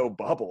Orlando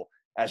bubble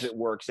as it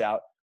works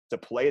out to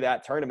play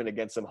that tournament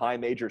against some high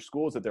major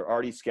schools that they're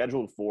already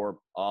scheduled for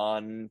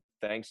on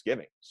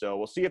Thanksgiving. So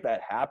we'll see if that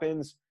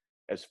happens.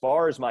 As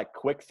far as my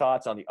quick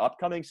thoughts on the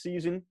upcoming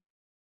season,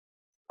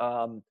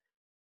 I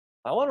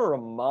want to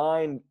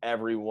remind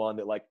everyone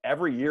that like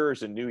every year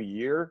is a new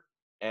year,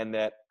 and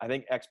that I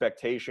think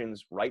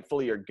expectations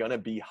rightfully are going to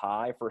be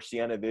high for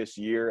Siena this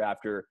year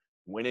after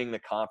winning the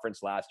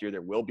conference last year.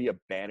 There will be a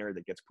banner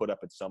that gets put up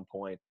at some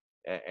point,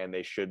 and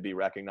they should be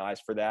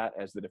recognized for that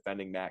as the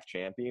defending MAC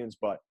champions.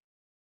 But,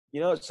 you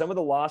know, some of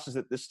the losses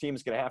that this team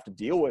is going to have to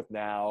deal with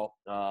now,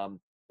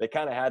 they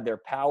kind of had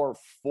their power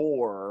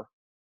four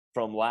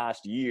from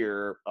last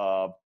year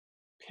of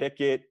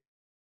Pickett,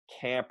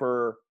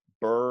 Camper,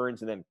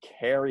 Burns, and then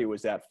Carey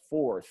was that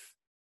fourth.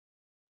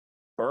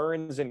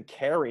 Burns and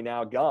Carey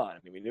now gone. I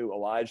mean, we knew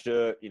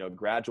Elijah, you know,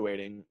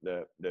 graduating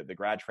the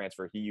grad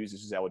transfer, he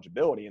uses his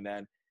eligibility, and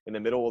then in the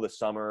middle of the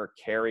summer,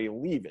 Carey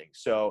leaving.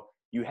 So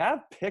you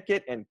have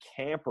Pickett and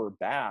Camper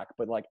back,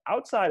 but like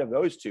outside of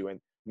those two, and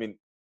I mean,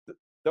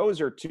 those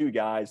are two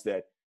guys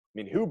that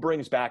mean, who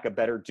brings back a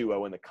better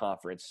duo in the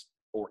conference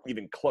or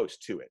even close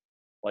to it?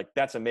 Like,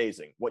 that's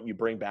amazing what you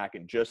bring back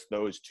in just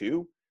those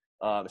two,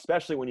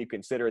 especially when you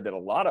consider that a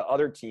lot of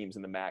other teams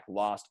in the MAC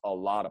lost a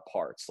lot of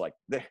parts. Like,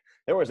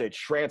 there was a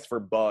transfer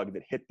bug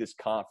that hit this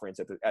conference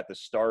at the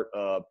start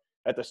of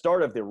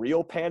the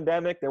real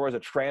pandemic. There was a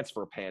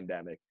transfer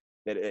pandemic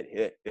that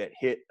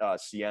hit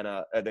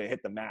Siena, that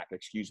hit the MAC,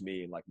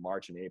 in like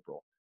March and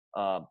April.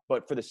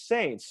 But for the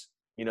Saints,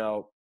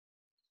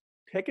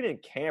 Pickett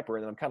and Camper,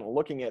 and I'm kind of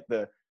looking at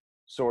the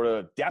sort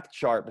of depth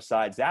chart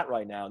besides that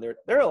right now, and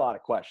there are a lot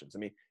of questions. I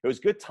mean, it was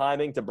good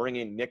timing to bring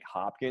in Nick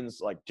Hopkins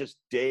like just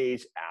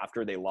days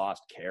after they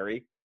lost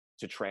Carey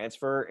to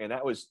transfer, and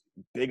that was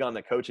big on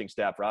the coaching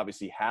staff for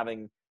obviously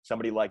having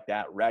somebody like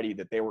that ready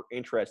that they were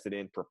interested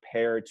in,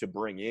 prepared to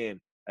bring in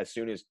as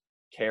soon as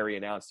Carey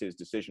announced his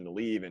decision to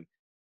leave, and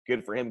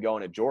good for him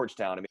going to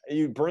Georgetown. I mean,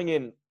 you bring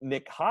in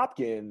Nick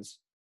Hopkins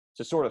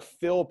to sort of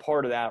fill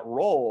part of that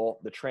role,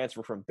 the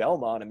transfer from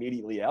Belmont,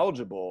 immediately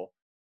eligible.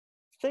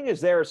 Thing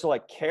is there, so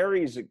like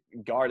Carey's a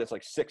guard that's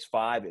like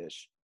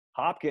 6'5"-ish.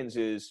 Hopkins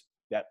is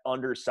that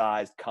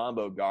undersized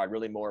combo guard,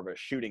 really more of a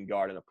shooting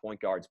guard in a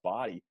point guard's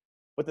body.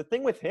 But the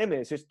thing with him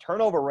is his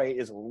turnover rate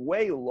is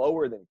way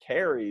lower than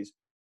Carey's.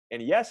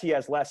 And yes, he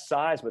has less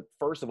size, but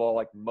first of all,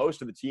 like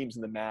most of the teams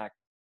in the MAC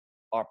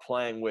are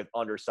playing with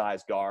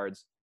undersized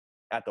guards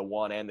at the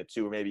 1 and the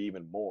 2, or maybe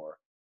even more.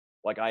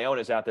 Like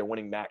Iona's out there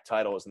winning MAC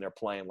titles, and they're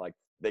playing like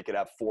they could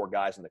have 4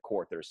 guys in the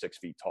court that are 6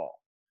 feet tall.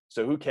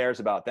 So who cares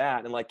about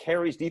that? And like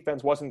Carey's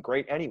defense wasn't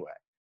great anyway.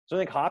 So I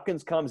think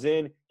Hopkins comes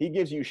in, he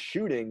gives you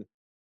shooting.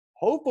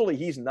 Hopefully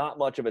he's not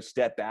much of a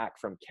step back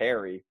from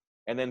Carey.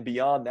 And then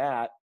beyond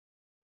that,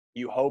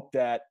 you hope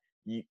that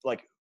you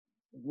like,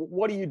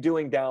 what are you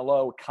doing down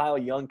low? Kyle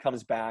Young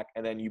comes back,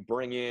 and then you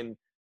bring in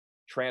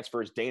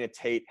transfers Dana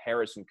Tate,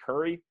 Harrison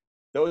Curry.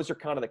 Those are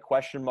kind of the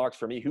question marks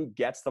for me. Who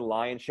gets the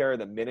lion's share of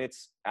the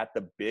minutes at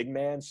the big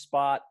man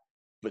spot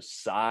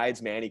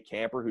besides Manny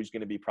Camper, who's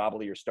going to be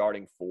probably your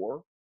starting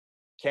 4?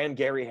 Can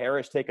Gary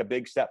Harris take a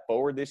big step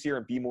forward this year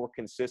and be more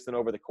consistent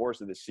over the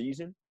course of the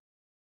season?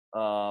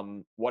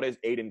 What does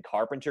Aiden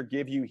Carpenter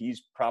give you?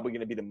 He's probably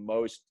going to be the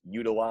most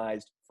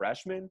utilized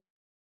freshman.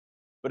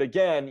 But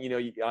again,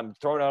 I'm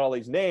throwing out all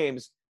these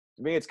names.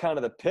 To me, it's kind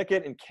of the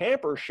Pickett and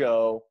Camper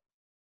show.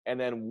 And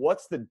then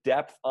what's the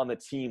depth on the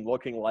team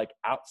looking like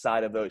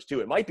outside of those two?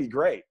 It might be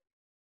great.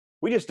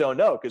 We just don't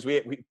know, because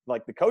we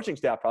like the coaching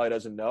staff probably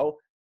doesn't know.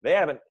 They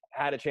haven't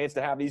had a chance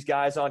to have these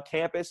guys on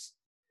campus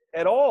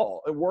at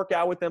all and work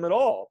out with them at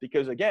all,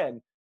 because again,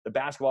 the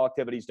basketball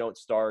activities don't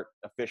start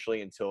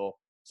officially until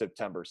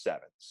September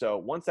 7th. So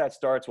once that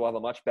starts, we'll have a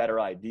much better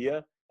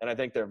idea. And I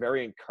think they're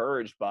very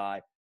encouraged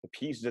by the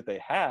pieces that they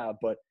have,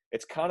 but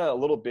it's kind of a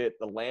little bit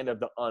the land of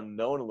the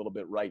unknown a little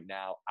bit right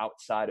now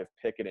outside of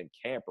Pickett and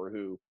Camper,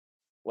 who,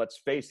 let's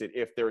face it,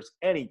 if there's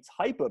any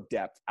type of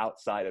depth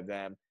outside of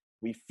them,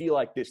 we feel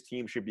like this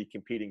team should be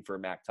competing for a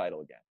MAC title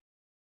again.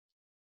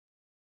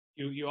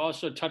 You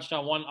also touched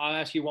on one. I'll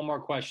ask you one more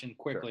question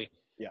quickly.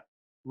 Sure. Yeah.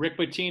 Rick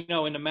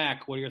Pitino in the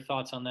MAC. What are your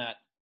thoughts on that?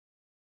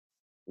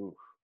 Ooh,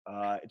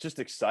 it's just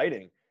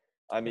exciting.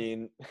 I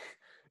mean,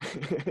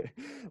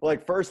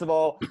 like, first of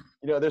all,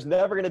 there's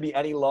never going to be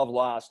any love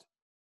lost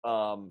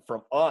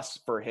from us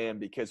for him,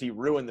 because he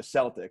ruined the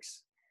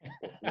Celtics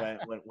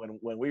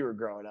when we were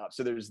growing up.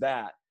 So there's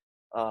that.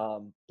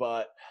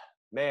 But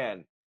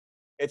man,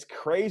 it's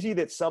crazy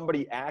that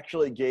somebody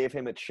actually gave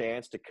him a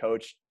chance to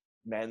coach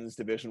men's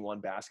Division I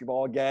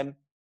basketball again.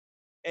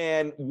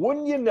 And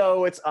wouldn't you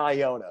know, it's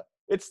Iona.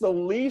 It's the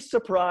least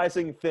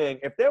surprising thing.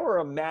 If there were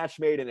a match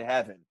made in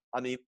heaven,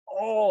 I mean,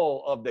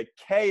 all of the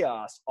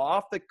chaos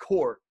off the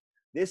court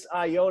this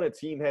Iona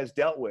team has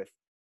dealt with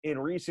in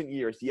recent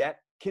years, yet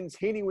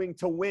continuing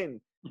to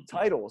win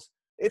titles.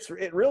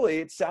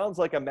 It sounds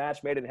like a match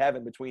made in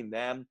heaven between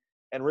them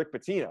and Rick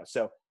Pitino.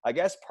 So I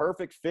guess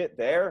perfect fit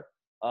there.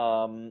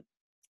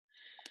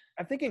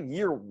 I think in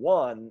year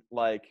one,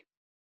 like,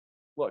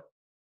 look,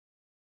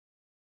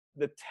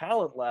 the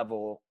talent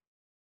level,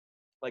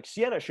 like,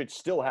 Siena should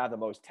still have the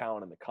most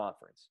talent in the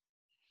conference.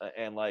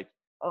 And like,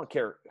 I don't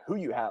care who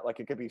you have. Like,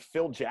 it could be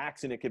Phil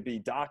Jackson. It could be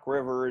Doc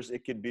Rivers.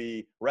 It could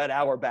be Red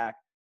Auerbach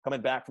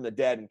coming back from the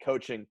dead and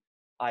coaching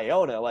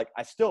Iona. Like,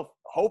 I still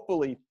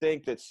hopefully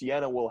think that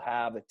Siena will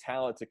have the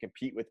talent to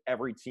compete with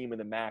every team in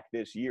the MAC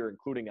this year,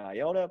 including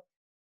Iona.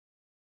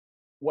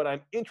 What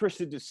I'm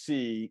interested to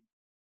see,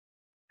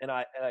 and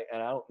I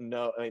don't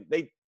know, I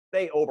mean,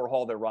 they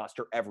overhaul their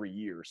roster every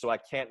year, so I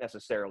can't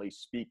necessarily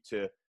speak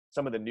to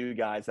some of the new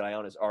guys that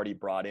Iona's already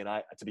brought in.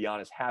 I, to be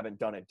honest, haven't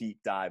done a deep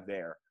dive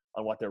there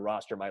on what their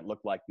roster might look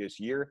like this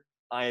year.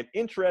 I am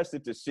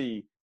interested to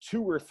see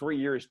 2 or 3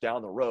 years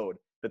down the road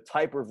the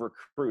type of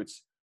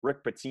recruits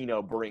Rick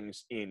Pitino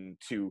brings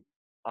into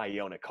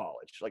Iona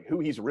College, like who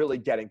he's really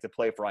getting to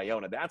play for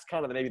Iona. That's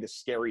kind of maybe the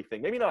scary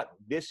thing. Maybe not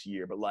this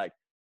year, but like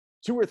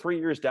 2 or 3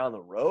 years down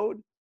the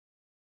road,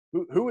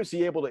 who is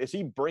he able to – is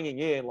he bringing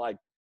in like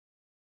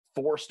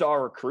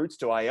 4-star recruits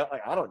to Iona?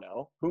 Like, I don't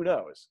know. Who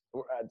knows?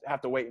 I'd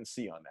have to wait and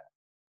see on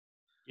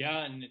that.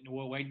 Yeah, and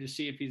we'll wait to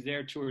see if he's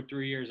there 2 or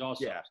 3 years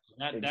also. Yeah,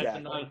 That's exactly.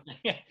 another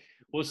thing.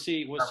 We'll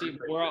see.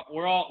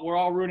 We're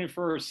all rooting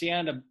for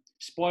Sienna to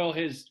spoil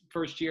his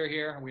first year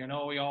here. We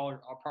know we all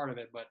are part of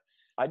it, but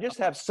I just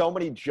have so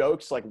many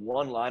jokes, like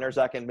one-liners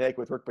I can make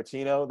with Rick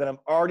Pitino that I'm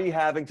already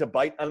having to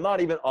bite. I'm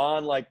not even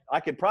on, like, I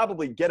could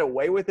probably get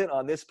away with it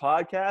on this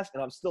podcast,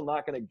 and I'm still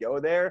not going to go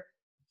there.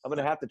 I'm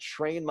going to have to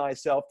train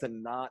myself to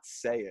not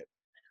say it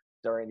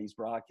during these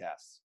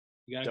broadcasts.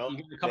 Don't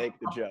make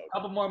the joke. A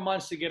couple more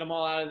months to get them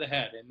all out of the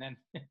head, and then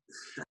and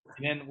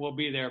then we'll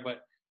be there.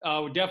 But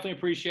we definitely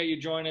appreciate you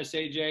joining us,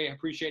 AJ. I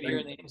appreciate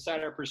hearing the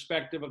insider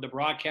perspective of the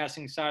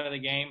broadcasting side of the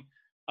game.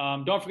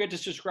 Don't forget to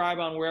subscribe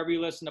on wherever you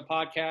listen to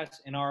podcasts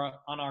and on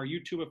our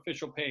YouTube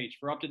official page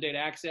for up-to-date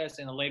access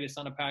and the latest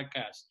on the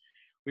podcast.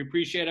 We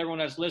appreciate everyone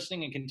that's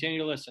listening and continue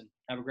to listen.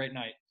 Have a great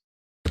night.